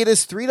our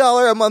latest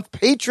 $3 a month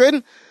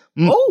patron,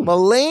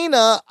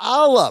 Milena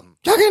Alam.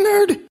 Jock and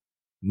Nerd.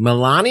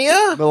 Melania?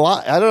 I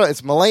don't know.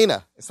 It's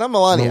Milena. It's not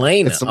Melania.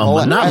 Melania. It's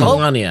Not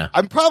Melania.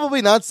 I'm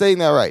probably not saying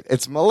that right.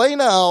 It's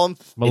Milena Alam.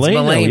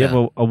 Milena. We Milena.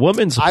 have a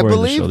woman I supporting the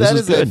believe show. that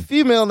This is good. a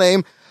female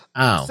name.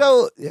 Oh.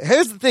 So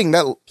here's the thing.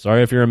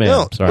 Sorry if you're a man.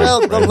 No, Sorry.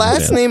 well, I the understand.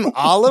 last name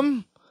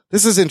Alam,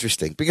 this is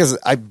interesting because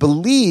I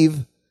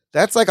believe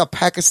that's like a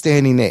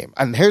Pakistani name.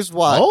 And here's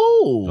why.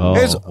 Oh.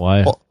 Here's-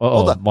 Why?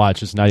 hold on.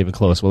 Watch. It's not even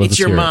close. Well, It's let's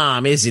your hear it.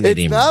 mom, isn't it?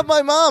 It's not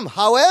my mom.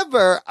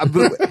 However,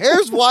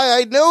 here's why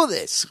I know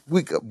this.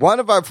 One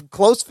of our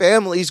close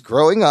families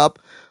growing up,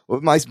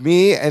 with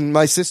me and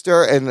my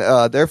sister and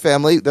their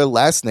family, their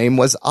last name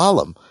was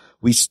Alam.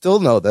 We still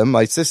know them.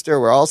 My sister,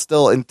 we're all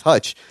still in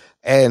touch.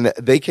 And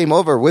they came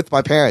over with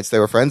my parents. They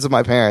were friends of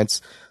my parents.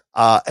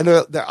 And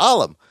they're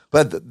Alam.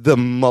 But the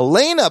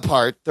Milena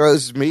part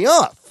throws me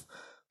off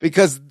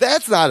because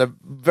that's not a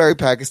very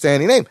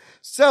Pakistani name.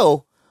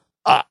 So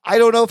I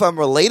don't know if I'm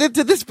related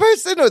to this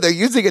person or they're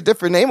using a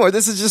different name or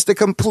this is just a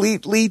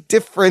completely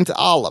different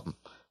Alam,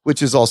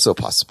 which is also a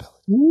possibility.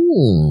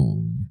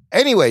 Ooh.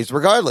 Anyways,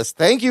 regardless,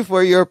 thank you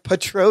for your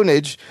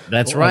patronage.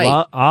 That's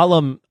right.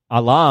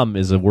 Alam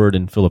is a word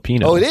in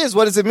Filipino. Oh, it is?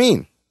 What does it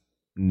mean?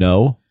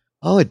 No.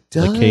 Oh, it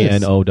does.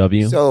 Like Know.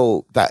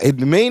 So that it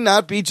may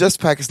not be just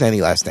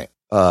Pakistani last name.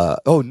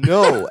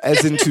 No,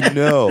 as in to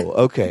know.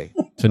 Okay.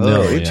 To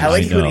know. interesting. I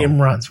like know. when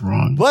Imran's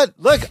wrong. But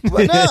look,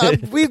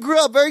 we grew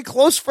up very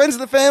close friends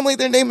of the family.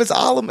 Their name is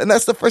Alam, and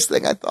that's the first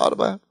thing I thought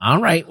about.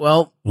 All right.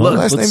 Well, Well, look,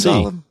 Last let's name's see.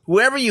 Alam.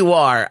 whoever you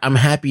are, I'm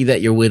happy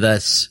that you're with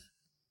us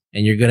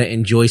and you're going to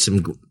enjoy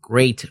some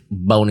great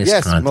bonus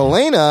Yes, content.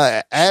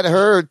 Milena, at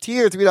her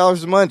tier,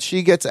 $3 a month,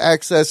 she gets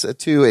access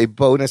to a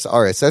bonus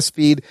RSS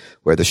feed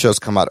where the shows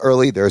come out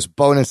early. There's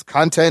bonus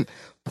content,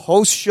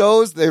 post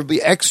shows. There'll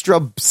be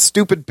extra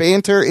stupid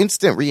banter,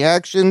 instant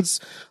reactions.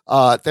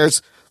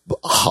 There's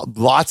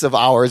lots of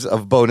hours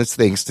of bonus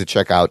things to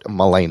check out,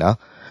 Malena.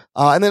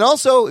 And then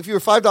also, if you're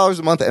 $5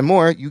 a month and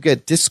more, you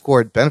get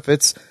Discord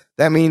benefits.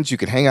 That means you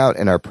can hang out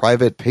in our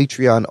private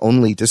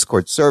Patreon-only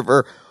Discord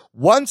server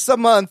once a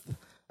month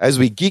as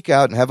we geek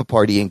out and have a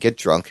party and get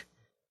drunk,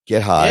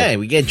 get high. Yeah,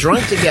 we get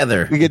drunk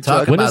together. We get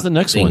drunk. When is the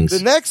next one?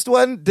 The next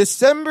one,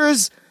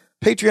 December's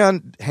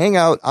Patreon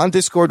hangout on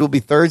Discord will be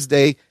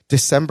Thursday,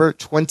 December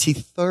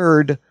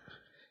 23rd,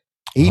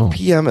 8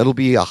 p.m. It'll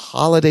be a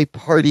holiday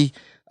party.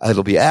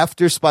 It'll be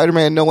after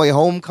Spider-Man No Way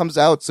Home comes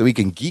out, so we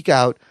can geek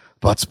out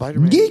about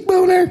Spider-Man Geek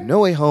boner. No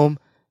Way Home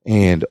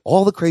and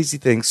all the crazy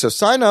things. So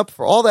sign up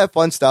for all that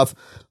fun stuff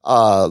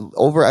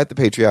over at the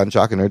Patreon,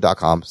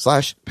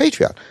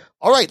 jockandnerd.com/Patreon.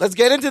 All right, let's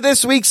get into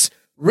this week's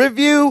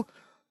review.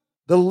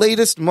 The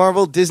latest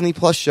Marvel Disney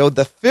Plus show,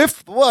 the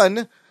 5th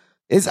one,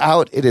 is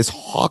out. It is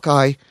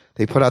Hawkeye.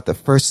 They put out the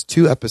first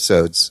 2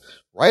 episodes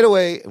right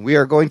away, and we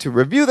are going to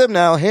review them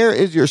now. Here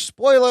is your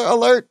spoiler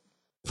alert.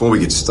 Before we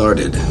get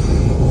started,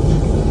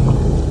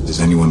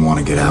 does anyone want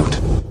to get out?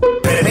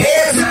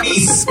 Prepare to be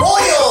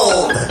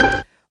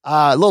spoiled!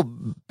 A little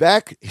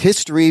back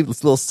history,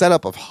 this little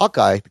setup of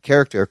Hawkeye, the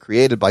character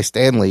created by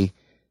Stan Lee,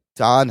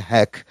 Don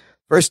Heck.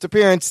 First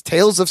appearance,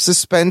 Tales of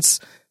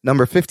Suspense,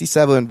 number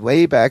 57,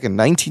 way back in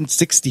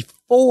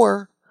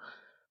 1964.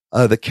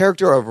 The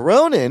character of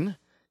Ronin,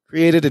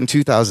 created in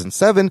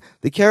 2007.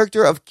 The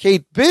character of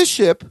Kate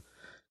Bishop,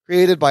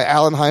 created by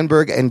Alan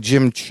Heinberg and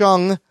Jim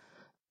Chung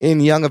in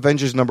Young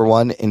Avengers number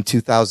 1 in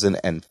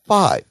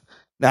 2005.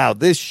 Now,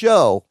 this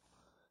show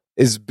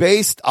is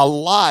based a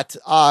lot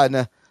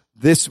on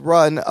this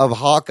run of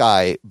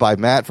Hawkeye by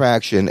Matt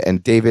Fraction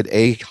and David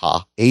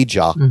Aja.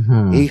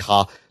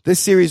 This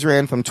series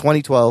ran from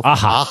 2012. No,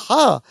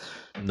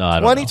 I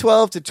don't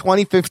 2012 to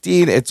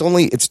 2015.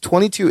 It's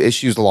 22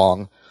 issues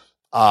long.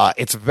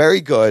 It's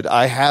very good.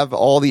 I have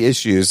all the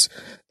issues,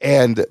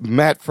 and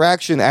Matt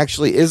Fraction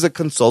actually is a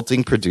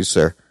consulting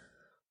producer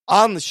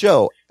on the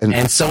show,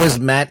 and so is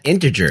Matt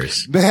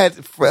Integers. Matt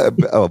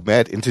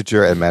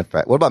Integer and Matt.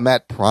 What about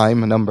Matt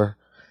Prime number?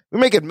 We're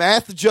making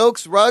math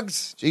jokes,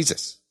 Ruggs.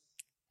 Jesus.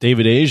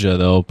 David Aja,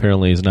 though,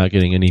 apparently is not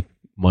getting any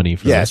money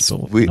for this.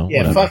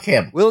 But, fuck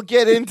him. We'll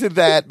get into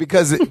that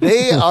because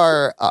they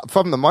are,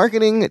 from the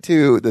marketing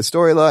to the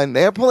storyline,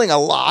 they're pulling a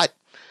lot.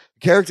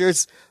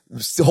 Characters,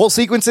 whole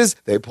sequences,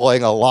 they're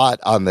pulling a lot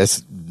on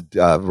this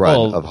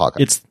run of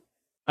Hawkeye.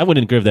 I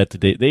wouldn't give that to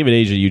David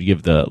Aja. You'd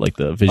give the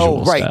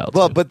visual style.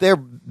 Well, too. but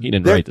he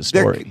didn't write the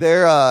story.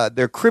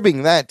 They're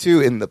cribbing that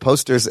too in the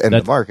posters and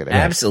the marketing.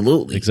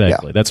 Absolutely,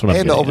 exactly. Yeah. That's what I'm.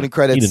 And the opening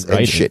credits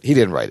and shit. It. He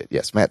didn't write it.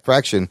 Yes, Matt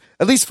Fraction.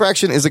 At least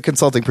Fraction is a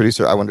consulting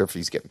producer. I wonder if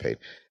he's getting paid.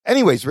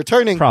 Anyways,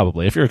 returning.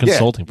 Probably, if you're a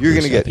consulting producer,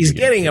 you're gonna get. He's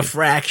getting a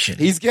fraction.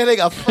 He's getting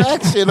a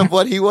fraction of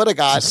what he would have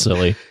got.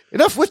 Silly.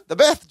 Enough with the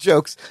math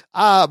jokes.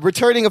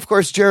 Returning, of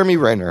course, Jeremy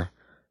Renner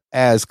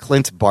as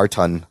Clint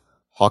Barton.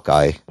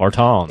 Hawkeye.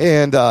 Barton.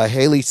 And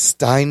Haley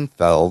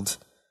Steinfeld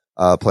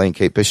playing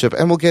Kate Bishop.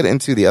 And we'll get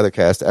into the other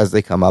cast as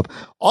they come up.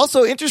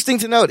 Also, interesting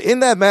to note,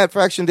 in that Matt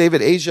Fraction,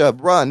 David Aja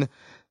run,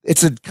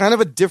 it's a kind of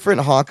a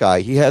different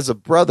Hawkeye. He has a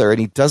brother and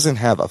he doesn't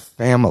have a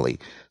family.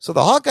 So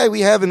the Hawkeye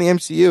we have in the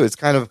MCU is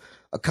kind of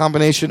a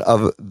combination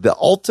of the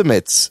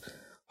Ultimates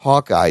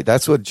Hawkeye.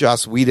 That's what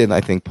Joss Whedon,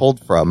 I think,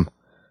 pulled from,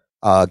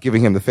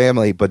 giving him the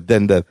family. But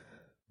then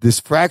this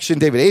Fraction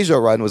David Aja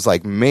run was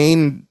like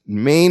main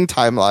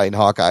timeline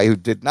Hawkeye who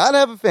did not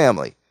have a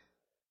family,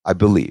 I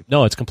believe.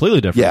 No, it's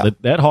completely different. Yeah.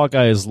 That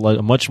Hawkeye is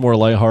much more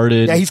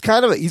lighthearted. Yeah,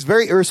 he's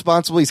very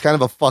irresponsible. He's kind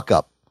of a fuck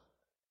up.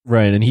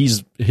 Right, and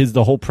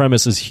the whole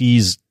premise is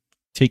he's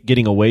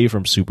getting away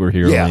from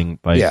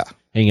superheroing by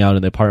hanging out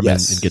in the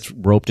apartment and gets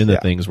roped into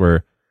things,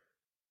 where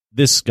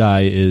this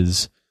guy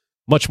is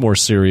much more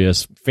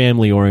serious,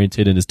 family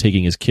oriented, and is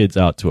taking his kids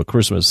out to a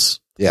Christmas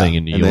thing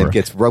in New York. And then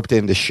gets roped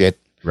into shit.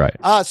 Right.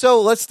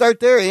 So let's start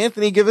there.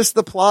 Anthony, give us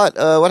the plot.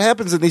 What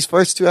happens in these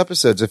first 2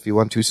 episodes, if you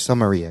want to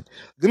summary it?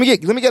 Let me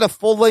get a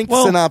full-length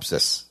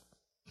synopsis.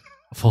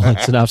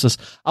 Full-length synopsis.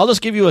 I'll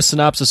just give you a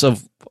synopsis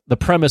of the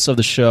premise of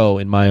the show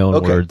in my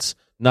own words,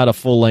 not a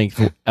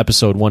full-length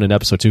episode 1 and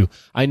episode 2.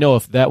 I know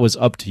if that was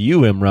up to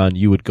you, Imran,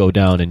 you would go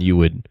down and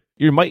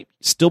you might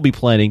still be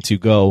planning to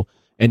go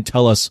and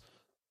tell us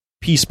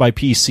piece by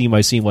piece, scene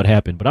by scene, what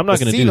happened. But I'm not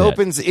going to do that.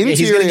 Opens interior.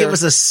 He's going to give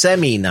us a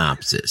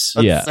semi-nopsis.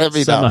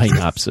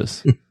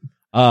 Semi-nopsis.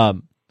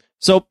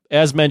 So,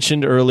 as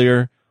mentioned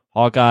earlier,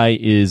 Hawkeye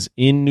is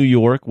in New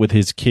York with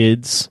his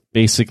kids,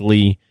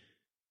 basically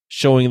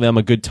showing them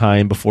a good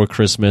time before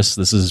Christmas.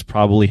 This is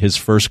probably his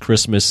first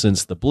Christmas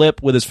since the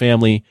blip with his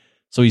family,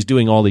 so he's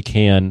doing all he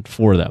can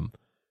for them.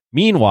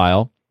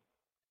 Meanwhile,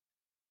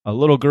 a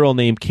little girl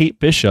named Kate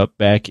Bishop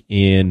back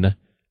in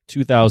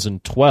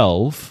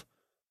 2012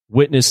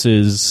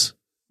 witnesses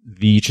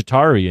the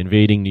Chitauri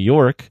invading New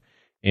York,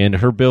 and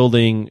her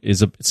building it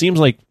seems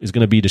like is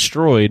going to be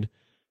destroyed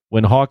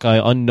when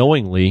Hawkeye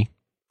unknowingly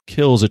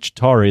kills a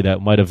Chitauri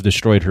that might have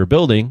destroyed her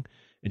building,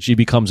 and she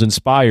becomes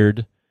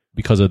inspired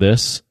because of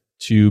this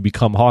to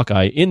become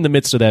Hawkeye. In the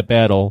midst of that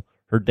battle,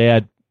 her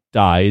dad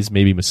dies,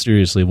 maybe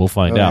mysteriously, we'll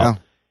find out.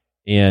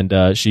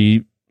 And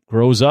she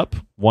grows up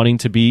wanting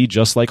to be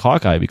just like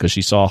Hawkeye because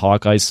she saw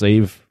Hawkeye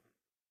save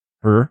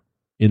her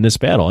in this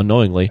battle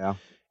unknowingly. Yeah.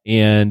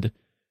 And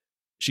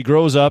she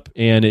grows up,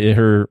 and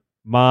her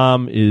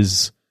mom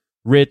is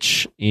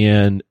rich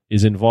and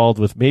is involved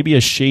with maybe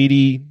a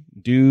shady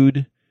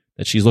dude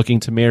that she's looking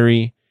to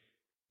marry.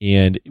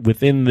 And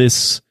within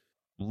this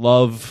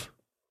love,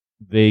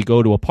 they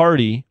go to a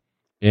party,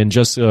 and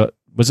Jessica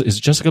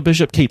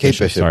Bishop? Kate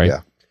Bishop, sorry.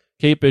 Yeah.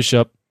 Kate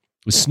Bishop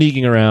was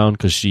sneaking around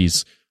because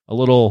she's a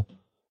little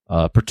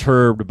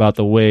perturbed about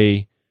the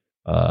way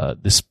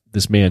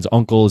this man's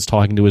uncle is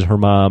talking to her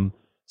mom.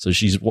 So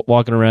she's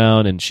walking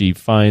around, and she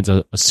finds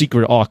a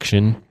secret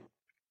auction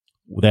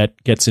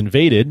that gets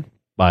invaded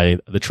by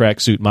the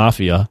tracksuit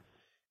mafia,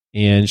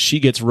 and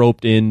she gets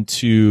roped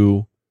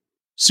into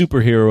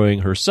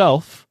superheroing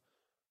herself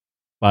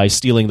by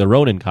stealing the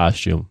Ronin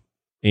costume.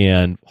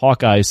 And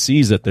Hawkeye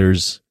sees that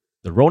there's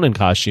the Ronin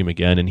costume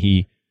again, and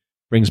he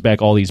brings back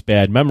all these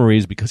bad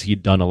memories because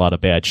he'd done a lot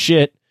of bad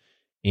shit,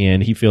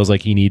 and he feels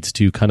like he needs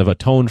to kind of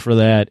atone for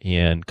that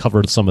and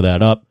cover some of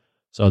that up.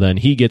 So then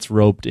he gets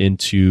roped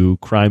into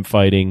crime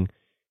fighting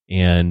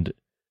and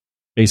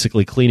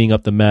basically cleaning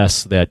up the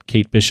mess that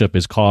Kate Bishop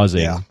is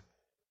causing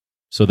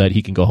so that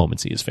he can go home and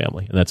see his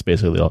family. And that's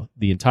basically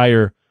the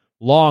entire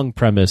long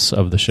premise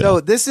of the show.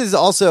 So this is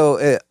also,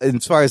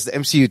 as far as the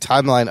MCU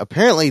timeline,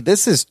 apparently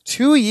this is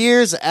 2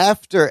 years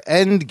after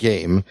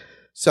Endgame.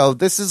 So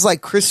this is like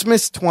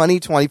Christmas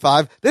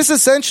 2025. This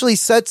essentially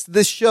sets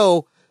this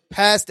show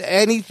past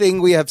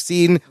anything we have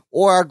seen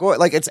or are going,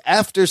 like it's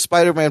after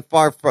Spider-Man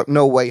Far From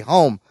No Way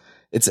Home.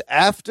 It's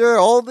after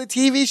all the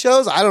TV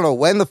shows. I don't know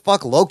when the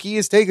fuck Loki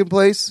is taking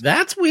place.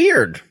 That's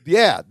weird.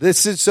 Yeah,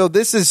 this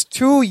is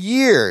 2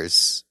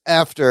 years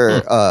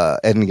after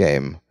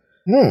Endgame.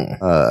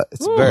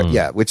 It's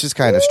very, which is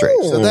kind of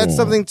strange. So that's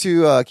something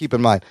to keep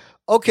in mind.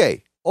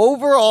 Okay,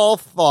 overall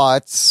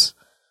thoughts.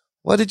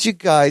 What did you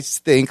guys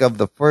think of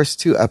the first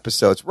 2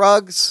 episodes?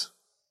 Ruggs,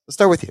 let's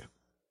start with you.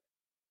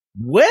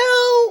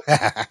 Well,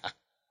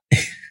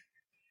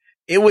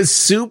 it was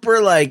super,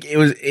 like,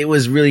 it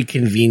was really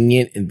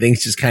convenient, and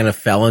things just kind of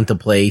fell into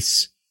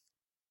place.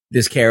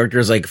 This character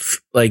is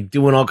like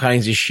doing all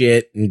kinds of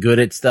shit and good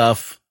at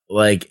stuff,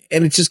 like,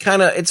 and it's just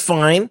kind of, it's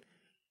fine.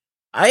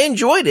 I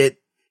enjoyed it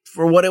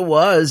for what it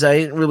was. I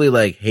didn't really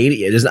like hate it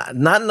yet. There's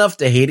not enough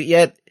to hate it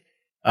yet.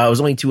 It was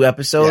only 2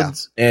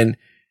 episodes, and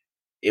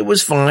it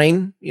was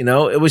fine. You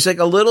know, it was like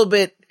a little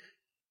bit.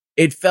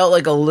 It felt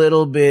like a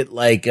little bit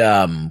like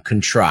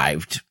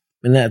contrived,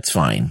 and that's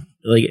fine.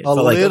 Like it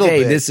felt like,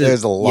 okay, bit.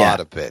 There's a lot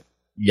of it.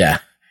 Yeah,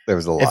 there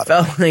was a lot. It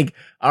felt like,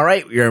 all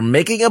right, you're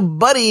making a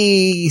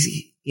buddy,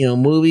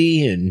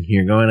 movie, and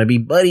you're going to be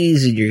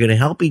buddies, and you're going to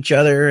help each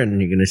other,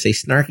 and you're going to say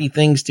snarky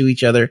things to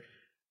each other.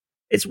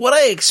 It's what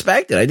I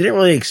expected. I didn't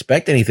really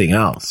expect anything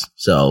else,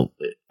 so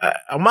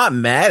I'm not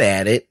mad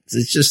at it.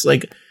 It's just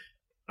like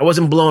I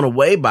wasn't blown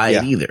away by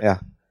it either.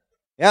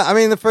 Yeah, I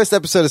mean, the first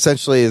episode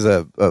essentially is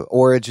a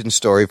origin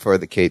story for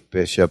the Kate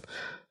Bishop.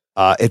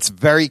 It's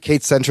very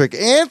Kate-centric.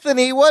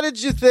 Anthony, what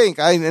did you think?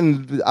 We're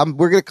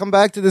going to come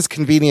back to this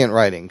convenient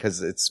writing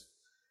because it's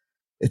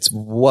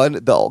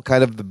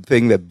the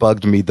thing that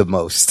bugged me the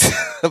most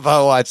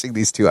about watching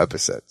these 2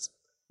 episodes.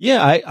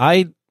 Yeah,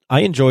 I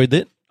enjoyed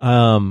it.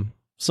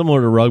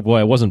 Similar to Rug Boy,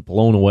 I wasn't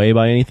blown away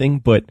by anything,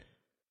 but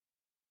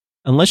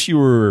unless you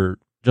were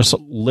just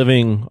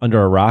living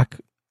under a rock,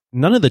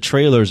 none of the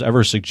trailers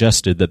ever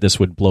suggested that this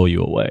would blow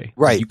you away.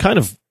 Right. You kind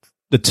of,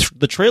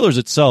 the trailers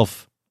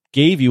itself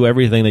gave you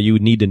everything that you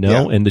would need to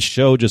know, and the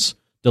show just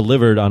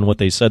delivered on what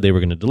they said they were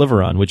going to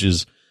deliver on, which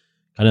is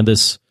kind of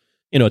this,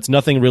 it's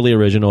nothing really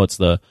original. It's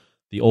the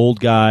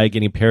old guy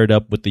getting paired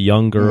up with the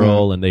young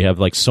girl, and they have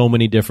like so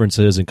many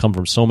differences and come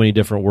from so many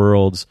different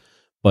worlds,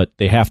 but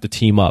they have to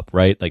team up,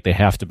 right? Like they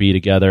have to be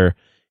together,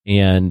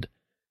 and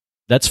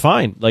that's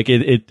fine. Like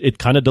it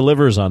kind of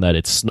delivers on that.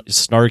 It's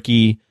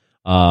snarky,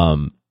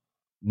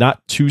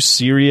 not too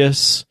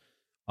serious,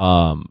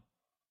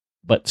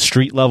 but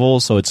street level.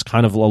 So it's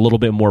kind of a little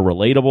bit more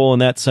relatable in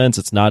that sense.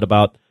 It's not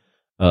about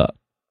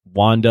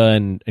Wanda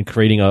and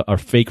creating a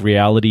fake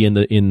reality in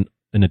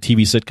a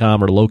TV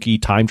sitcom, or Loki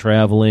time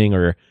traveling,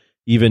 or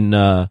even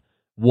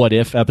what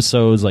if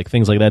episodes, like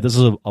things like that. This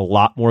is a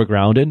lot more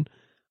grounded.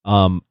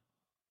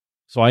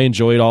 So I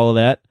enjoyed all of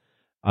that.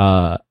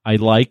 I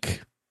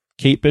like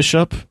Kate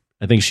Bishop.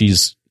 I think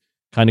she's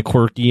kind of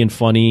quirky and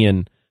funny,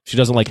 and she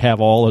doesn't like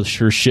have all of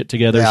her shit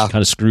together. Yeah. She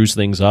kind of screws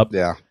things up.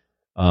 Yeah.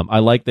 I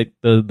like that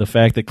the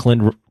fact that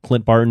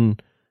Clint Barton,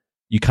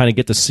 you kind of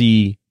get to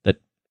see that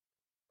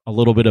a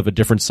little bit of a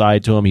different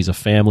side to him. He's a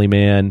family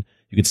man.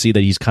 You can see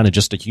that he's kind of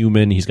just a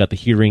human. He's got the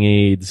hearing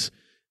aids.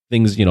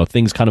 Things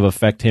kind of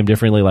affect him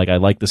differently. Like I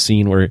like the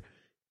scene where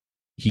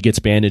he gets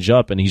bandaged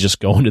up and he's just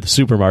going to the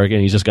supermarket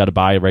and he's just got to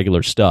buy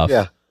regular stuff.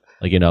 Yeah.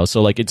 Like,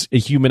 so like it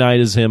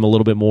humanizes him a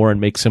little bit more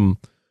and makes him,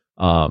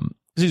 because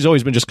he's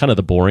always been just kind of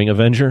the boring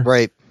Avenger.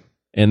 Right.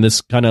 And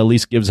this kind of at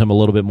least gives him a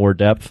little bit more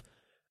depth.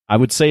 I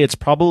would say it's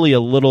probably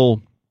a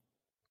little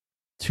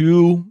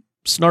too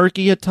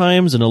snarky at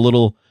times and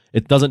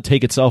it doesn't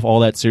take itself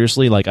all that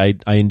seriously. Like I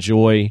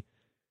enjoy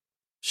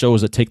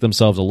shows that take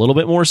themselves a little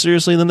bit more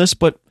seriously than this,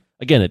 but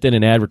again, it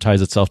didn't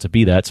advertise itself to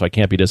be that, so I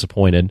can't be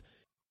disappointed.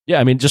 Yeah,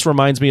 I mean, it just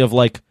reminds me of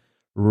like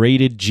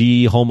rated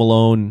G Home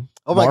Alone.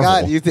 Oh my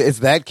Marvel. God, it's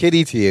that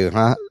kiddie to you,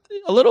 huh?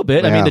 A little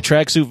bit. Yeah. I mean, the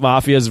Tracksuit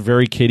Mafia is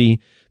very kiddie.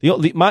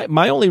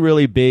 My only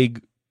really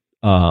big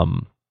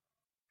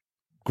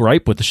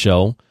gripe with the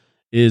show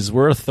is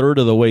we're a third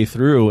of the way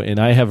through, and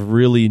I have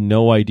really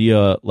no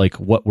idea like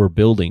what we're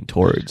building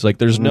towards. Like,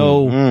 there's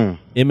no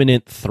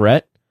imminent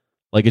threat.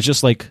 Like, it's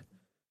just like,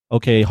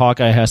 okay,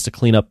 Hawkeye has to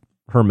clean up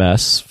her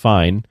mess.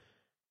 Fine.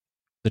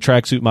 The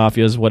Tracksuit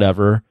Mafias,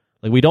 whatever.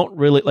 Like, we don't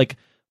really like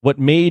what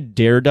made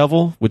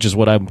Daredevil, which is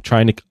what I'm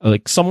trying to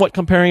like somewhat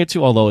comparing it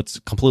to, although it's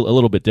completely a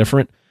little bit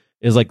different.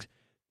 Is like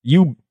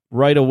you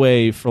right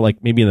away for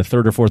like maybe in the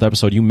third or fourth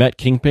episode, you met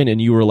Kingpin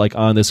and you were like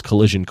on this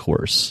collision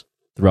course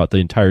throughout the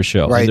entire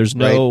show. Right, and there's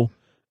no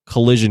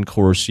collision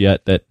course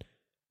yet that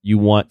you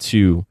want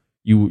to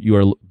you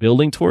are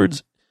building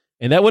towards,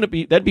 and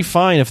that'd be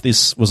fine if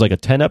this was like a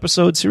 10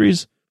 episode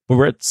series, but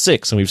we're at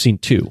 6 and we've seen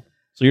 2,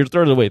 so you're a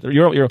third of the way.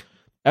 You're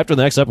after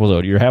the next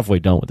episode, you're halfway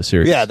done with the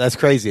series. Yeah, that's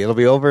crazy. It'll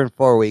be over in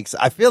 4 weeks.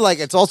 I feel like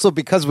it's also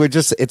because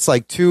it's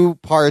like 2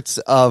 parts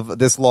of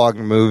this long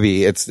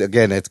movie. It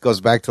goes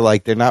back to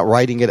like, they're not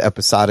writing it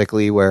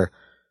episodically where,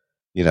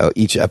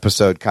 each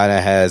episode kind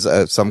of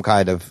has some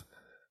kind of,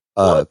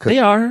 they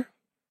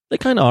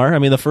kind of are. I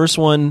mean, the first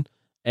one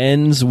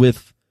ends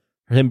with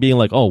him being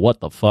like, "Oh, what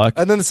the fuck?"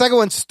 And then the second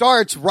one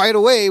starts right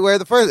away where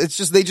the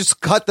first, they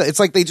just cut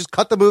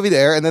the movie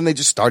there and then they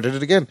just started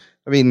it again.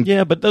 I mean,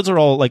 yeah, but those are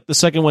all like the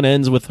second one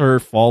ends with her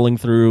falling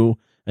through,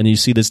 and you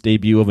see this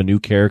debut of a new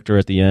character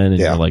at the end, and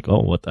you're like,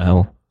 "Oh, what the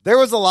hell?" There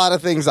was a lot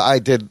of things I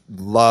did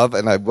love,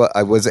 and I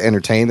was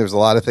entertained. There was a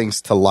lot of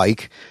things to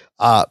like.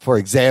 For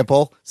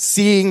example,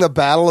 seeing the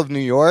Battle of New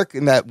York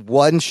in that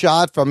one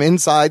shot from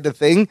inside the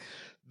thing,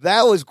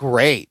 that was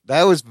great.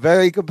 That was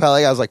very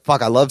compelling. I was like,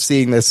 "Fuck, I love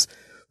seeing this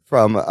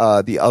from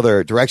the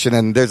other direction."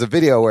 And there's a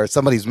video where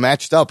somebody's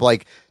matched up,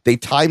 like they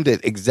timed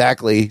it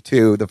exactly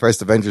to the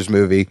first Avengers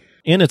movie.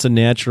 And it's a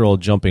natural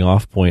jumping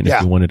off point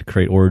if you wanted to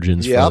create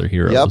origins for other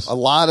heroes. Yep. A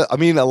lot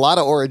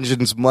of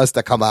origins must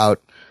have come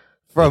out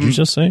from, did you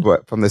just say?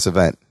 From this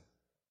event.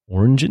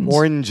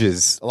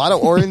 Oranges. A lot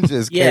of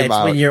oranges came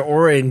out. When your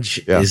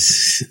orange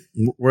is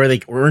where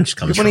the orange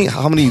comes from.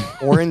 How many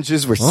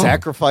oranges were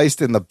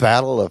sacrificed in the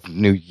Battle of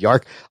New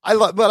York? I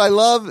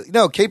love,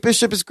 Kate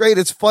Bishop is great.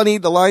 It's funny.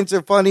 The lines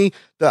are funny.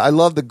 I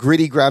love the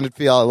gritty, grounded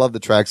feel. I love the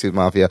Tracksuit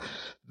Mafia.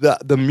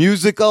 The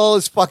musical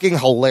is fucking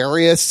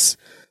hilarious.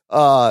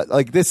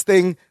 Like this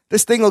thing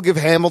will give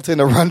Hamilton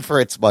a run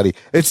for its money.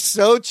 It's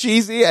so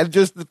cheesy, and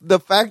just the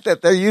fact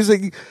that they're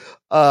using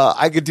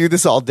I could do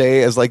this all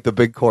day as like the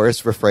big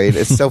chorus refrain.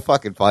 It's so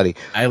fucking funny.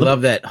 I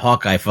love that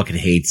Hawkeye fucking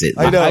hates it.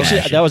 I know.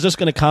 Actually, I was just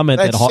going to comment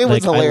that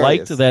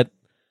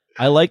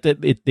I liked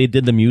that they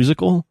did the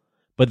musical,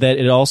 but that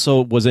it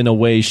also was in a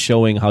way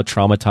showing how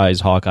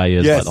traumatized Hawkeye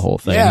is by the whole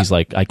thing. Yeah. He's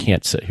like, I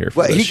can't sit here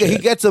for this shit. He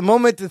gets a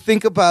moment to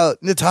think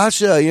about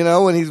Natasha,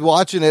 when he's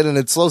watching it and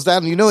it slows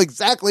down. You know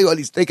exactly what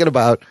he's thinking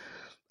about.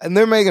 And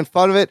they're making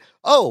fun of it.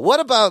 Oh, what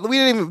about, we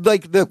didn't even,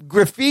 like, the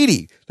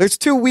graffiti. There's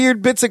 2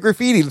 weird bits of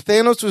graffiti.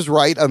 Thanos was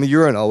right on the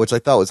urinal, which I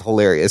thought was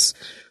hilarious.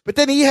 But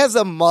then he has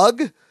a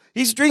mug.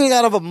 He's drinking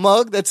out of a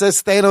mug that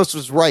says Thanos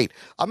was right.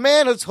 A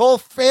man whose whole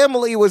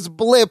family was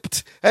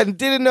blipped and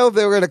didn't know if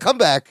they were going to come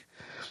back.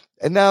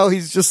 And now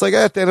he's just like,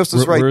 Thanos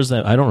was right. Where is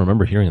that? I don't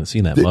remember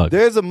seeing that mug.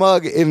 There's a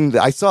mug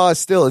I saw a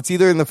still. It's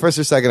either in the first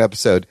or second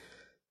episode.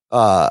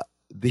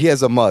 He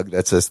has a mug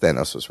that says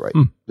Thanos was right.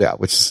 Yeah,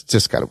 which is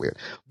just kind of weird.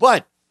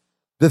 But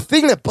the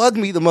thing that bugged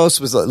me the most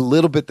was a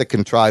little bit the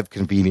contrived,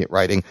 convenient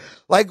writing.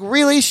 Like,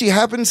 really, she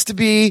happens to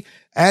be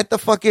at the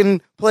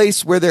fucking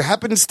place where there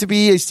happens to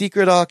be a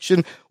secret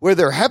auction, where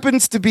there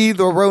happens to be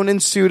the Ronin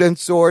suit and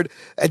sword,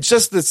 at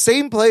just the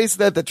same place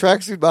that the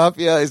Tracksuit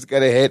Mafia is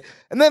going to hit.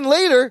 And then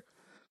later,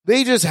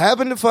 they just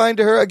happen to find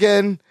her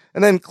again,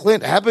 and then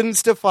Clint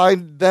happens to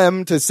find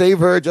them to save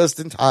her just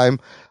in time.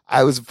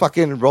 I was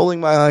fucking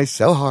rolling my eyes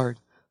so hard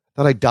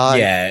that I died.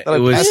 Yeah, that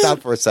I passed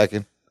out for a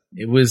second.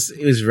 It was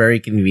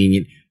very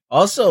convenient.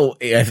 Also,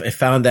 I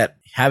found that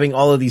having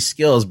all of these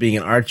skills, being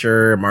an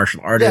archer, martial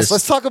artist. Yes,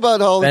 let's talk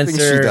about all the things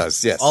she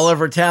does. Yes, all of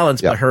her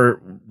talents, but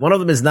one of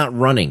them is not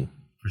running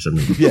for some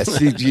reason.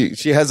 Yes,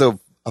 she has a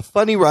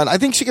funny run. I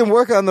think she can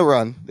work on the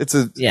run. It's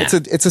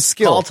a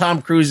skill. Call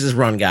Tom Cruise's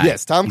run guy.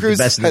 Yes, Tom Cruise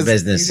best in the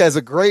business. He has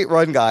a great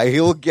run guy.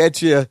 He'll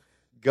get you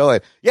going.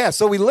 Yeah,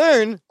 so we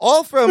learn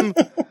all from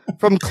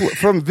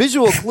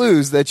visual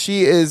clues that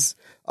she is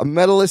a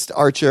medalist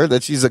archer,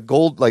 that she's a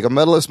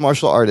medalist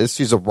martial artist.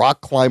 She's a rock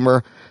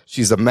climber.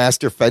 She's a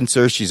master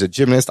fencer. She's a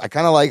gymnast. I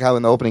kind of like how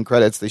in the opening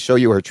credits, they show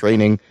you her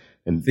training.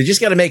 And they just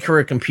got to make her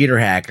a computer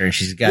hacker, and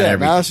she's got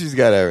everything. Now she's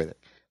got everything.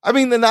 I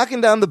mean, the knocking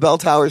down the bell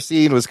tower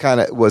scene was kind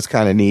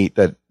of neat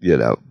that,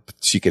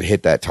 she could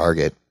hit that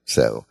target.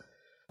 So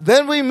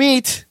then we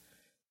meet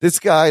this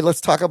guy. Let's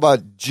talk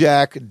about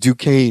Jack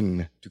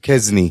Duquesne.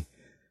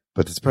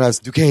 but it's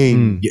pronounced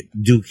Duquesne.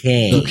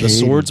 Duquesne. The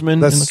swordsman.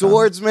 The in the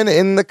swordsman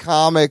in the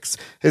comics.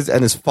 His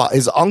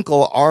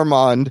uncle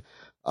Armand,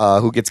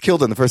 who gets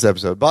killed in the first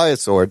episode by a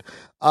sword.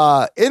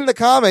 In the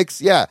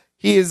comics, yeah,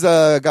 he is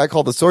a guy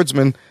called the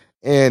swordsman.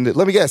 And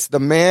let me guess, the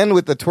man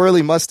with the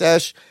twirly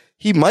mustache,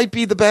 he might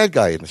be the bad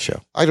guy in the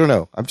show. I don't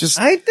know. I'm just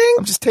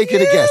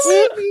taking a guess.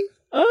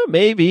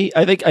 Maybe.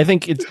 I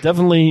think it's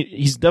definitely,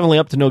 he's definitely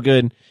up to no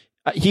good.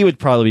 He would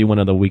probably be one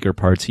of the weaker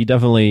parts. He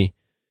definitely,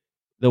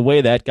 the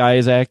way that guy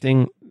is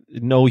acting,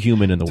 no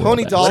human in the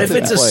Tony world. Dalton. What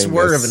if it's a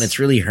swerve and it's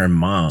really her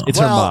mom? It's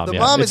her mom. The yeah.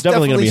 mom It's is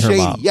definitely going to be her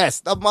shady. mom. Yes,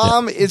 the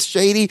mom is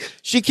shady.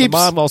 She The keeps.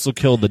 mom also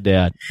killed the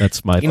dad.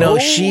 That's my You know,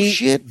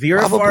 thought.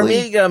 Vera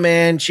Farmiga,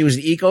 man, she was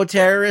an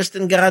eco-terrorist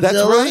in Godzilla.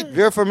 That's right.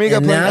 Vera Farmiga.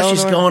 And played now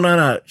she's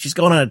Eleanor.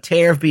 going on a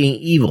tear of being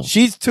evil.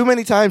 She's too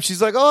many times.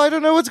 She's like, "Oh, I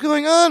don't know what's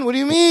going on. What do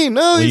you mean?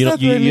 No, he's not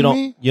threatening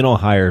me." You don't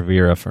hire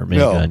Vera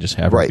Farmiga and just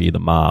have her be the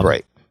mom.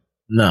 Right.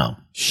 No.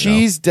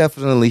 She's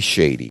definitely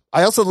shady.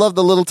 I also love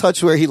the little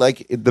touch where he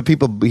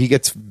he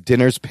gets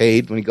dinners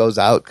paid when he goes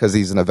out because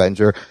he's an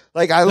Avenger.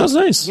 Like I That's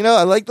nice. You know,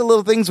 I like the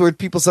little things where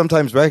people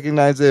sometimes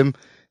recognize him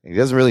and he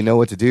doesn't really know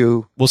what to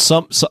do.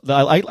 Well,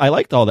 I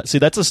liked all that. See,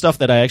 that's the stuff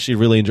that I actually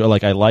really enjoy.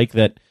 Like, I like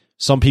that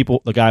some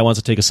people, the guy wants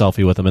to take a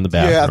selfie with him in the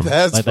bathroom. Yeah,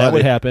 that's like, funny. that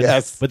would happen.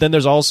 Yes. But then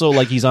there's also,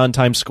 like, he's on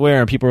Times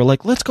Square and people are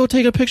like, let's go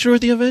take a picture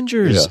with the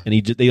Avengers. Yeah.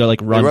 And they like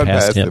run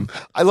past him.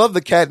 I love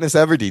the Katniss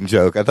Everdeen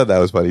joke. I thought that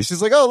was funny.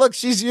 She's like, "Oh, look,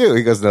 she's you."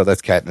 He goes, "No,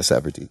 that's Katniss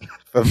Everdeen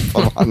from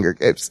Hunger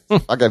Games."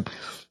 Fucking,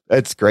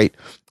 that's great.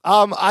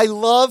 I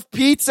love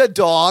Pizza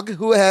Dog,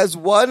 who has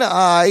one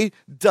eye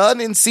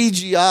done in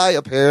CGI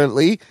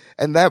apparently,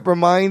 and that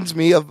reminds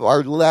me of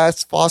our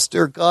last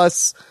Foster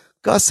Gus.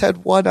 Gus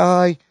had one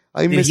eye.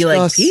 I miss Did he like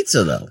Gus.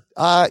 pizza though?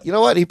 You know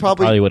what? He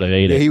probably would have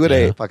ate it. Yeah, he would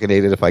have yeah. fucking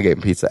ate it if I gave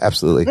him pizza.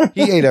 Absolutely.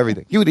 He ate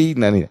everything. He would have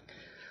eaten anything.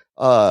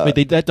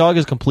 Wait, that dog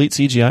is complete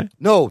CGI?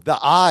 No,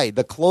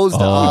 the closed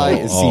eye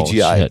is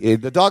CGI.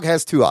 The dog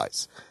has two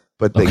eyes,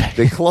 but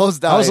they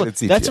closed eye and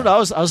it's CGI. That's what I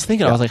was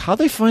thinking. I was like, how'd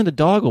they find a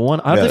dog with one?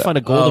 How'd they find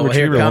a golden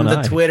retriever Here with come one the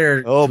eye?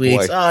 Twitter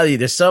tweets. Oh,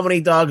 there's so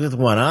many dogs with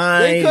one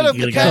eye. They could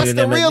have cast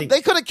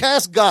They could have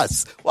cast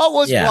Gus. What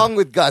was wrong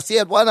with Gus? He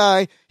had one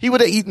eye. He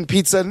would have eaten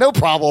pizza, no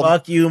problem.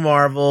 Fuck you,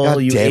 Marvel.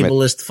 God you damn it.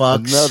 ableist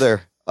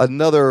fucks.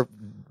 Another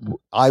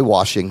eye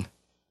washing.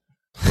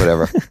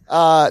 Whatever.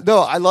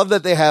 No, I love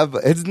that they have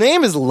his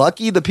name is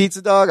Lucky the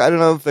Pizza Dog. I don't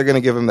know if they're going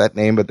to give him that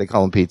name, but they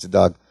call him Pizza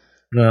Dog.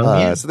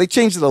 So they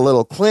changed it a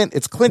little. Clint,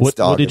 it's Clint's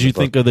dog. What did you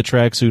think of the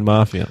Tracksuit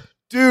Mafia?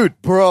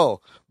 Dude, bro,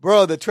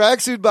 the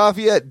Tracksuit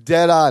Mafia,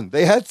 dead on.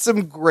 They had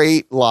some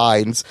great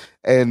lines,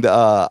 and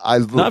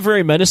not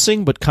very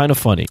menacing, but kind of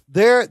funny.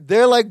 They're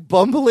like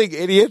bumbling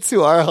idiots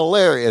who are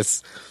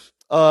hilarious.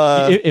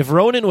 If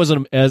Ronan was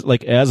there's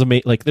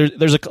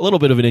a little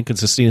bit of an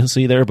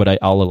inconsistency there, but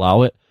I'll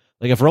allow it.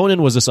 Like if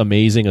Ronan was this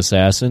amazing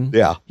assassin,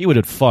 he would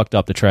have fucked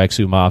up the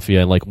Tracksuit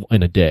Mafia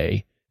in a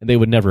day, and they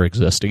would never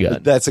exist again.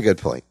 That's a good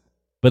point.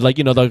 But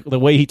the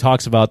way he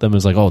talks about them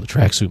is like, oh, the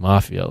Tracksuit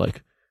Mafia,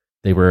 like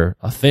they were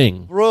a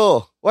thing.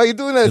 Bro, why are you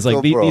doing that? It's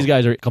like these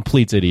guys are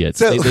complete idiots.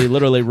 They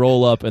literally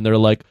roll up and they're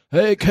like,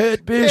 "Hey,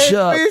 Kate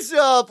Bishop,"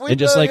 and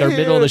just like are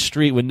middle of the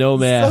street with no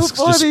masks,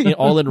 just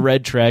all in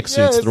red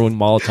tracksuits, throwing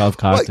Molotov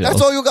cocktails.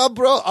 That's all you got,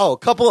 bro. Oh,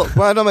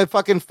 one of my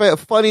fucking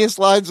funniest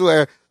lines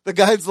where the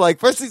guy's like,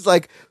 first he's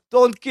like,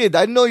 "Don't kid,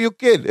 I know you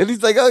kid," and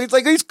he's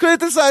he's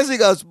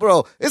criticizing us,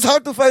 bro. It's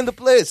hard to find a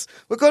place.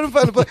 We couldn't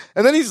find a place,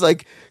 and then he's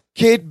like,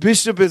 "Kate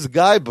Bishop is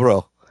guy,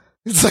 bro."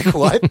 It's like,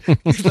 what?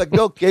 He's like,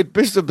 "No, Kate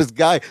Bishop is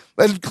guy."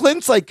 And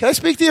Clint's like, "Can I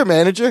speak to your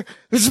manager?"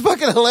 This is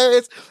fucking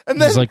hilarious.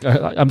 And then he's like,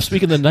 "I'm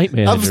speaking to the night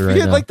manager. I'm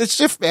speaking like the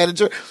shift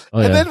manager."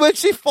 And then when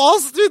she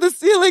falls through the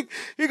ceiling,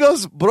 he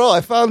goes, "Bro,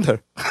 I found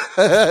her."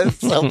 It's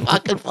so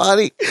fucking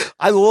funny.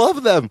 I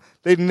love them.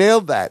 They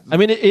nailed that. I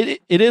mean, it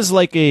is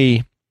like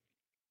they're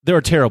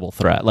a terrible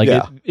threat. Like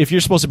if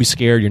you're supposed to be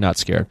scared, you're not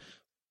scared.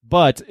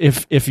 But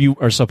if you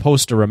are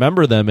supposed to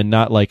remember them and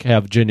not like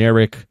have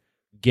generic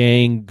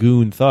gang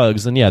goon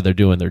thugs, then they're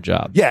doing their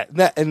job. Yeah,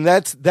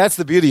 that's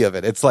the beauty of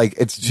it. It's like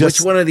it's just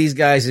which one of these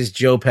guys is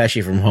Joe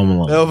Pesci from Home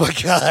Alone? Oh my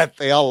god,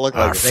 they all look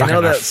like they know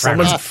that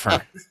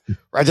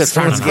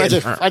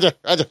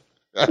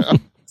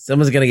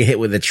someone's gonna get hit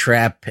with a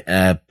trap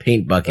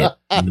paint bucket.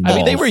 I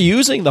mean, they were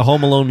using the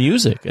Home Alone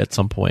music at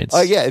some points.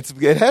 Oh yeah,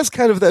 it has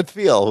kind of that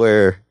feel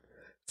where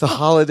it's a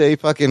holiday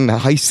fucking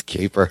heist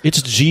caper.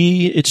 It's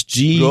G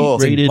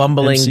rated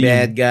bumbling MCU.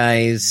 bad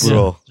guys.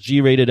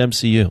 G rated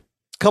MCU.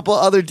 Couple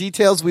other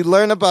details we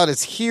learn about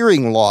his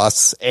hearing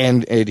loss,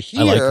 and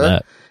here I like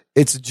that.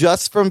 It's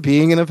just from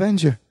being an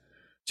Avenger,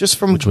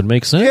 which would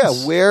make sense.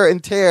 Yeah, wear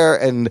and tear,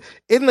 and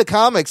in the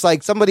comics,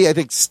 like somebody I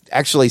think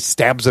actually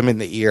stabs him in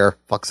the ear,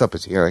 fucks up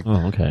his hearing.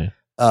 Oh, okay.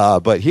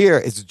 But here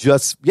it's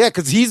just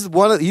because he's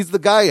the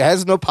guy who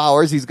has no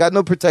powers, he's got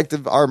no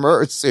protective armor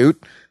or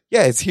suit.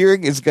 Yeah, his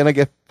hearing is gonna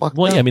get fucked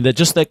up. Yeah, I mean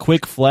that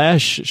quick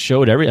flash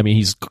showed I mean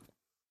he's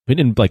been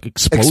in like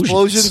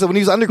explosions. And when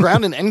he was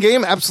underground in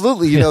Endgame,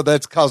 absolutely,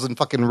 that's causing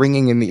fucking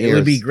ringing in the ears. It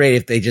would be great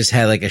if they just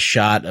had like a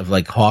shot of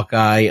like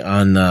Hawkeye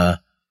on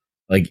the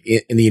like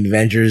in the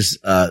Avengers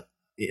the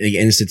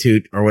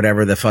Institute or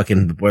whatever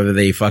whether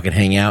they fucking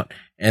hang out,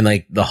 and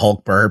like the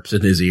Hulk burps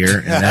in his ear,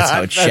 and that's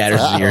how it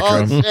shatters the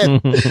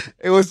eardrum.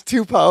 It was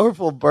too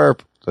powerful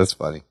burp. That's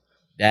funny.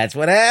 That's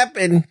what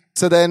happened.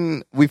 So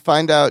then we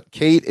find out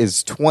Kate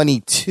is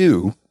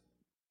 22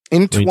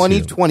 in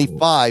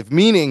 2025,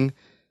 meaning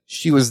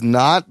she was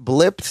not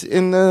blipped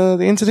in the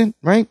incident,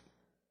 right?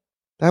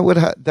 That would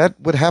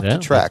have to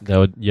track. It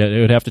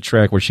would have to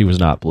track where she was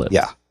not blipped.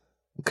 Yeah.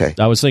 Okay.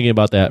 I was thinking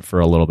about that for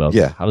a little bit.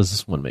 Yeah. How does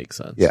this one make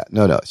sense? Yeah.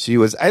 No. She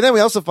was. And then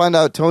we also find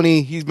out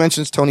he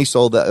mentions Tony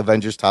sold the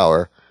Avengers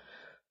Tower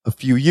a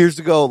few years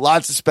ago.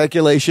 Lots of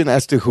speculation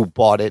as to who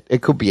bought it.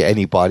 It could be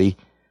anybody.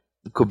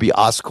 It could be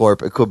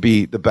Oscorp. It could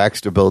be the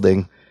Baxter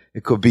Building.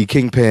 It could be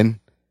Kingpin.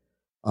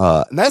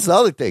 And that's the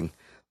other thing.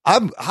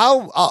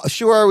 How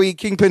sure are we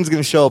Kingpin's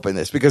going to show up in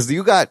this? Because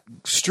you got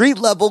street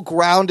level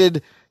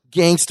grounded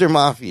gangster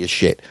mafia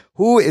shit.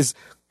 Who is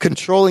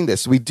controlling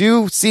this? We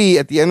do see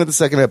at the end of the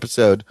second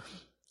episode,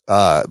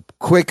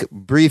 quick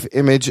brief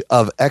image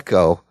of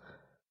Echo,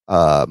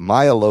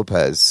 Maya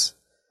Lopez,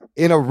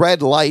 in a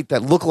red light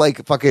that looked like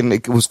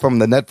it was from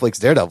the Netflix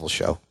Daredevil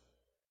show.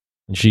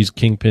 And she's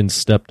Kingpin's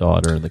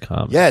stepdaughter in the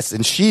comics. Yes,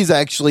 and she's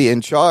actually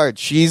in charge.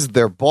 She's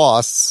their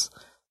boss,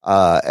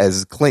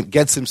 as Clint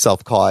gets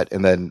himself caught,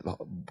 and then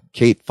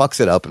Kate fucks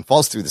it up and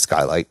falls through the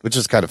skylight, which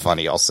is kind of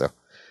funny also.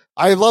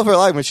 I love her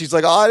line when she's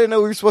like, I didn't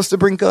know we were supposed to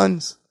bring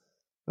guns.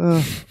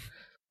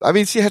 I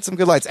mean, she had some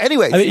good lines.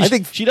 Anyway, I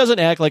think she doesn't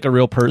act like a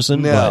real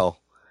person. No.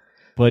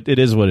 But it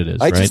is what it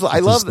is, I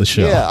love the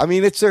show. Yeah, I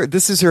mean,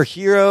 this is her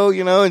hero,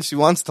 and she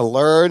wants to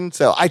learn.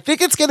 So I think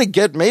it's going to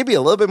get maybe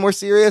a little bit more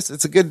serious.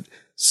 It's a good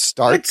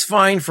start. It's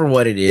fine for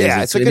what it is.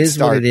 Yeah, it is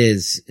what it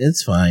is.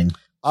 It's fine.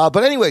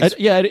 But anyways.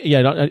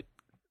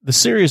 The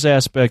serious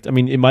aspect, I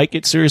mean, it might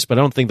get serious, but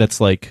I don't think that's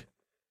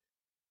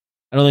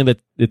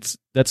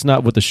that's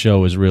not what the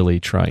show is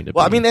really trying to be.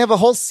 Well, I mean, they have a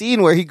whole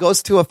scene where he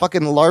goes to a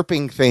fucking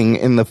LARPing thing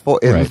in the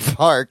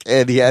park,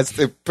 and he has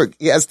to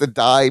pretend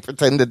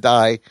to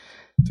die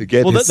to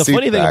get his the suit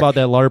funny thing back. about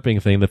that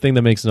LARPing thing, the thing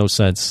that makes no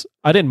sense,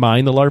 I didn't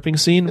mind the LARPing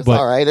scene, It's but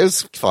all right. It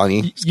was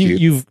funny.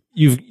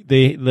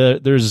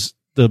 There's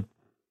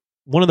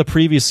one of the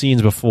previous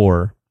scenes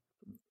before.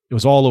 It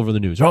was all over the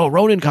news. Oh,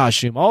 Ronin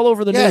costume, all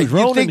over the news.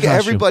 Ronin you think costume.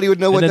 everybody would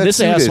know what and then that this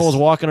suit asshole's is.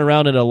 walking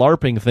around in a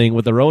LARPing thing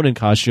with the Ronin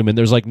costume, and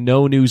there's like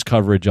no news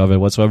coverage of it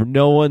whatsoever.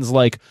 No one's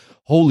like,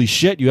 "Holy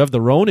shit, you have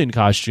the Ronin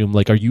costume!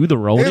 Like, are you the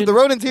Ronin?" Yeah, the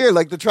Ronin's here.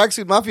 Like the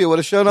Tracksuit Mafia would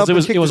have shown up. It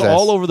was his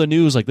all ass. over the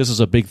news. Like, this is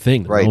a big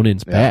thing. The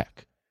Ronin's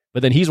back.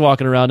 But then he's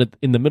walking around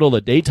in the middle of the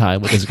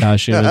daytime with his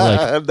costume. And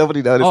like,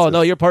 nobody noticed. Oh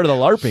no, you're part of the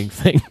LARPing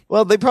thing.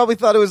 Well, they probably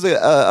thought it was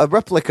a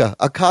replica,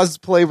 a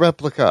cosplay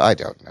replica. I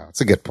don't know. It's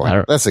a good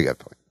point. That's a good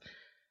point.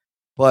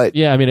 But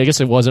yeah, I mean, I guess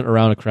it wasn't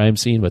around a crime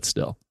scene, but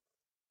still.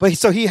 But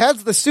so he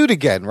has the suit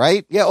again,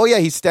 right? Yeah. Oh yeah,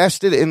 he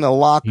stashed it in the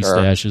locker. He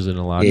stashes it in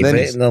a locker. And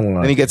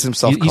then he gets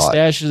himself He caught.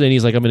 stashes it and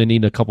he's like, I'm going to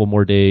need a couple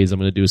more days. I'm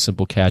going to do a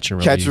simple catch and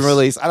release. Catch and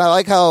release. And I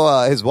like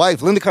how his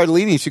wife, Linda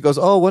Cardellini, she goes,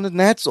 "Oh, one of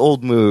Nat's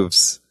old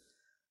moves,"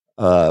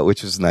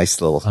 which is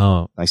nice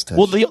nice touch.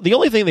 Well, the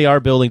only thing they are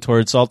building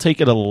towards, so I'll take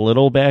it a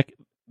little back.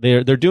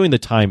 They're doing the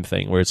time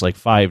thing where it's like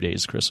 5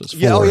 days Christmas.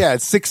 4. Yeah, oh yeah,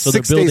 it's six. So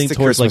six they're building days to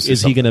towards Christmas like,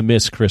 is he going to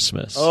miss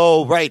Christmas?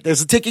 Oh, right.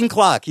 There's a ticking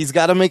clock. He's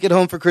got to make it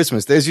home for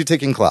Christmas. There's your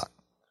ticking clock.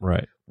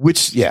 Right.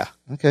 Which, yeah,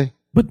 okay.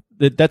 But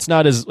that's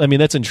not as. I mean,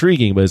 that's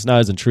intriguing, but it's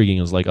not as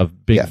intriguing as like a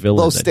big villain.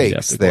 Low that you'd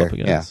have stakes to go there. up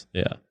against.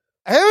 Yeah.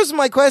 Here's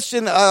my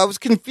question. I was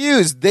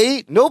confused.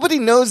 Nobody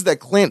knows that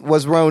Clint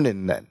was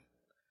Ronin then.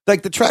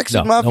 Like the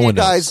Tracksuit Mafia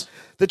guys.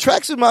 The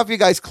Tracksuit Mafia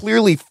guys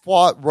clearly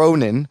fought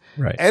Ronin,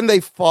 right? And they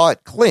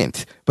fought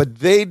Clint, but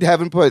they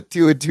haven't put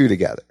 2 and 2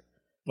 together.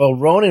 Well,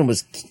 Ronin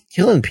was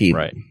killing people,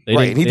 right?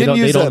 He didn't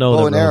use a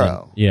bow and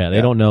arrow. Yeah, they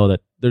don't know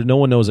that. No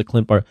one knows that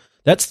Clint Bar.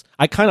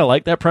 I kind of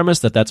like that premise.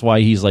 That's why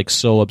he's like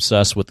so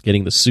obsessed with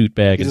getting the suit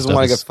back. He doesn't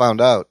want to get found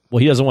out. Well,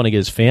 he doesn't want to get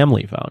his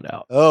family found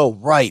out. Oh,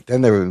 right.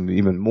 Then there were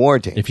even more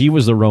danger. If he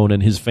was the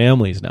Ronin, his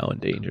family's now in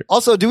danger.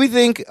 Also, do we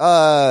think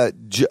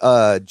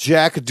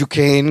Jack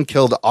Duquesne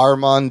killed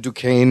Armand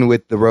Duquesne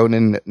with the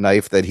Ronin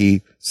knife that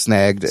he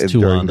snagged? It's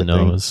too on the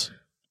nose.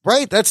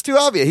 Right. That's too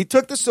obvious. He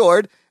took the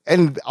sword,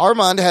 and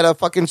Armand had a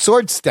fucking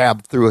sword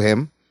stabbed through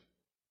him.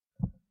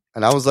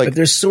 And I was like, but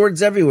there's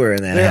swords everywhere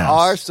in that there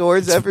house. Are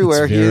swords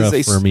everywhere. He is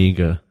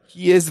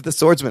the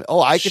swordsman.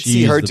 Oh, I could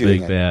see her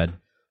doing big bad.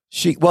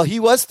 He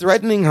was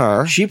threatening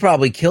her. She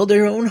probably killed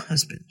her own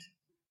husband.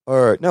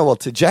 Or no, well,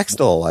 Jack's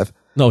still alive.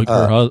 No,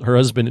 her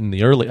husband in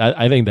the early.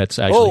 I think that's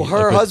actually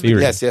her husband.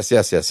 Theory. Yes.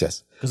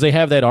 Because they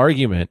have that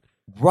argument,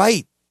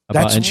 right?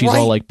 And she's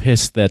all like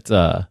pissed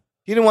that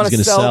he didn't want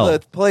to sell the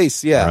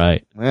place. Yeah,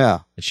 right. Yeah,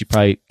 and she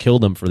probably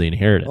killed him for the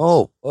inheritance.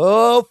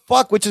 Oh,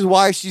 fuck! Which is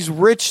why she's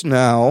rich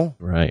now.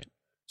 Right.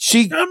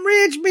 I'm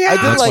rich, man.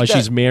 That's why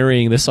she's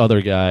marrying this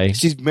other guy.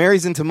 She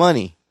marries into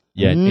money.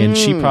 Yeah, and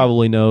she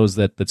probably knows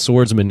that the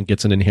swordsman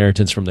gets an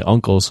inheritance from the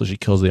uncle, so she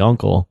kills the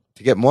uncle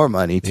to get more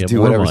money to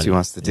do whatever she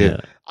wants to do.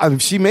 Yeah.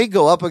 She may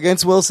go up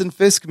against Wilson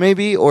Fisk,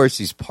 maybe, or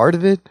she's part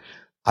of it.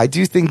 I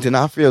do think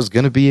D'Onofrio's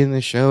going to be in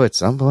the show at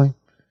some point.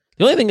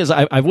 The only thing is,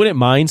 I wouldn't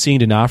mind seeing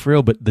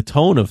D'Onofrio, but the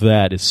tone of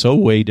that is so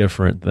way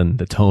different than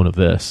the tone of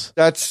this.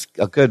 That's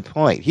a good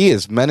point. He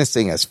is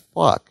menacing as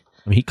fuck.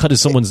 I mean, he cut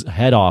someone's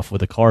head off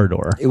with a car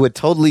door. It would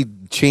totally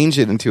change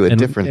it into a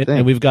different thing.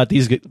 And we've got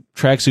these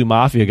tracksuit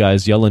mafia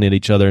guys yelling at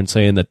each other and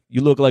saying that you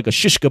look like a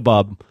shish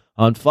kebab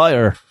on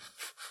fire.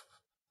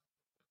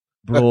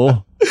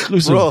 Bro.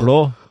 Exclusive,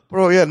 bro.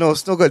 Bro, yeah, no,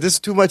 it's no good. This is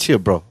too much here,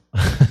 bro.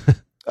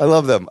 I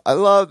love them.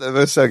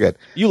 They're so good.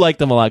 You like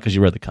them a lot because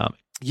you read the comic.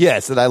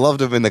 Yes, and I loved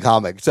them in the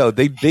comic. So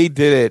they did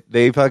it.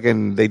 They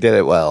did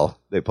it well.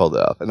 They pulled it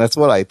off. And that's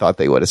what I thought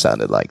they would have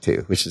sounded like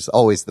too, which is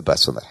always the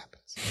best when that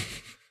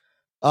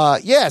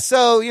happens. Yeah,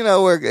 so,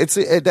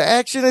 the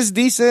action is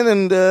decent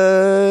and,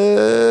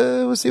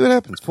 we'll see what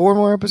happens. 4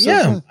 more episodes.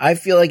 Yeah. I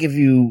feel like if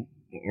you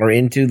are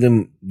into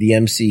the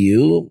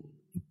MCU,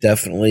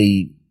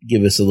 definitely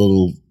give us a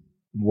little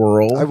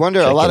whirl. I wonder,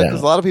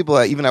 because a lot of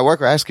people, even at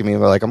work, are asking me,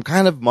 they're like, I'm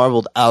kind of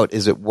marveled out.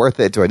 Is it worth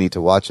it? Do I need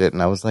to watch it?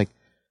 And I was like,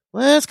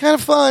 well, it's kind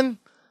of fun.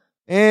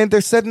 And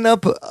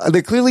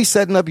they're clearly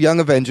setting up Young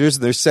Avengers.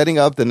 They're setting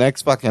up the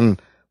next fucking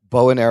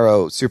bow and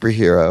arrow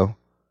superhero.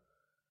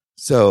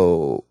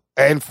 So,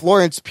 and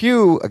Florence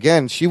Pugh,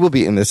 again, she will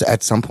be in this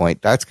at some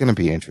point. That's going to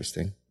be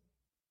interesting.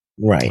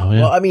 Right. Oh, yeah.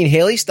 Well, I mean,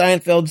 Haley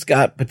Steinfeld's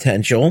got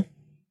potential.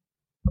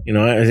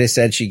 As I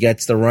said, she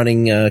gets the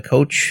running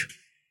coach.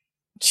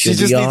 She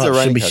just needs a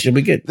running coach. She'll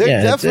be good.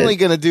 They're definitely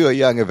going to do a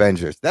Young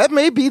Avengers. That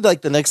may be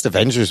like the next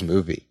Avengers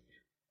movie.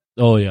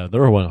 Oh, yeah.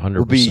 They're 100%.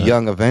 Will be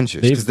Young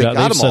Avengers. They've set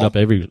up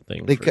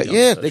everything. They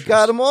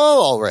got them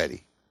all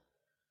already.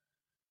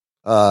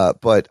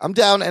 But I'm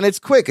down, and it's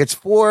quick. It's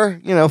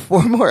 4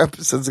 more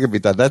episodes are going to be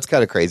done. That's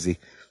kind of crazy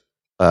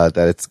that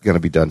it's going to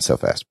be done so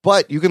fast.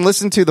 But you can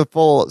listen to the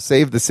full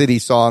Save the City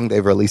song.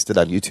 They've released it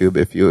on YouTube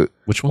if you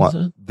Which one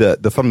is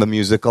it? The from the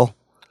musical.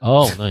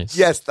 Oh, nice.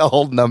 Yes, the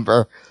whole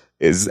number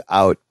is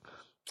out.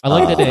 I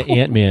like that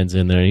Ant-Man's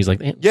in there. And he's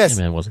like,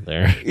 Ant-Man wasn't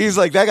there. He's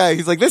like, that guy.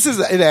 He's like, this is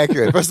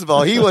inaccurate. First of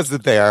all, he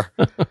wasn't there.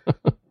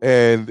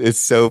 And it's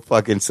so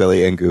fucking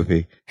silly and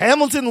goofy.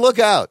 Hamilton, look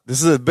out.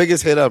 This is the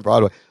biggest hit on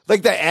Broadway.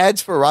 Like the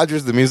ads for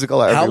Rogers the Musical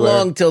are everywhere. How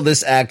long till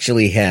this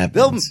actually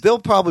happens? They'll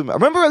probably,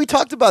 remember we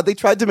talked about, they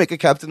tried to make a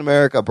Captain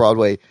America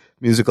Broadway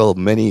musical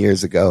many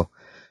years ago.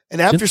 And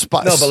after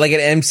No, but like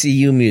an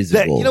MCU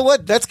musical. You know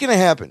what? That's going to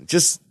happen.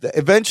 Just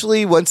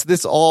eventually, once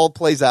this all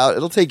plays out,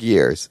 it'll take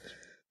years.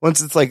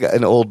 Once it's like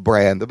an old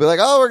brand, they'll be like,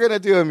 oh, we're going to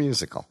do a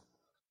musical.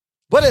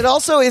 But it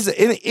also is,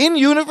 in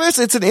universe,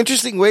 it's an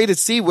interesting way to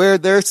see where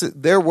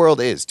their world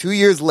is. 2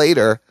 years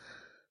later,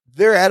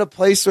 they're at a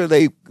place where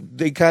they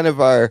kind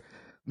of are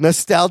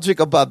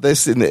nostalgic about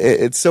this, and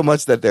it's so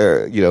much that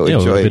they're, enjoying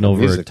it's been the over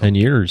musical. 10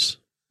 years.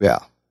 Yeah.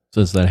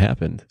 Since that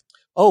happened.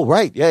 Oh,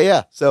 right.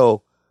 Yeah.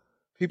 So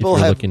people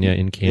have looking at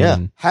in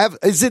canon.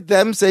 Is it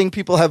them saying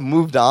people have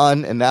moved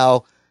on and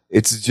now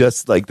it's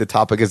just like the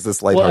topic is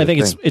this lighthearted Well, I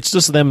think thing? it's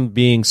just them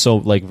being so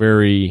like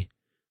very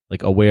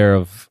like aware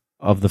of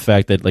the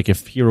fact that like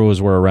if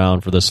heroes were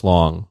around for this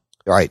long,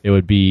 right, it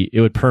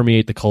would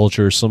permeate the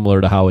culture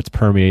similar to how it's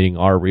permeating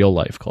our real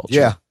life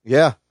culture.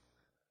 Yeah.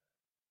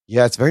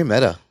 It's very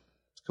meta.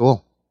 It's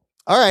cool.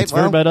 All right, it's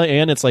very meta,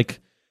 and it's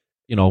like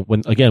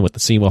when again with the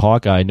scene with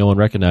Hawkeye, no one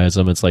recognized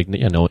him. It's like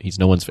he's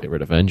no one's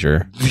favorite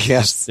Avenger.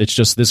 Yes, it's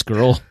just this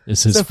girl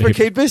is his except favorite.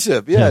 For Kate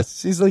Bishop.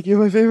 Yes, she's like, you're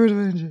my favorite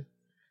Avenger.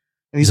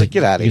 And he's like,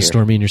 get out of here. You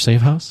store me in your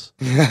safe house?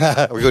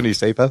 Are we going to your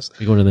safe house? Are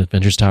you going to the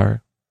Avengers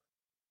Tower?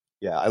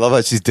 Yeah, I love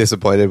how she's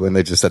disappointed when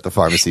they're just at the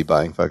pharmacy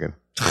buying fucking,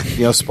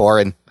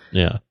 Sporin.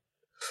 Yeah.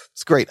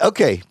 It's great.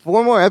 Okay,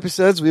 4 more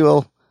episodes. We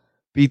will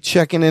be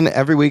checking in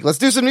every week. Let's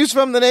do some news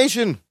from the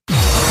nation.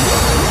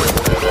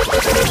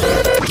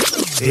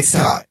 It's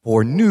time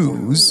for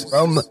news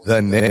from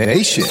the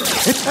nation.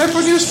 It's time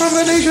for news from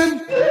the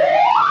nation.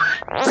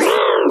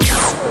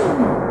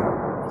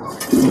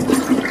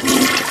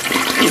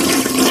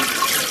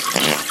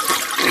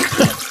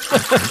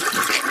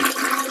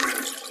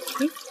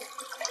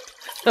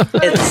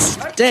 It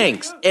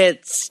stinks.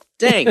 It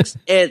stinks.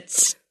 It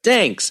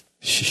stinks.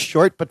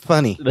 Short but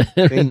funny.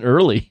 And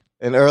early.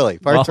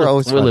 Parts are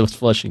always Willie fun. was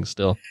flushing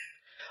still.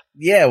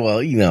 Yeah,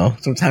 well,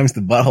 sometimes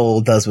the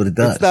butthole does what it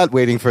does. It's not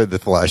waiting for the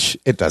flush.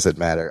 It doesn't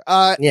matter.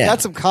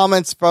 Got some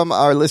comments from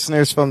our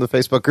listeners from the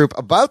Facebook group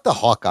about the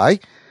Hawkeye.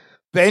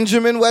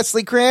 Benjamin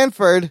Wesley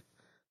Cranford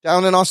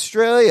down in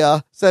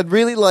Australia said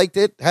really liked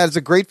it, has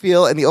a great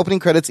feel, and the opening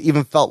credits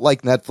even felt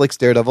like Netflix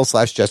Daredevil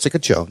 / Jessica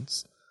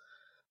Jones.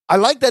 I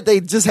like that they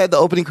just had the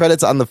opening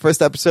credits on the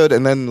first episode,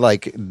 and then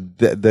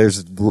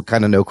there's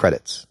kind of no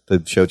credits.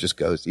 The show just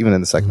goes, even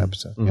in the second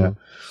episode.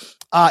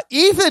 Mm-hmm.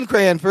 Ethan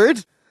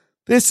Cranford,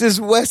 this is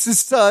Wes's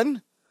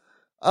son,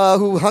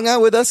 who hung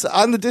out with us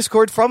on the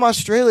Discord from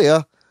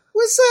Australia.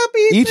 What's up,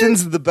 Ethan?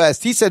 Ethan's the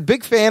best. He said,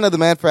 big fan of the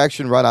Man for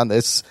Action run on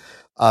this.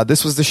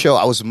 This was the show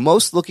I was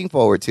most looking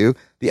forward to.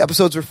 The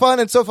episodes were fun,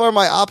 and so far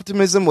my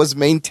optimism was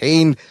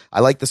maintained. I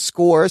like the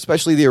score,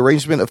 especially the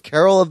arrangement of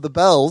Carol of the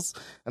Bells,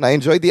 and I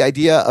enjoyed the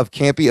idea of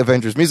campy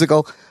Avengers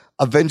musical.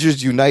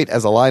 Avengers Unite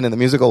as a line in the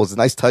musical was a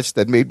nice touch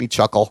that made me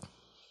chuckle.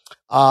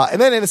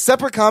 And then in a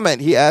separate comment,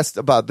 he asked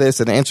about this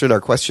and answered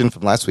our question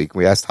from last week.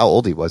 We asked how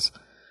old he was.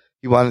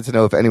 He wanted to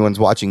know if anyone's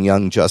watching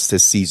Young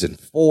Justice season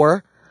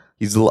 4.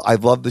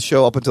 I've loved the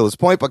show up until this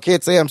point, but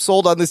can't say I'm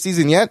sold on this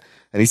season yet.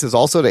 And he says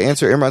also to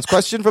answer Imran's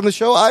question from the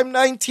show, I'm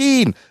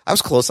 19. I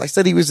was close. I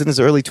said he was in his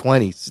early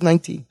 20s. He's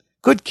 19.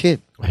 Good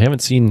kid. I haven't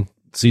seen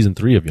season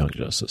 3 of Young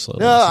Justice.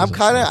 No, I'm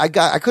kind of,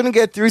 I couldn't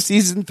get through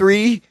season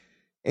 3,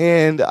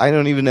 and I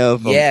don't even know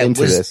if I'm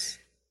into this.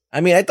 I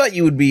mean, I thought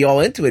you would be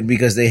all into it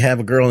because they have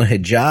a girl in a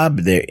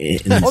hijab there.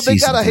 They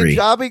got a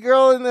hijabi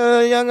girl in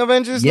the Young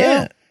Avengers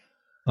now?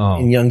 Oh,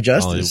 in Young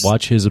Justice.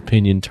 Watch his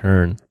opinion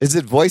turn. Is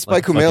it voiced by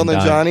Kumail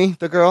Nanjiani,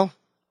 the girl?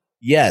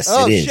 Yes,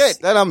 it is. Oh,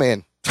 shit. Then I'm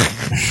in.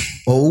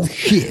 Oh,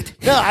 shit.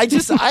 No, I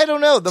don't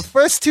know. The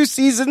first 2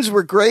 seasons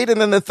were great, and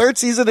then the third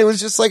season, it was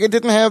just like it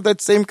didn't have that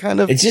same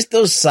kind of... It's just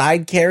those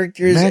side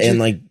characters, and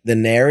like the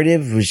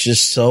narrative was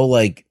just so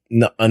like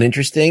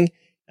uninteresting.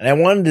 And I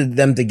wanted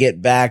them to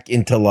get back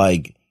into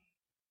like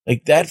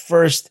that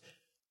first...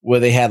 where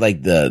they had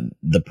like the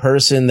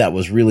person that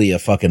was really a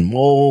fucking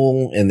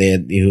mole, and they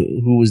had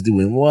who was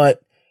doing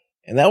what,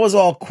 and that was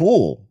all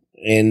cool.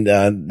 And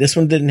this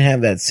one didn't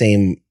have that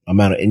same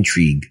amount of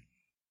intrigue.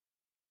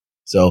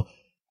 So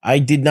I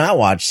did not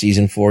watch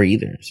season 4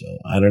 either. So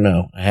I don't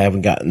know. I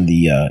haven't gotten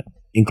the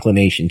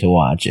inclination to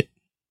watch it.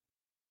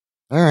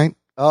 All right.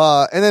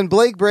 And then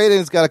Blake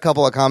Braden's got a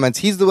couple of comments.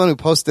 He's the one who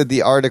posted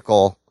the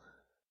article.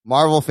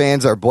 Marvel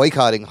fans are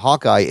boycotting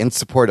Hawkeye in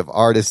support of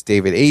artist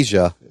David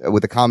Asia,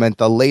 with a comment,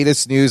 the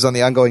latest news on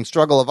the ongoing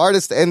struggle of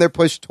artists and their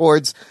push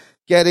towards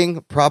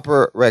getting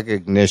proper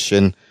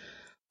recognition.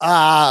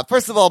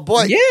 First of all,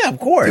 yeah, of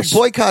course. Do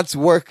boycotts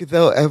work,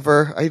 though,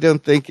 ever? I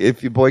don't think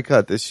if you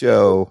boycott the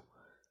show,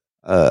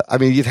 I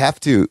mean,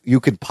 you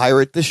could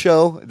pirate the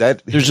show.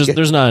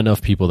 There's not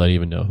enough people that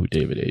even know who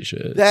David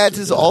Asia is. That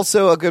is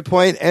also a good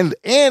point. And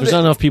there's not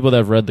enough people that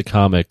have read the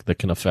comic that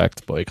can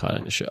affect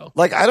boycotting the show.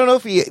 Like, I don't know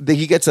if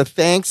he gets a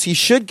thanks. He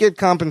should get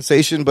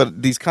compensation,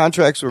 but these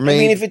contracts were made. I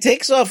mean, if it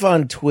takes off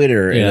on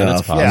Twitter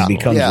enough, it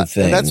becomes a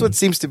thing. And that's what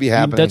seems to be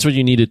happening. That's what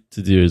you needed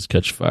to do, is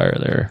catch fire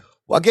there.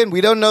 Well, again,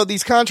 we don't know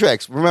these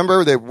contracts.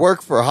 Remember, they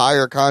work for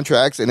higher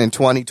contracts, and in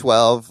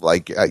 2012,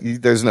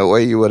 there's no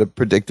way you would have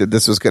predicted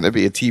this was going to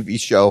be a TV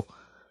show,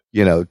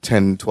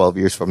 10, 12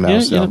 years from now.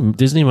 Yeah,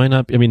 Disney might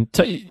not be. I mean,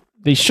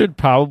 they should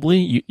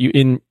probably.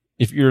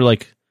 If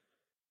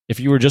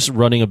you were just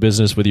running a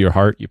business with your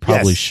heart, you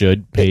probably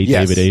should pay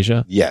David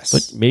Asia. Yes,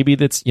 but maybe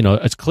that's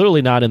it's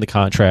clearly not in the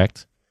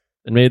contract,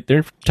 and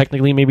they're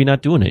technically maybe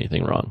not doing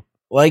anything wrong.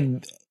 Like,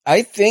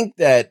 I think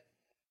that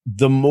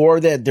the more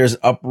that there's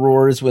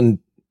uproars when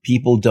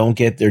people don't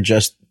get their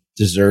just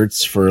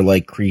desserts for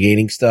like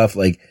creating stuff,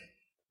 like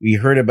we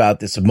heard about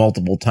this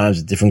multiple times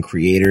with different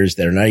creators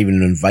that are not even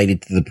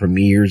invited to the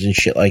premieres and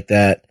shit like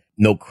that.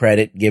 No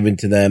credit given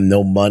to them,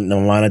 no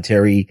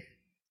monetary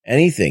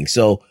anything.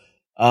 So,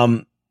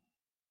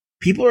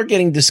 people are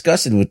getting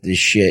disgusted with this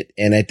shit,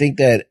 and I think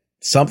that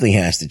something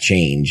has to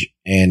change.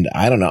 And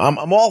I don't know.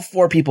 I'm all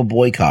for people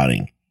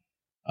boycotting.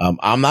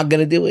 I'm not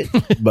going to do it,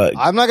 but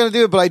I'm not going to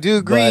do it, but I do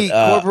agree.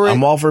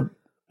 I'm all for,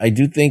 I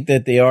do think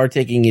that they are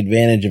taking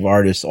advantage of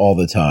artists all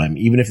the time,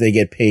 even if they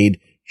get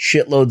paid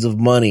shitloads of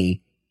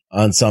money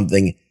on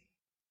something.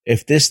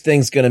 If this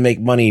thing's going to make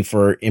money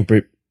for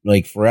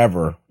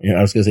forever,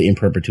 I was going to say in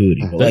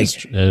perpetuity, but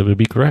that would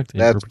be correct.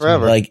 That's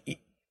forever.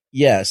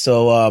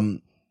 So,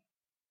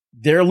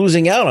 they're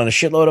losing out on a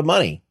shitload of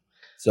money.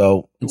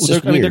 So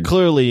they're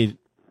clearly,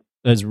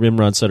 as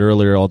Rimrod said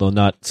earlier, although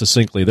not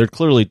succinctly, they're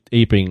clearly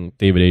aping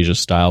David Asia's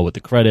style with the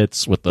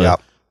credits, with the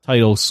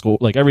title score,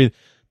 like the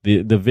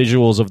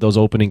visuals of those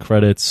opening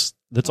credits.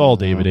 That's all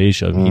David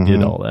Asia. He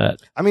did all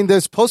that. I mean,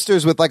 there's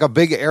posters with like a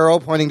big arrow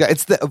pointing down.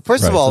 It's the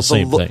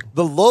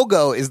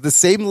logo is the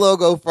same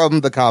logo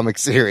from the comic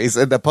series,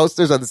 and the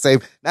posters are the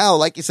same. Now,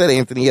 like you said,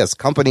 Anthony, yes,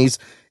 companies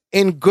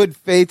in good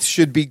faith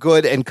should be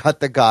good and cut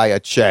the guy a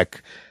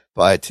check.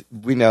 But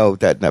we know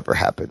that never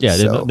happens. Yeah,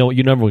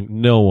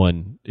 no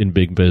one in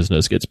big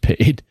business gets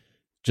paid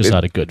just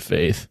out of good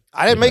faith.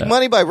 I didn't make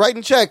money by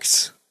writing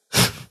checks.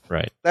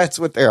 Right. That's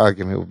what their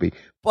argument would be.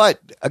 But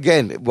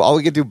again, all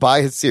we can do,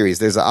 buy his series.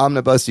 There's an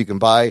omnibus. You can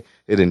buy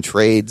it in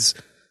trades.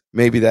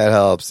 Maybe that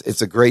helps.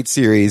 It's a great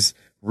series.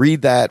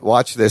 Read that.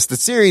 Watch this. The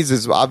series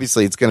is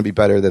obviously it's going to be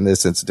better than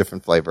this. It's a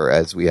different flavor,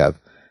 as we have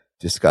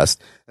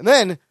discussed. And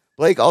then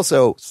Blake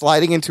also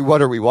sliding into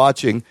what are we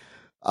watching?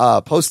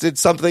 Posted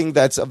something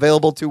that's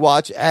available to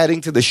watch,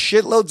 adding to the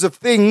shitloads of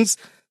things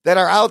that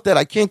are out that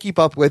I can't keep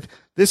up with.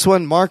 This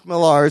one, Mark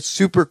Millar's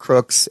Super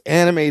Crooks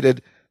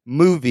animated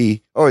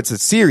movie, it's a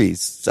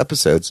series, it's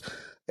episodes,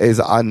 is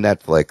on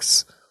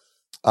Netflix,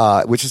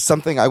 which is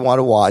something I want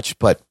to watch,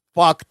 but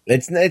fuck.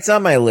 It's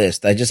on my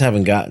list. I just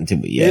haven't gotten to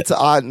it yet. It's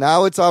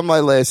on my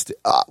list.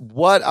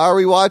 What are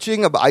we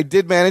watching? I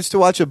did manage to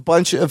watch a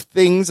bunch of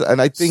things,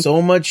 and I think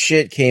so much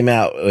shit came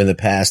out in the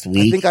past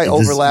week. I think I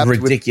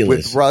overlapped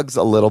with Rugs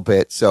a little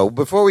bit. So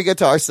before we get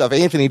to our stuff,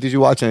 Anthony, did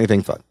you watch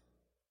anything fun?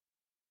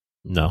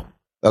 No.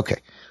 Okay.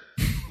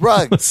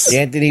 Rugs.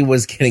 Anthony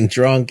was getting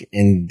drunk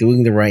and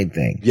doing the right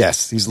thing.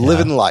 Yes, he's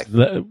living life.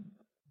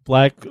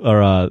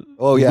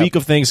 week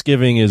of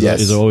Thanksgiving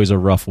is always a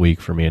rough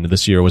week for me, and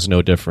this year was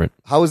no different.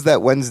 How was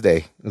that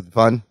Wednesday? Was it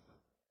fun?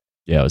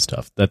 Yeah, it was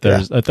tough. That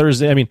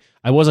Thursday, I mean,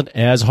 I wasn't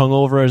as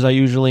hungover as I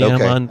usually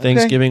am on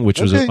Thanksgiving, which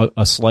was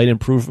a slight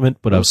improvement,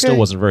 but I still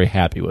wasn't very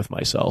happy with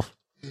myself.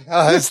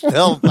 I was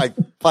still like,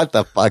 what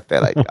the fuck?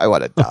 That I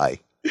want to die.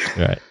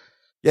 Right.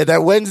 Yeah,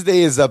 that Wednesday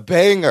is a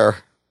banger.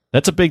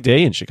 That's a big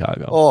day in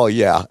Chicago. Oh,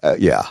 yeah.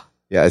 Yeah,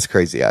 it's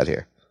crazy out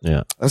here.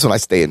 Yeah. That's when I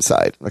stay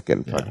inside.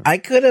 I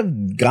could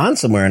have gone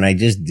somewhere and I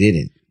just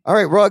didn't. All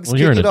right, Ruggs,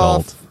 you're kick an it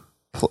adult.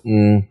 off.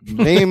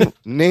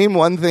 Name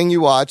one thing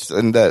you watched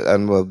and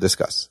we'll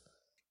discuss.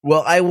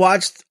 Well, I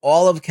watched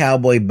all of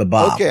Cowboy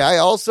Bebop. Okay, I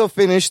also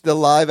finished the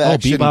live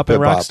action Bebop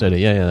and Rocksteady.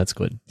 Yeah, that's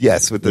good.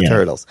 Yes, with the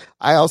turtles.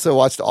 I also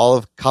watched all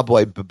of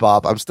Cowboy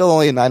Bebop. I'm still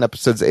only 9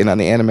 episodes in on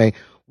the anime.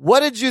 What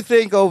did you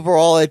think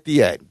overall at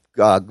the end?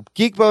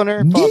 Geek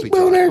Boner?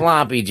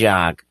 Floppy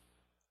Jock.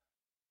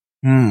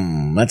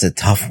 That's a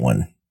tough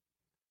one.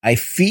 I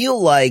feel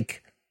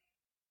like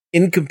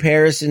in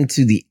comparison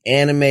to the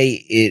anime,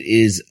 it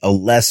is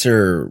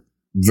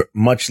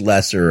much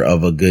lesser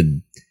of a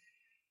good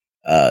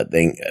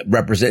thing.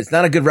 It's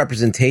not a good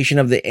representation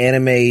of the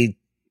anime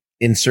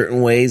in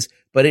certain ways,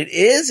 but it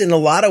is in a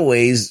lot of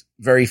ways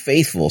very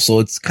faithful. So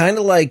it's kind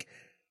of like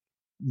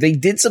they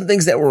did some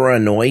things that were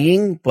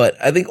annoying, but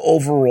I think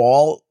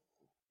overall,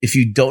 if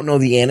you don't know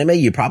the anime,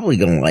 you're probably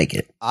going to like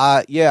it.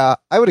 Yeah,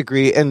 I would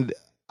agree. And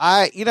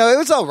it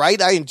was all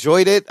right. I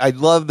enjoyed it. I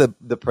love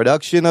the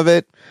production of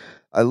it.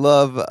 I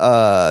love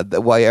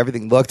the way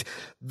everything looked.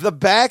 The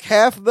back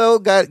half, though,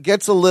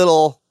 gets a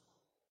little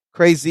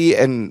crazy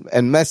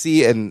and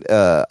messy and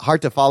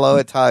hard to follow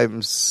at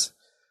times.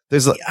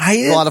 I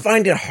didn't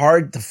find it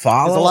hard to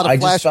follow. There's a lot of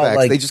flashbacks. Just felt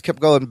like, they just kept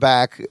going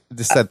back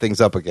to set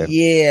things up again.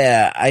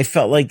 Yeah, I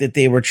felt like that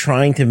they were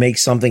trying to make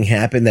something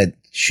happen that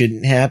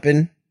shouldn't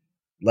happen.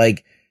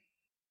 Like,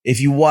 if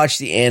you watch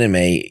the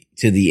anime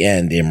to the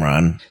end,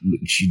 Imran,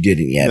 which you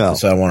didn't yet,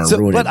 so I want to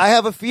ruin it. But I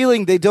have a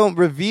feeling they don't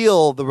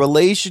reveal the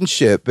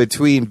relationship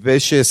between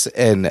Vicious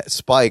and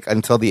Spike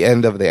until the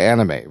end of the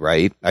anime,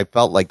 right? I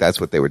felt like that's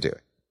what they were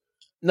doing.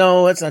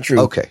 No, that's not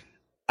true. Okay.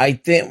 I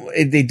think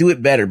they do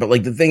it better, but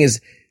like the thing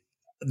is,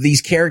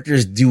 these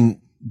characters do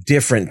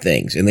different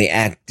things and they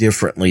act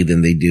differently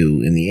than they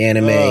do in the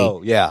anime.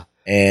 Oh, yeah.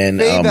 And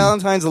Faye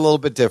Valentine's a little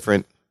bit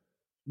different.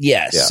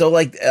 Yes. Yeah. So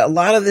like a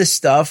lot of this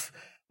stuff,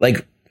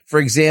 like for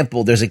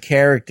example, there's a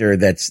character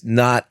that's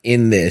not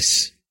in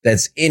this,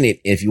 that's in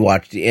it if you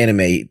watch the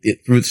anime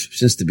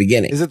since the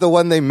beginning. Is it the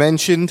one they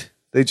mentioned?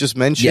 They just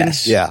mentioned?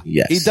 Yes. Yeah.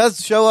 Yes. He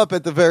does show up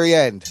at the very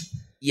end.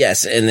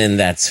 Yes, and then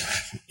that's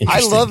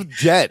I love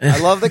Jet. I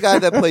love the guy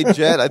that played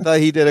Jet. I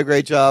thought he did a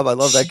great job. I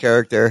love that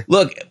character.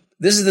 Look,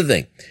 this is the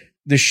thing.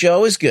 The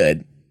show is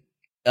good,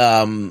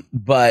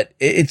 but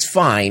it's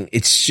fine.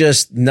 It's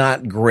just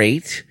not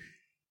great.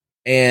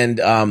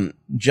 And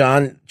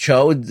John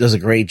Cho does a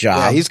great job.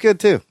 Yeah, he's good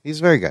too.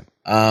 He's very good.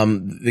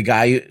 The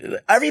guy,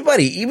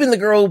 everybody, even the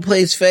girl who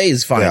plays Faye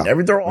is fine. Yeah.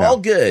 They're all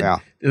good. Yeah.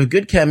 They have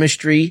good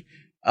chemistry.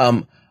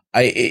 I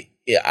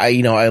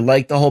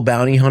like the whole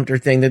bounty hunter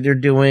thing that they're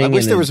doing. I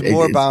wish there was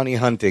more bounty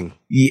hunting.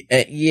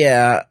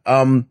 Yeah.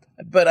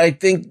 But I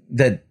think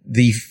that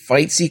the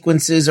fight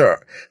sequences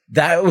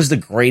that was the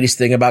greatest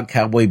thing about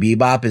Cowboy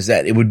Bebop, is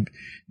that it would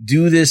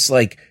do this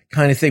like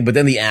kind of thing, but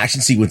then the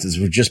action sequences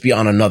would just be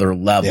on another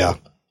level. Yeah.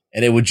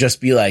 And it would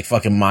just be like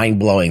fucking mind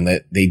blowing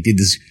that they did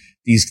this.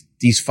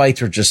 These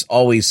fights are just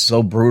always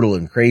so brutal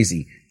and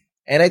crazy.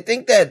 And I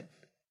think that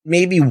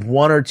maybe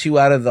one or two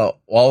out of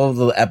all of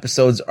the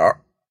episodes are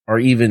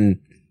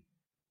even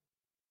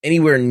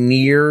anywhere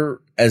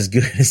near as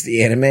good as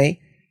the anime.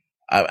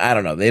 I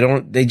don't know.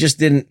 They just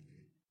didn't.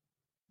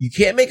 You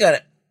can't make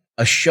a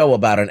show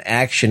about an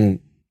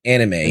action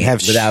anime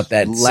without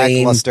that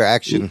lackluster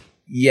action.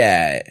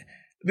 Yeah. I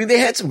mean, they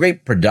had some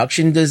great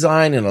production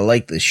design, and I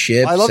like the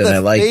ships. I love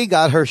that Faye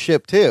got her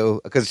ship too,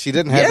 because she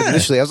didn't have it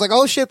initially. I was like,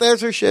 oh shit, there's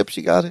her ship.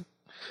 She got it.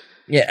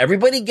 Yeah,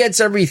 everybody gets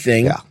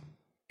everything. Yeah.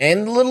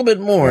 And a little bit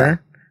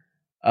more.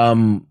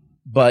 Yeah.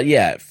 But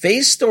yeah,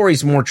 Faye's story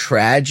is more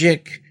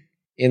tragic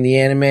in the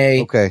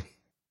anime. Okay.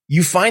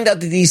 You find out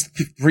that these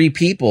three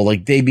people,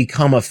 like, they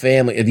become a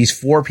family. These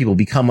four people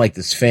become like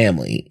this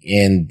family,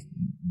 and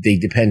they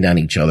depend on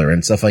each other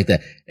and stuff like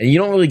that. And you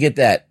don't really get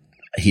that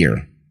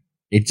here.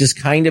 It just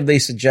kind of, they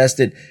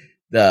suggested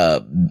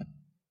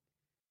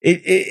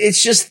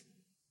it's just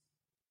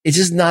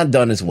not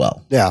done as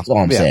well. Yeah. That's all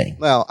I'm saying.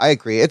 Well, I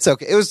agree. It's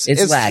okay.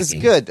 It's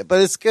good,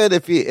 but it's good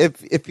if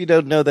you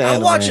don't know the anime.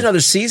 I'll watch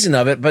another season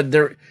of it, but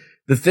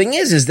the thing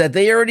is that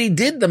they already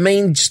did the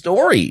main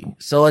story.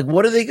 So like,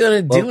 what are they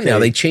going to do now?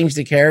 They changed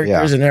the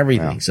characters and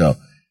everything. Yeah.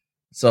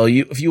 So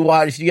if you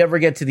ever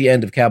get to the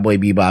end of Cowboy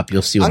Bebop,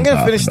 you'll see what I'm going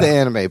to finish the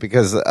anime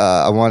because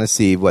I want to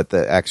see what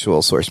the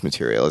actual source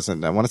material is,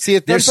 and I want to see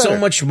it. There's so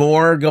much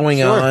more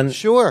going on.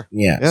 Sure.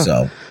 Yeah.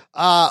 So,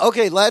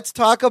 okay, let's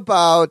talk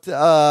about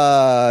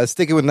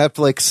sticking with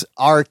Netflix,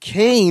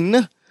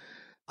 Arcane.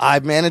 I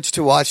managed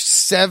to watch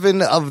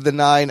 7 of the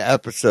 9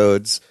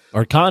 episodes.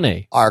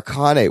 Arcane.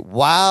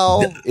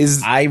 Wow.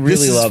 I really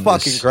this love is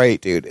fucking this.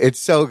 great, dude. It's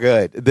so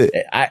good.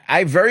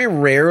 I very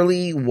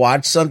rarely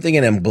watch something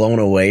and am blown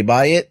away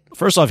by it.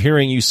 First off,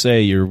 hearing you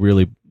say you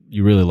really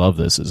love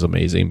this is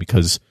amazing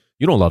because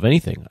you don't love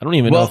anything. I don't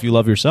even know if you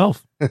love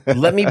yourself.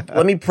 let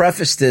me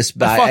preface this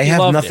by I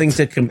have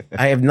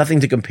nothing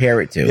to compare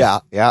it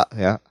to.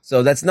 Yeah.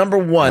 So that's number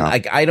one.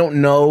 Yeah. I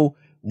don't know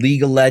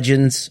League of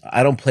Legends.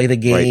 I don't play the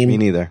game. Right, me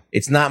neither.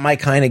 It's not my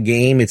kind of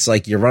game. It's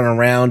like you run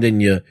around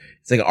and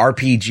it's like an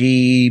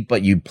RPG,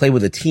 but you play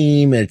with a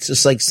team. And it's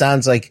just like,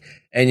 sounds like,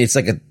 and it's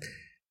like an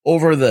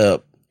over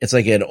the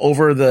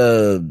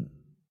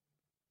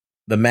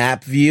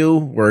map view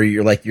where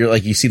you're like,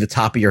 you see the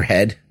top of your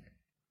head.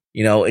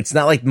 You know, it's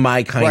not like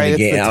my kind of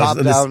game. It's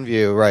the top-down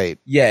view, right?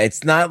 Yeah,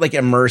 it's not like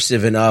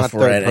immersive enough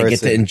where I get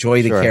to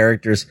enjoy the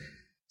characters.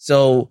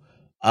 So,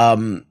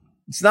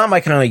 it's not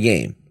my kind of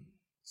game.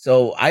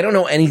 So I don't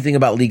know anything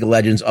about League of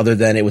Legends other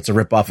than it was a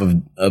ripoff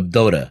of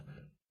Dota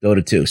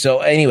 2. So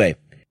anyway,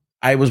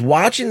 I was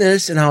watching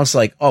this and I was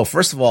like, oh,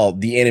 first of all,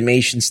 the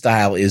animation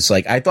style is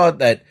like, I thought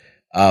that,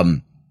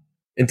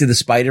 Into the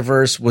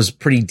Spider-Verse was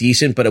pretty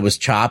decent, but it was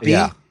choppy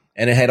and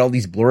it had all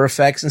these blur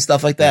effects and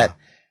stuff like that. Yeah.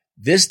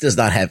 This does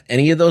not have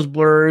any of those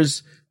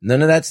blurs,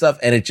 none of that stuff,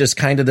 and it just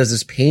kind of does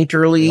this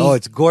painterly. Oh,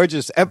 it's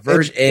gorgeous.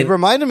 It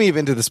reminded me of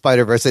Into the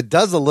Spider-Verse. It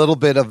does a little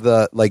bit of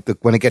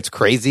when it gets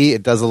crazy,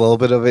 it does a little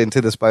bit of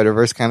Into the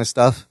Spider-Verse kind of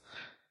stuff.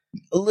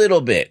 A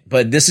little bit,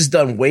 but this is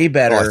done way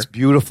better. Oh, it's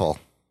beautiful.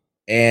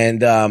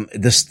 And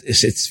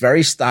it's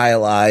very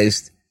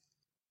stylized,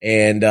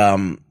 and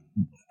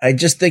I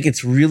just think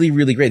it's really,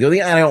 really great. The only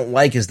thing I don't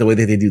like is the way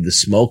that they do the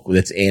smoke when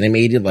it's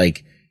animated,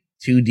 like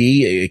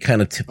 2D. It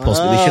kind of pulls.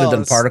 They should have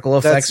done particle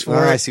effects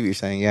for it. I see what you're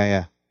saying.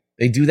 Yeah.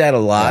 They do that a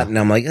lot, and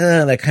I'm like,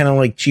 that kind of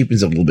like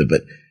cheapens it a little bit.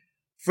 But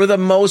for the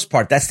most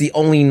part, that's the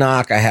only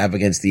knock I have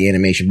against the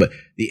animation. But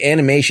the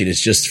animation is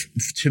just,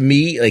 to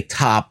me, like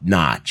top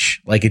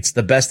notch. Like it's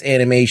the best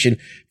animation,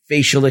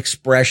 facial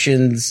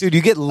expressions. Dude,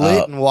 you get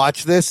lit and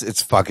watch this.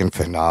 It's fucking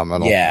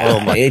phenomenal. Yeah.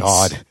 Oh my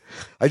God.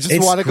 I just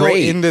want to go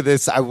into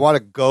this. I want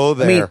to go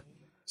there. I mean,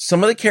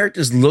 some of the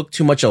characters look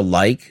too much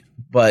alike,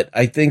 but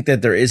I think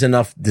that there is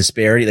enough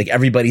disparity. Like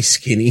everybody's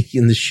skinny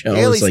in the show.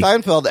 Haley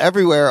Steinfeld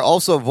everywhere,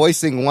 also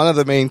voicing one of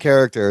the main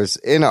characters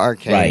in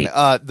Arcane.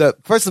 Right.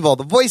 First of all,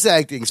 the voice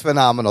acting is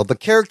phenomenal. The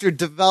character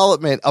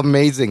development,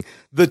 amazing.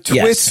 The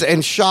twists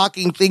and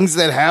shocking things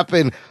that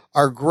happen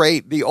are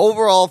great. The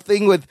overall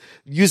thing with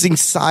using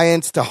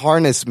science to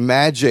harness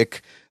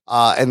magic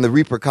and the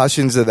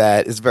repercussions of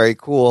that is very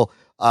cool.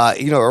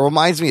 It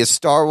reminds me of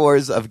Star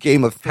Wars, of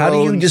Game of Thrones. How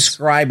do you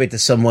describe it to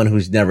someone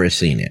who's never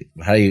seen it?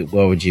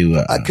 What would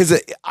you? Because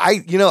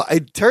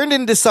it turned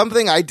into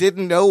something I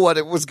didn't know what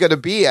it was going to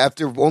be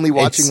after only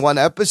watching one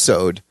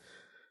episode.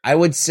 I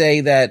would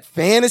say that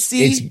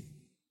fantasy.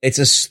 It's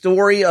a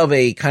story of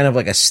a kind of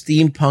like a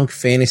steampunk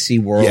fantasy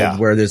world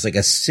where there's like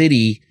a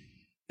city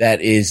that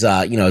is,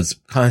 it's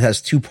kind of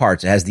has two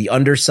parts. It has the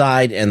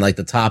underside and like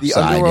the top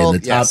side. Underworld,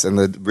 and the top, and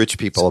the rich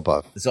people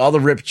above. So all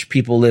the rich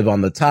people live on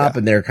the top,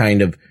 and they're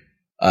kind of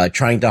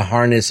trying to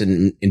harness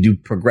and do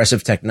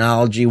progressive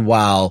technology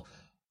while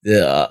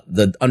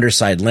the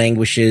underside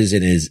languishes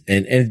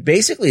and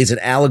basically it's an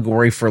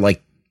allegory for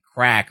like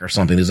crack or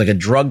something. There's like a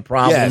drug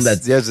problem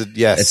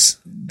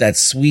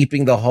that's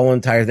sweeping the whole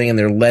entire thing, and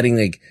they're letting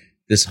like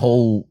this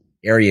whole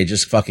area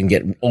just fucking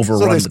get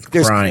overrun with crime.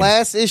 There's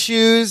class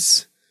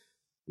issues.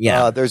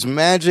 Yeah, there's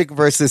magic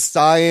versus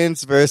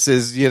science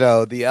versus,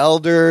 the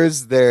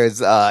elders.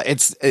 There's,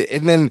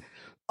 and then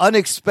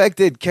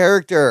unexpected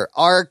character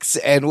arcs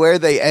and where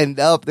they end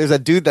up. There's a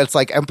dude that's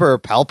like Emperor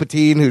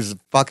Palpatine who's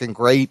fucking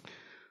great.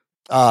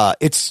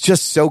 It's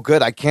just so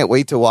good. I can't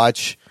wait to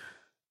watch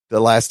the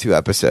last 2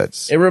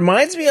 episodes. It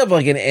reminds me of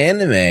like an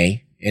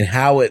anime in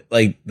how it,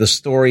 like the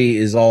story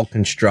is all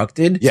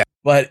constructed. Yeah.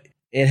 But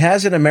it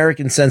has an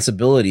American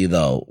sensibility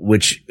though,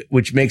 which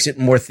makes it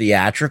more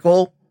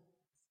theatrical.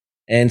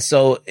 And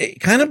so it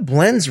kind of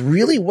blends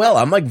really well.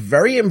 I'm like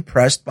very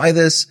impressed by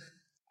this.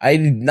 I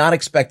did not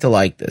expect to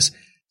like this.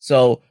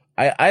 So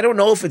I don't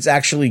know if it's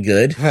actually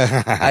good.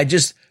 I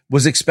just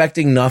was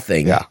expecting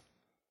nothing. Yeah.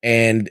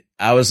 And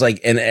I was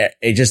like, and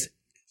it just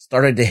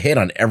started to hit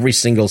on every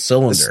single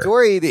cylinder. The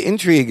story, the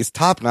intrigue is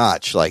top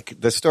notch. Like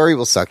the story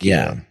will suck you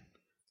in.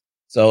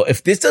 So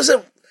if this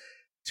doesn't,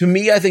 to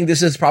me, I think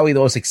this is probably the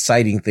most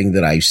exciting thing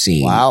that I've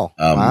seen. Wow.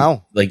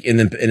 Wow. Like in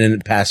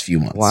the past few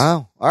months.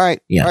 Wow. All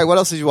right. Yeah. All right. What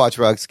else did you watch,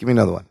 Ruggs? Give me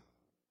another one.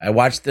 I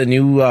watched the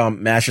new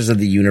Masters of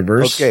the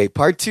Universe. Okay.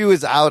 Part 2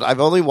 is out.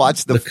 I've only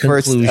watched the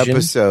first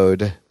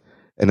episode.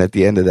 And at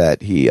the end of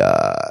that, he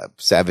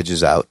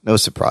savages out. No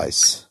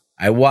surprise.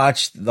 I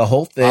watched the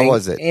whole thing. How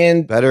was it?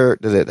 And better?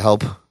 Did it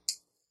help?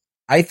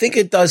 I think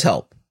it does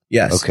help.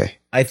 Yes. Okay.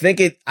 I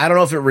don't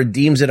know if it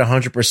redeems it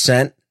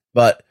 100%,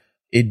 but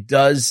it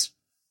does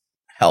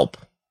help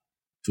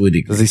to a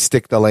degree. Does he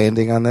stick the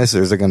landing on this,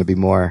 or is there going to be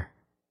more?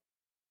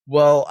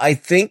 Well, I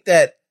think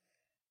that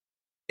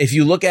if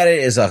you look at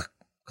it as a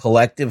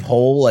collective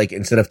whole, like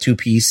instead of 2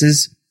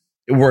 pieces,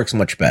 It works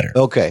much better.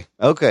 Okay.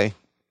 All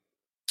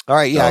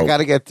right. Yeah, I got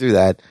to get through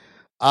that.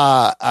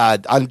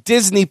 On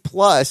Disney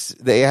Plus,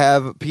 they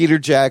have Peter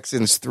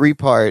Jackson's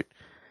 3-part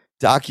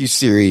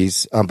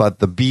docuseries about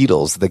the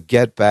Beatles, the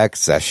Get Back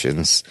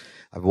sessions.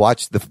 I've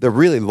watched they're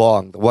really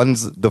long.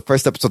 The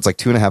first episode's like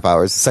 2.5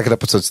 hours. The second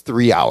episode's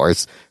 3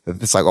 hours.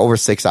 It's like over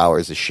 6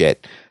 hours of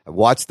shit. I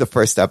watched the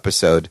first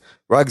episode.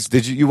 Ruggs,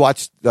 did you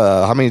watch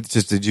how many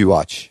did you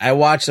watch? I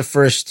watched the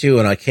first 2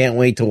 and I can't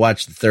wait to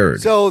watch the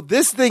third. So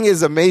this thing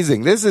is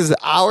amazing. This is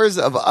hours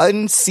of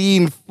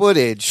unseen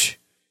footage.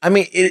 I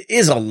mean, it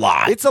is a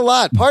lot. It's a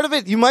lot. Part of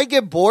it, you might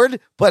get bored,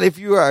 but if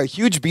you are a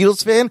huge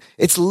Beatles fan,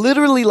 it's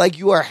literally like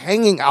you are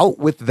hanging out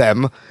with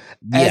them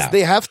as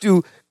they have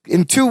to,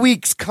 in 2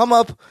 weeks, come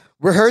up,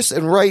 rehearse,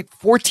 and write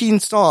 14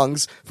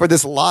 songs for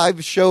this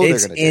live show.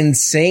 It's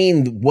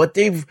insane. What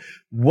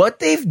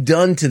they've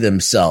done to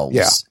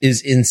themselves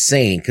is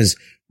insane. Because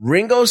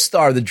Ringo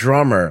Starr, the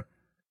drummer,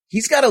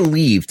 he's got to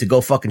leave to go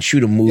fucking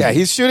shoot a movie. Yeah,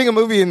 he's shooting a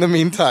movie in the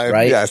meantime.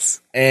 Right?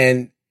 Yes.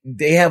 And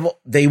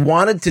they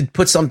wanted to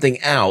put something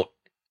out,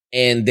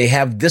 and they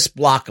have this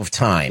block of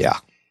time. Yeah.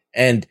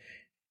 And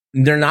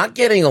they're not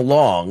getting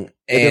along.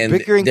 And they're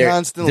bickering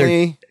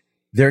constantly.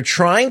 They're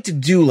trying to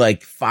do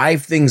like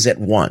 5 things at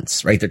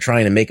once, right? They're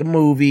trying to make a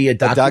movie, a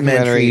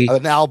documentary,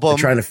 an album. They're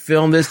trying to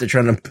film this. They're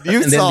trying to,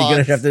 New and then songs.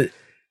 they're gonna have to,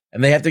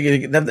 and they have to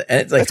get them.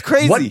 And it's like, That's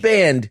crazy. What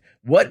band?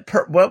 What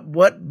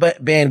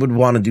band would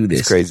want to do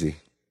this? It's crazy.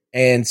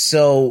 And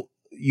so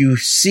you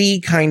see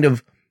kind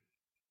of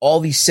all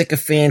these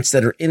sycophants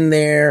that are in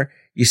there.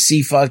 You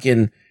see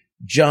fucking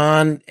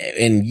John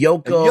and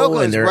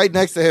Yoko, and they're right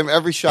next to him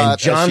every shot. And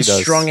John's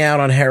strung out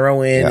on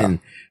heroin and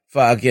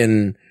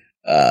fucking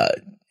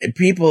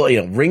people.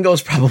 You know,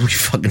 Ringo's probably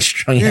fucking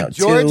strung out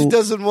George too.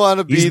 doesn't want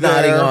to be He's there.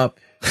 nodding up.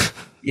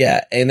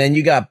 Yeah, and then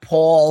you got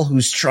Paul,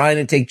 who's trying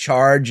to take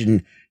charge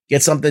and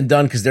get something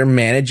done because their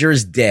manager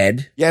is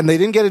dead. Yeah, and they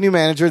didn't get a new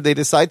manager. They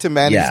decide to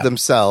manage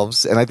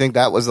themselves, and I think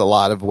that was a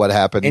lot of what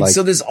happened. And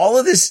so there's all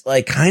of this,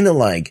 like, kind of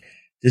like,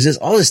 there's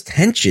all this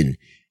tension,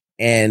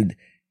 and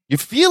you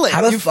feel it.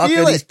 How the fuck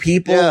are these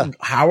people? Yeah.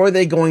 How are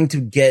they going to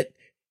get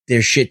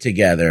their shit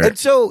together? And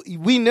so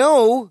we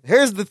know,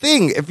 here's the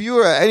thing. If you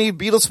are any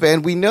Beatles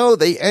fan, we know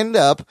they end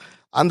up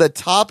on the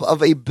top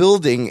of a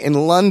building in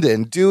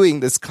London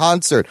doing this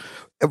concert.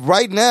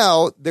 Right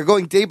now, they're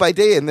going day by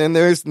day, and then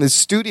there's this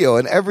studio,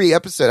 and every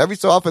episode, every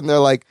so often, they're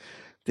like,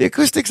 the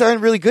acoustics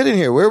aren't really good in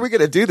here. Where are we going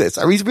to do this?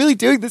 Are we really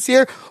doing this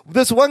here?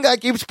 This one guy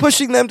keeps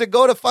pushing them to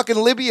go to fucking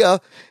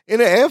Libya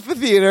in an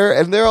amphitheater,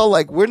 and they're all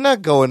like, we're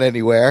not going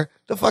anywhere.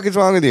 The fuck is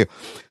wrong with you?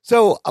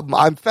 So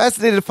I'm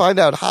fascinated to find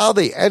out how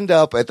they end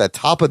up at the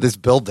top of this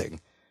building.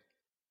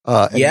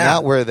 And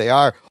not where they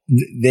are.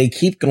 They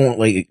keep going,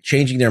 like,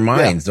 changing their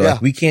minds. They're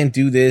like, we can't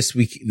do this.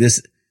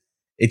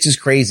 It's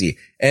just crazy.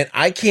 And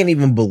I can't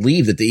even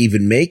believe that they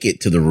even make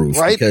it to the roof,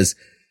 because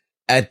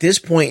at this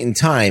point in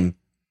time,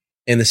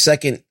 in the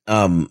second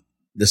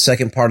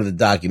part of the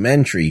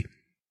documentary,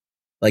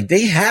 like,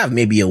 they have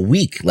maybe a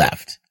week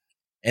left,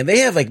 and they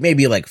have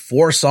maybe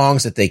 4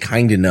 songs that they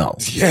kind of know.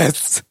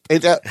 Yes.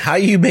 How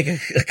you make a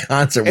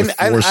concert with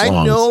 4 songs?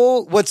 I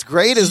know what's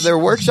great is they're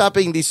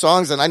workshopping these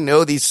songs, and I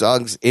know these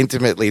songs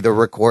intimately. The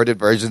recorded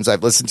versions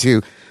I've listened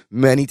to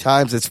many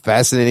times. It's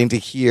fascinating to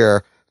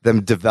hear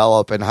them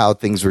develop and how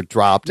things were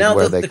dropped and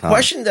where they come. The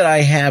question that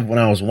I have when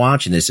I was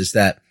watching this is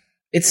that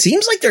it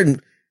seems like they're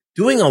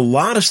doing a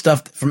lot of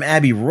stuff from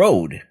Abbey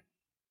Road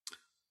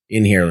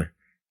in here.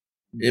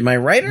 Am I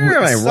right or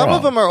am I wrong? Some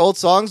of them are old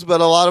songs,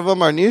 but a lot of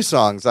them are new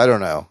songs. I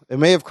don't know. It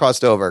may have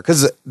crossed over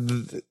because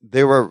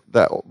the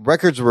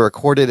records were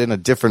recorded in a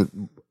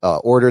different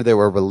order. They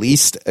were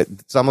released.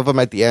 Some of them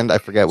at the end, I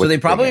forget. So they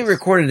probably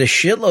recorded a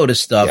shitload of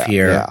stuff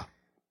here,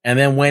 and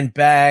then went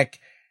back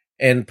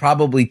and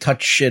probably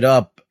touched shit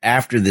up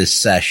after this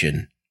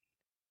session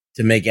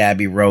to make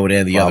Abbey Road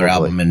and the other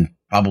album, and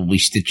probably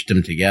stitched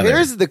them together.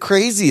 Here's the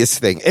craziest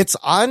thing. It's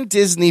on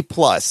Disney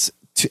Plus,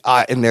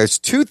 and there's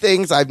 2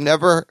 things I've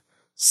never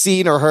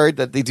seen or heard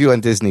that they do on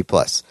Disney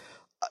Plus.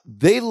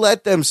 They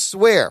let them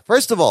swear.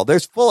 First of all,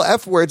 there's full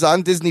F words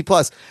on Disney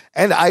Plus,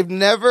 and I've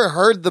never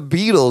heard the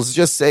Beatles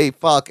just say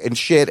fuck and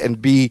shit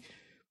and be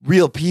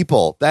real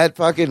people. That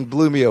fucking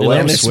blew me away. They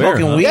let them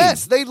smoking weed.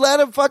 Yes, they let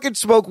them fucking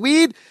smoke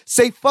weed,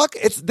 say fuck.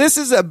 This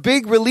is a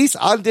big release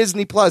on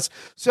Disney Plus.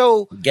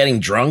 So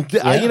getting drunk,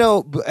 you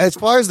know, as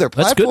far as their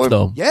platform, that's good,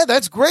 though. Yeah,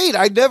 that's great.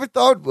 I never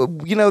thought,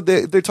 you know,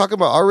 they're talking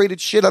about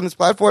R-rated shit on this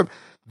platform.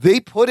 They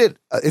put it,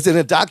 it's in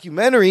a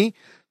documentary.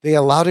 They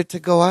allowed it to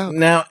go out.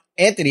 Now,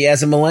 Anthony,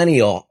 as a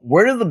millennial,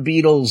 where do the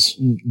Beatles,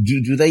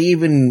 do they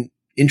even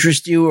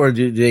interest you, or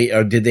did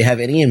they have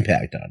any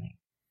impact on you?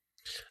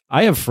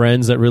 I have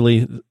friends that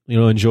really,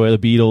 enjoy the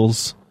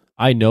Beatles.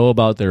 I know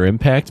about their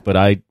impact, but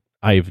I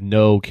have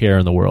no care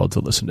in the world to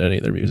listen to any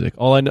of their music.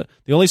 All I know,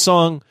 the only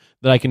song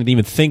that I can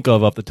even think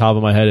of off the top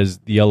of my head is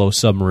The Yellow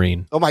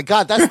Submarine. Oh my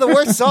God, that's the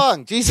worst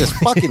song. Jesus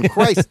fucking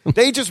Christ.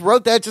 They just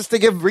wrote that just to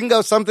give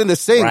Ringo something to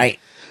sing. Right.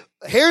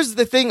 here's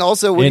the thing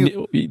also. When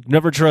you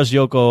never trust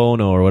Yoko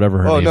Ono or whatever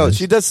her name is.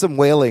 She does some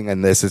wailing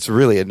in this. It's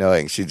really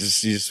annoying. You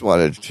just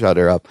want to shut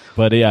her up.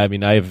 But yeah, I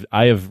mean,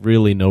 I have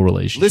really no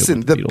relationship Listen,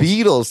 with the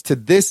Beatles to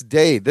this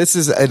day, this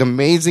is an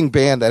amazing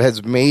band that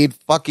has made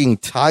fucking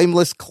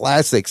timeless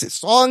classics. It's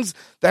songs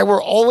that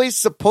were always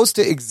supposed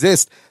to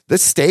exist. The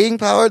staying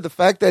power, the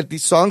fact that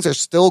these songs are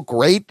still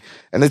great,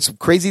 and it's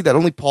crazy that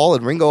only Paul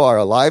and Ringo are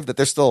alive, that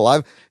they're still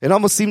alive. It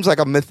almost seems like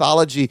a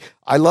mythology.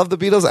 I love the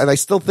Beatles, and I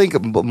still think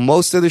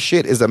most of the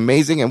shit is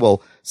amazing and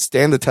will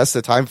stand the test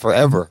of time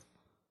forever.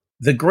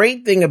 The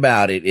great thing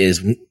about it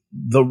is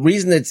the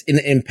reason it's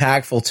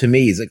impactful to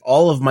me is like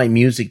all of my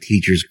music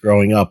teachers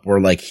growing up were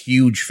like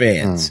huge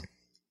fans.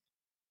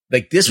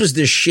 Like this was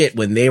their shit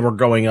when they were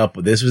growing up.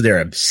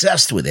 They're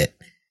obsessed with it.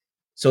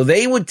 So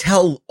they would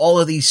tell all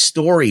of these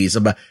stories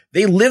about,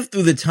 they lived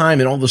through the time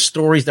and all the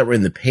stories that were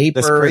in the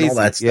paper and all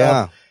that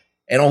stuff.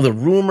 And all the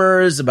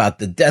rumors about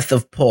the death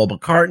of Paul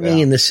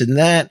McCartney and this and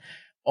that.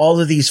 All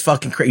of these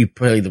fucking you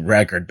play the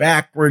record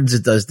backwards.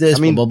 It does this,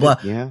 blah, blah, blah.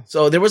 Yeah.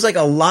 So there was like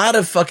a lot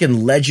of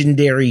fucking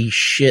legendary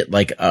shit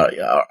like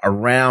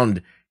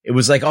around. It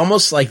was like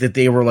almost like that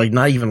they were like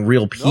not even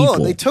real people.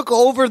 No, they took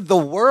over the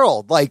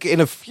world like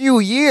in a few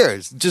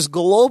years, just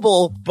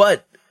global.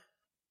 But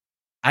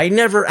I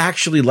never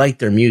actually liked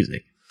their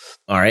music.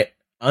 All right.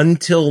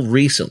 Until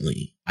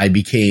recently, I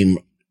became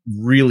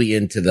really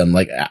into them.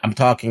 Like I'm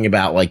talking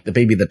about like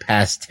maybe the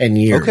past 10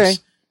 years. Okay.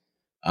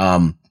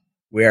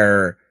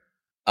 Where,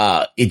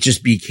 it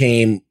just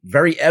became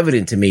very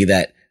evident to me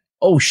that,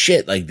 oh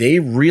shit, like they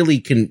really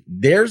can,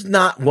 there's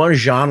not one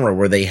genre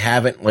where they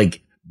haven't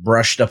like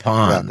brushed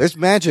upon. Yeah, there's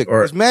magic.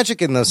 There's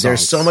magic in those songs.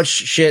 There's so much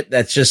shit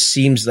that just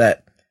seems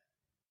that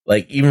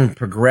like even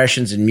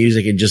progressions in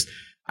music and just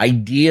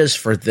ideas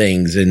for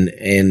things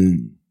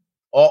and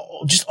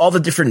all the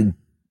different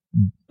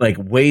like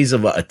ways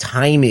of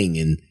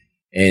timing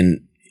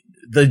and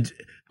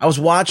I was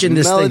watching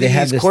this Melodies, thing. They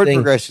have this chord thing.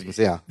 Progressions,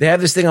 yeah. They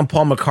have this thing on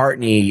Paul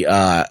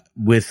McCartney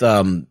with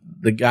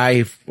the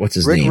guy. What's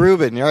his name? Rick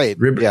Rubin. Right.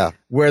 Yeah.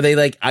 Where they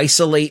like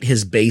isolate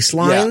his bass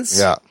lines.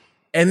 Yeah.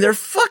 And they're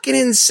fucking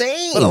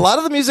insane. But a lot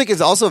of the music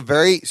is also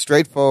very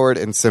straightforward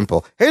and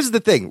simple. Here's the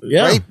thing,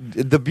 right?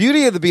 The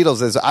beauty of the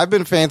Beatles is I've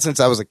been a fan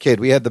since I was a kid.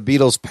 We had the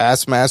Beatles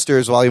Past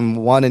Masters Volume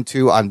 1 and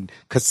 2 on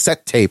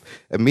cassette tape,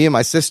 and me and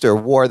my sister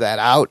wore that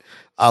out.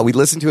 We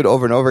listened to it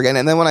over and over again.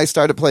 And then when I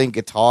started playing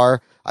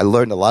guitar, I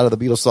learned a lot of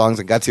the Beatles songs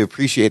and got to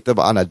appreciate them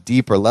on a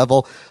deeper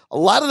level. A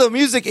lot of the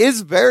music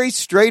is very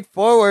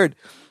straightforward.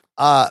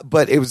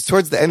 But it was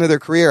towards the end of their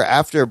career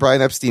after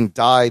Brian Epstein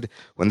died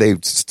when they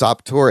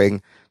stopped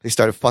touring. They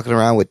started fucking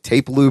around with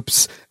tape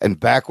loops and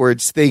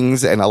backwards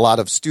things and a lot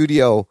of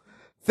studio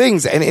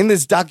things. And in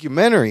this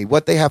documentary,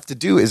 what they have to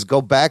do is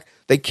go back.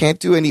 They can't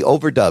do any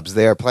overdubs.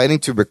 They are planning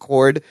to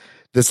record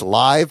this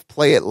live,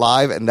 play it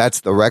live, and that's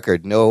the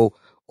record. No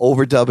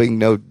overdubbing,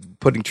 no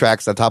putting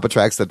tracks on top of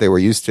tracks that they were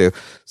used to.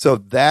 So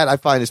that I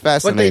find is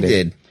fascinating. What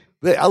they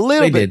did. A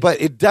little bit,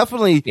 but it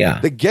definitely,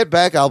 the Get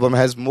Back album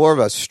has more of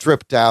a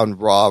stripped down,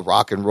 raw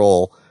rock and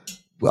roll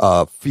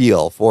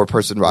feel,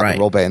 4-person rock and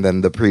roll band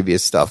than the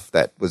previous stuff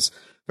that was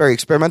very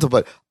experimental.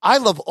 But I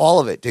love all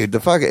of it, dude.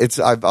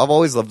 I've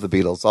always loved the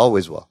Beatles,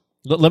 always will.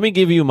 Let me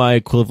give you my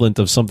equivalent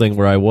of something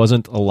where I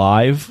wasn't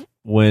alive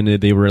when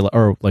they were,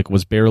 or like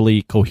was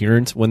barely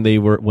coherent when they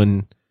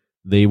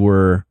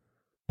were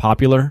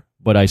popular,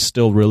 but I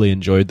still really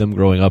enjoyed them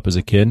growing up as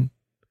a kid.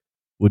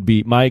 Would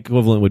be my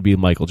equivalent would be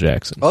Michael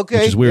Jackson. Okay,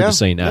 which is weird to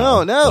say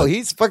now. No,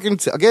 he's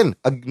fucking again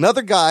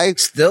another guy,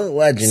 still a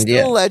legend.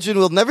 Still a legend.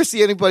 We'll never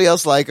see anybody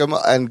else like him,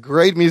 and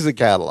great music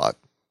catalog.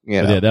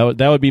 You know? Yeah,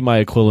 that would be my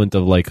equivalent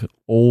of like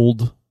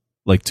old,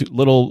 like too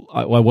little.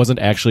 I wasn't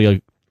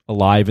actually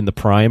alive in the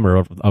prime or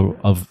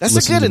of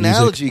that's a good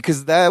analogy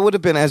because that would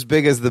have been as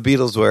big as the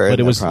Beatles were.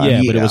 But it was but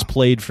it was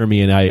played for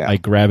me, and I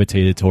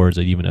gravitated towards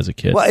it even as a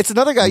kid. Well, it's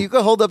another guy. You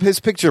could hold up his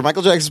picture,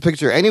 Michael Jackson's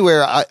picture,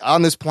 anywhere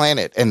on this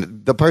planet,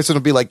 and the person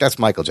would be like, "That's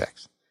Michael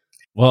Jackson."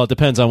 Well, it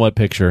depends on what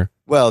picture.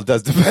 Well, it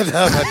does depend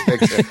on what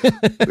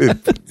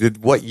picture.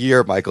 What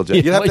year Michael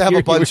Jackson? You have to have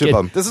a bunch of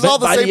them. This is all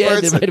the same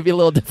person. It might be a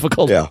little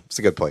difficult. Yeah, it's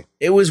a good point.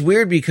 It was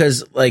weird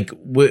because, like,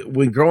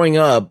 when growing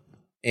up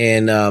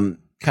and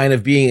kind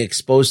of being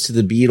exposed to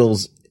the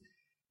Beatles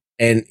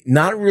and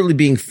not really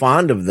being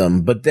fond of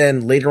them, but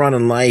then later on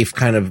in life,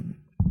 kind of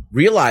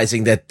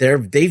realizing that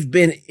they've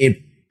been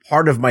a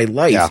part of my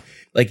life. Yeah.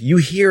 Like you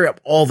hear it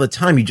all the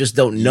time. You just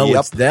don't know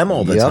it's them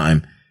all the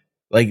time.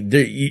 Like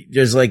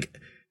there's like,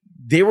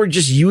 they were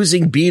just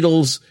using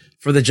Beatles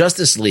for the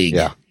Justice League.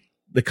 Yeah.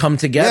 The Come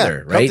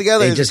Together, right? Come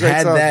Together. They just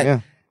had that. Yeah.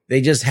 They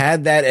just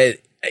had that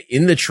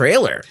in the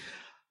trailer.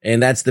 And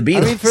that's the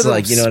Beatles. I mean, for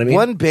like, you know what I mean?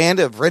 One band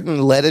have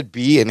written Let It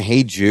Be and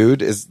Hey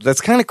Jude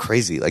that's kind of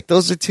crazy. Like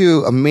those are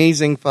two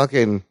amazing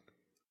fucking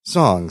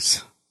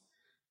songs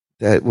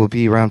that will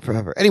be around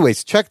forever.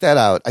 Anyways, check that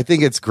out. I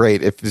think it's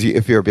great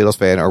if you're a Beatles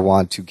fan or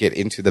want to get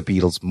into the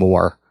Beatles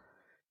more.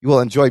 You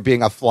will enjoy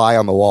being a fly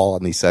on the wall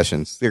on these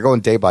sessions. They're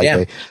going day by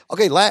day.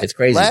 Okay, it's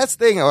crazy. Last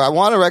thing I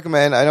want to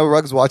recommend, I know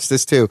Ruggs watched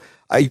this too,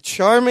 a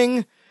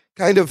charming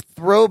kind of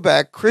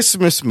throwback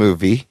Christmas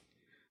movie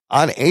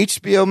on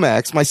HBO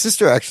Max. My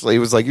sister actually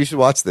was like, you should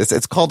watch this.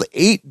 It's called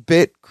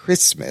 8-Bit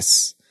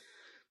Christmas.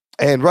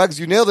 And Ruggs,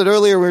 you nailed it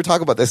earlier when we were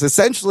talking about this.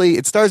 Essentially,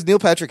 it stars Neil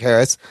Patrick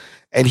Harris,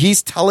 and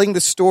he's telling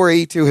the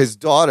story to his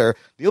daughter.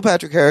 Neil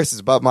Patrick Harris is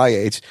about my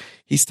age.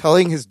 He's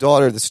telling his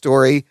daughter the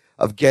story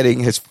of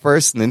getting his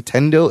first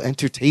Nintendo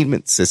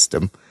Entertainment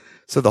System.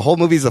 So the whole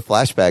movie is a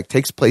flashback,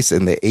 takes place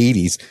in the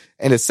 80s.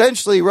 And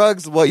essentially,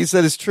 Ruggs, what you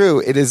said is true.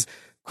 It is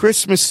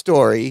Christmas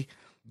Story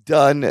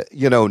done,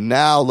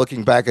 now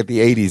looking back at the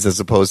 80s as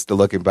opposed to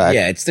looking back.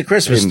 Yeah, it's the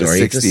Christmas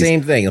Story. It's the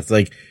same thing. It's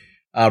like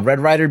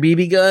Red Ryder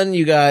BB gun,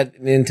 you got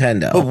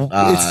Nintendo.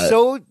 It's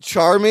so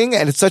charming,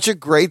 and it's such a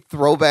great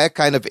throwback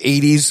kind of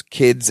 80s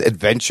kids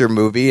adventure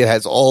movie. It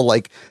has all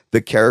like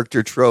the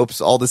character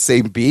tropes, all the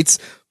same beats,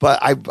 but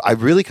I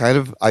really kind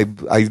of I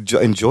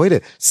enjoyed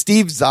it.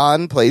 Steve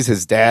Zahn plays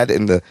his dad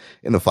in the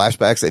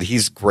flashbacks, and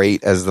he's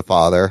great as the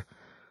father.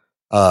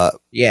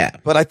 Yeah,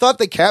 but I thought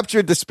they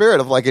captured the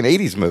spirit of like an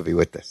 80s movie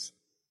with this.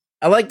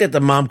 I like that the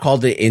mom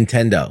called it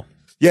Nintendo.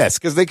 Yes,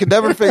 because they could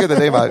never figure the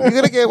name out. You're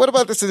gonna get. What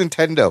about this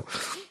Nintendo?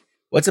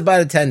 What's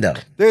about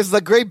Nintendo? There's the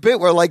great bit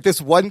where like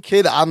this one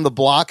kid on the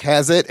block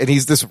has it, and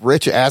he's this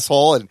rich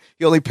asshole, and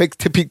he only picks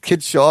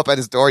kids show up at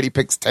his door, and he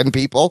picks 10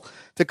 people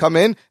to come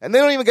in, and they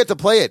don't even get to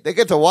play it. They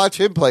get to watch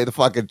him play the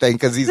fucking thing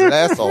because he's an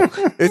asshole.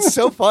 It's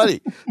so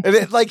funny,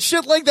 and like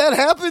shit like that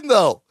happened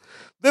though.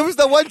 There was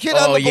the one kid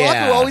on the block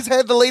who always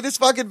had the latest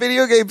fucking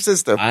video game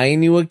system. I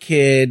knew a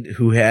kid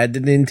who had the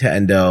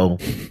Nintendo,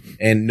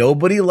 and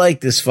nobody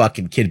liked this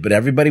fucking kid, but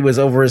everybody was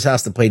over his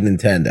house to play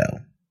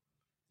Nintendo.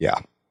 Yeah.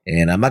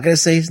 And I'm not going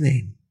to say his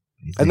name.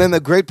 And then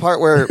the great part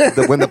where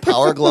when the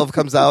Power Glove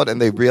comes out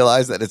and they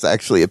realize that it's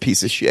actually a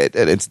piece of shit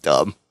and it's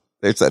dumb.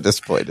 They're so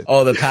disappointed.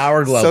 Oh, the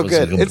Power Glove so was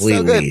good. a complete It's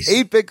so good.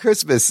 8-Bit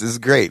Christmas is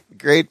great.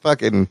 Great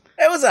fucking.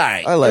 It was all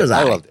right. I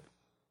loved it.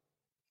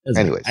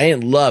 Anyways. I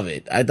didn't love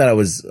it. I thought it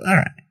was all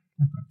right.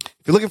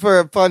 If you're looking for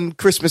a fun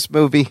Christmas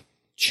movie,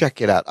 check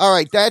it out. All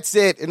right, that's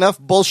it. Enough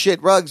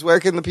bullshit. Ruggs, where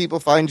can the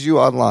people find you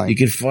online? You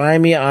can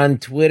find me on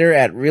Twitter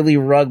at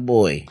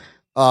ReallyRugBoy.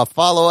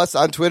 Follow us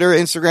on Twitter,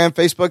 Instagram,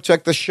 Facebook.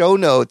 Check the show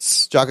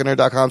notes,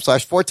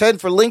 jockandnerd.com/410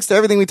 for links to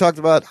everything we talked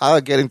about, how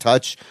to get in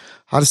touch,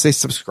 how to say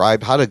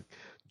subscribe, how to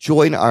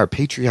join our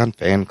Patreon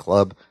fan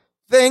club.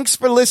 Thanks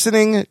for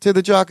listening to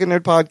the Jock and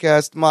Nerd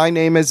podcast. My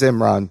name is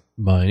Imran.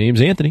 My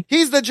name's Anthony.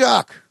 He's the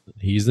Jock.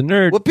 He's the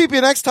Nerd. We'll peep you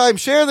next time.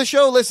 Share the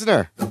show,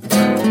 listener.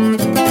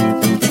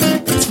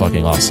 It's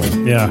fucking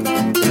awesome. Yeah,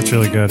 that's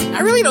really good.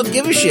 I really don't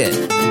give a shit.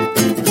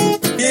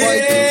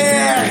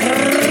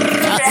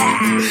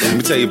 Let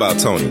me tell you about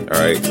Tony, all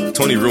right?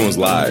 Tony ruins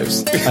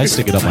lives. I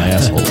stick it up my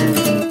asshole.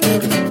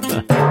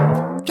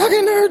 Jock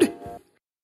and Nerd.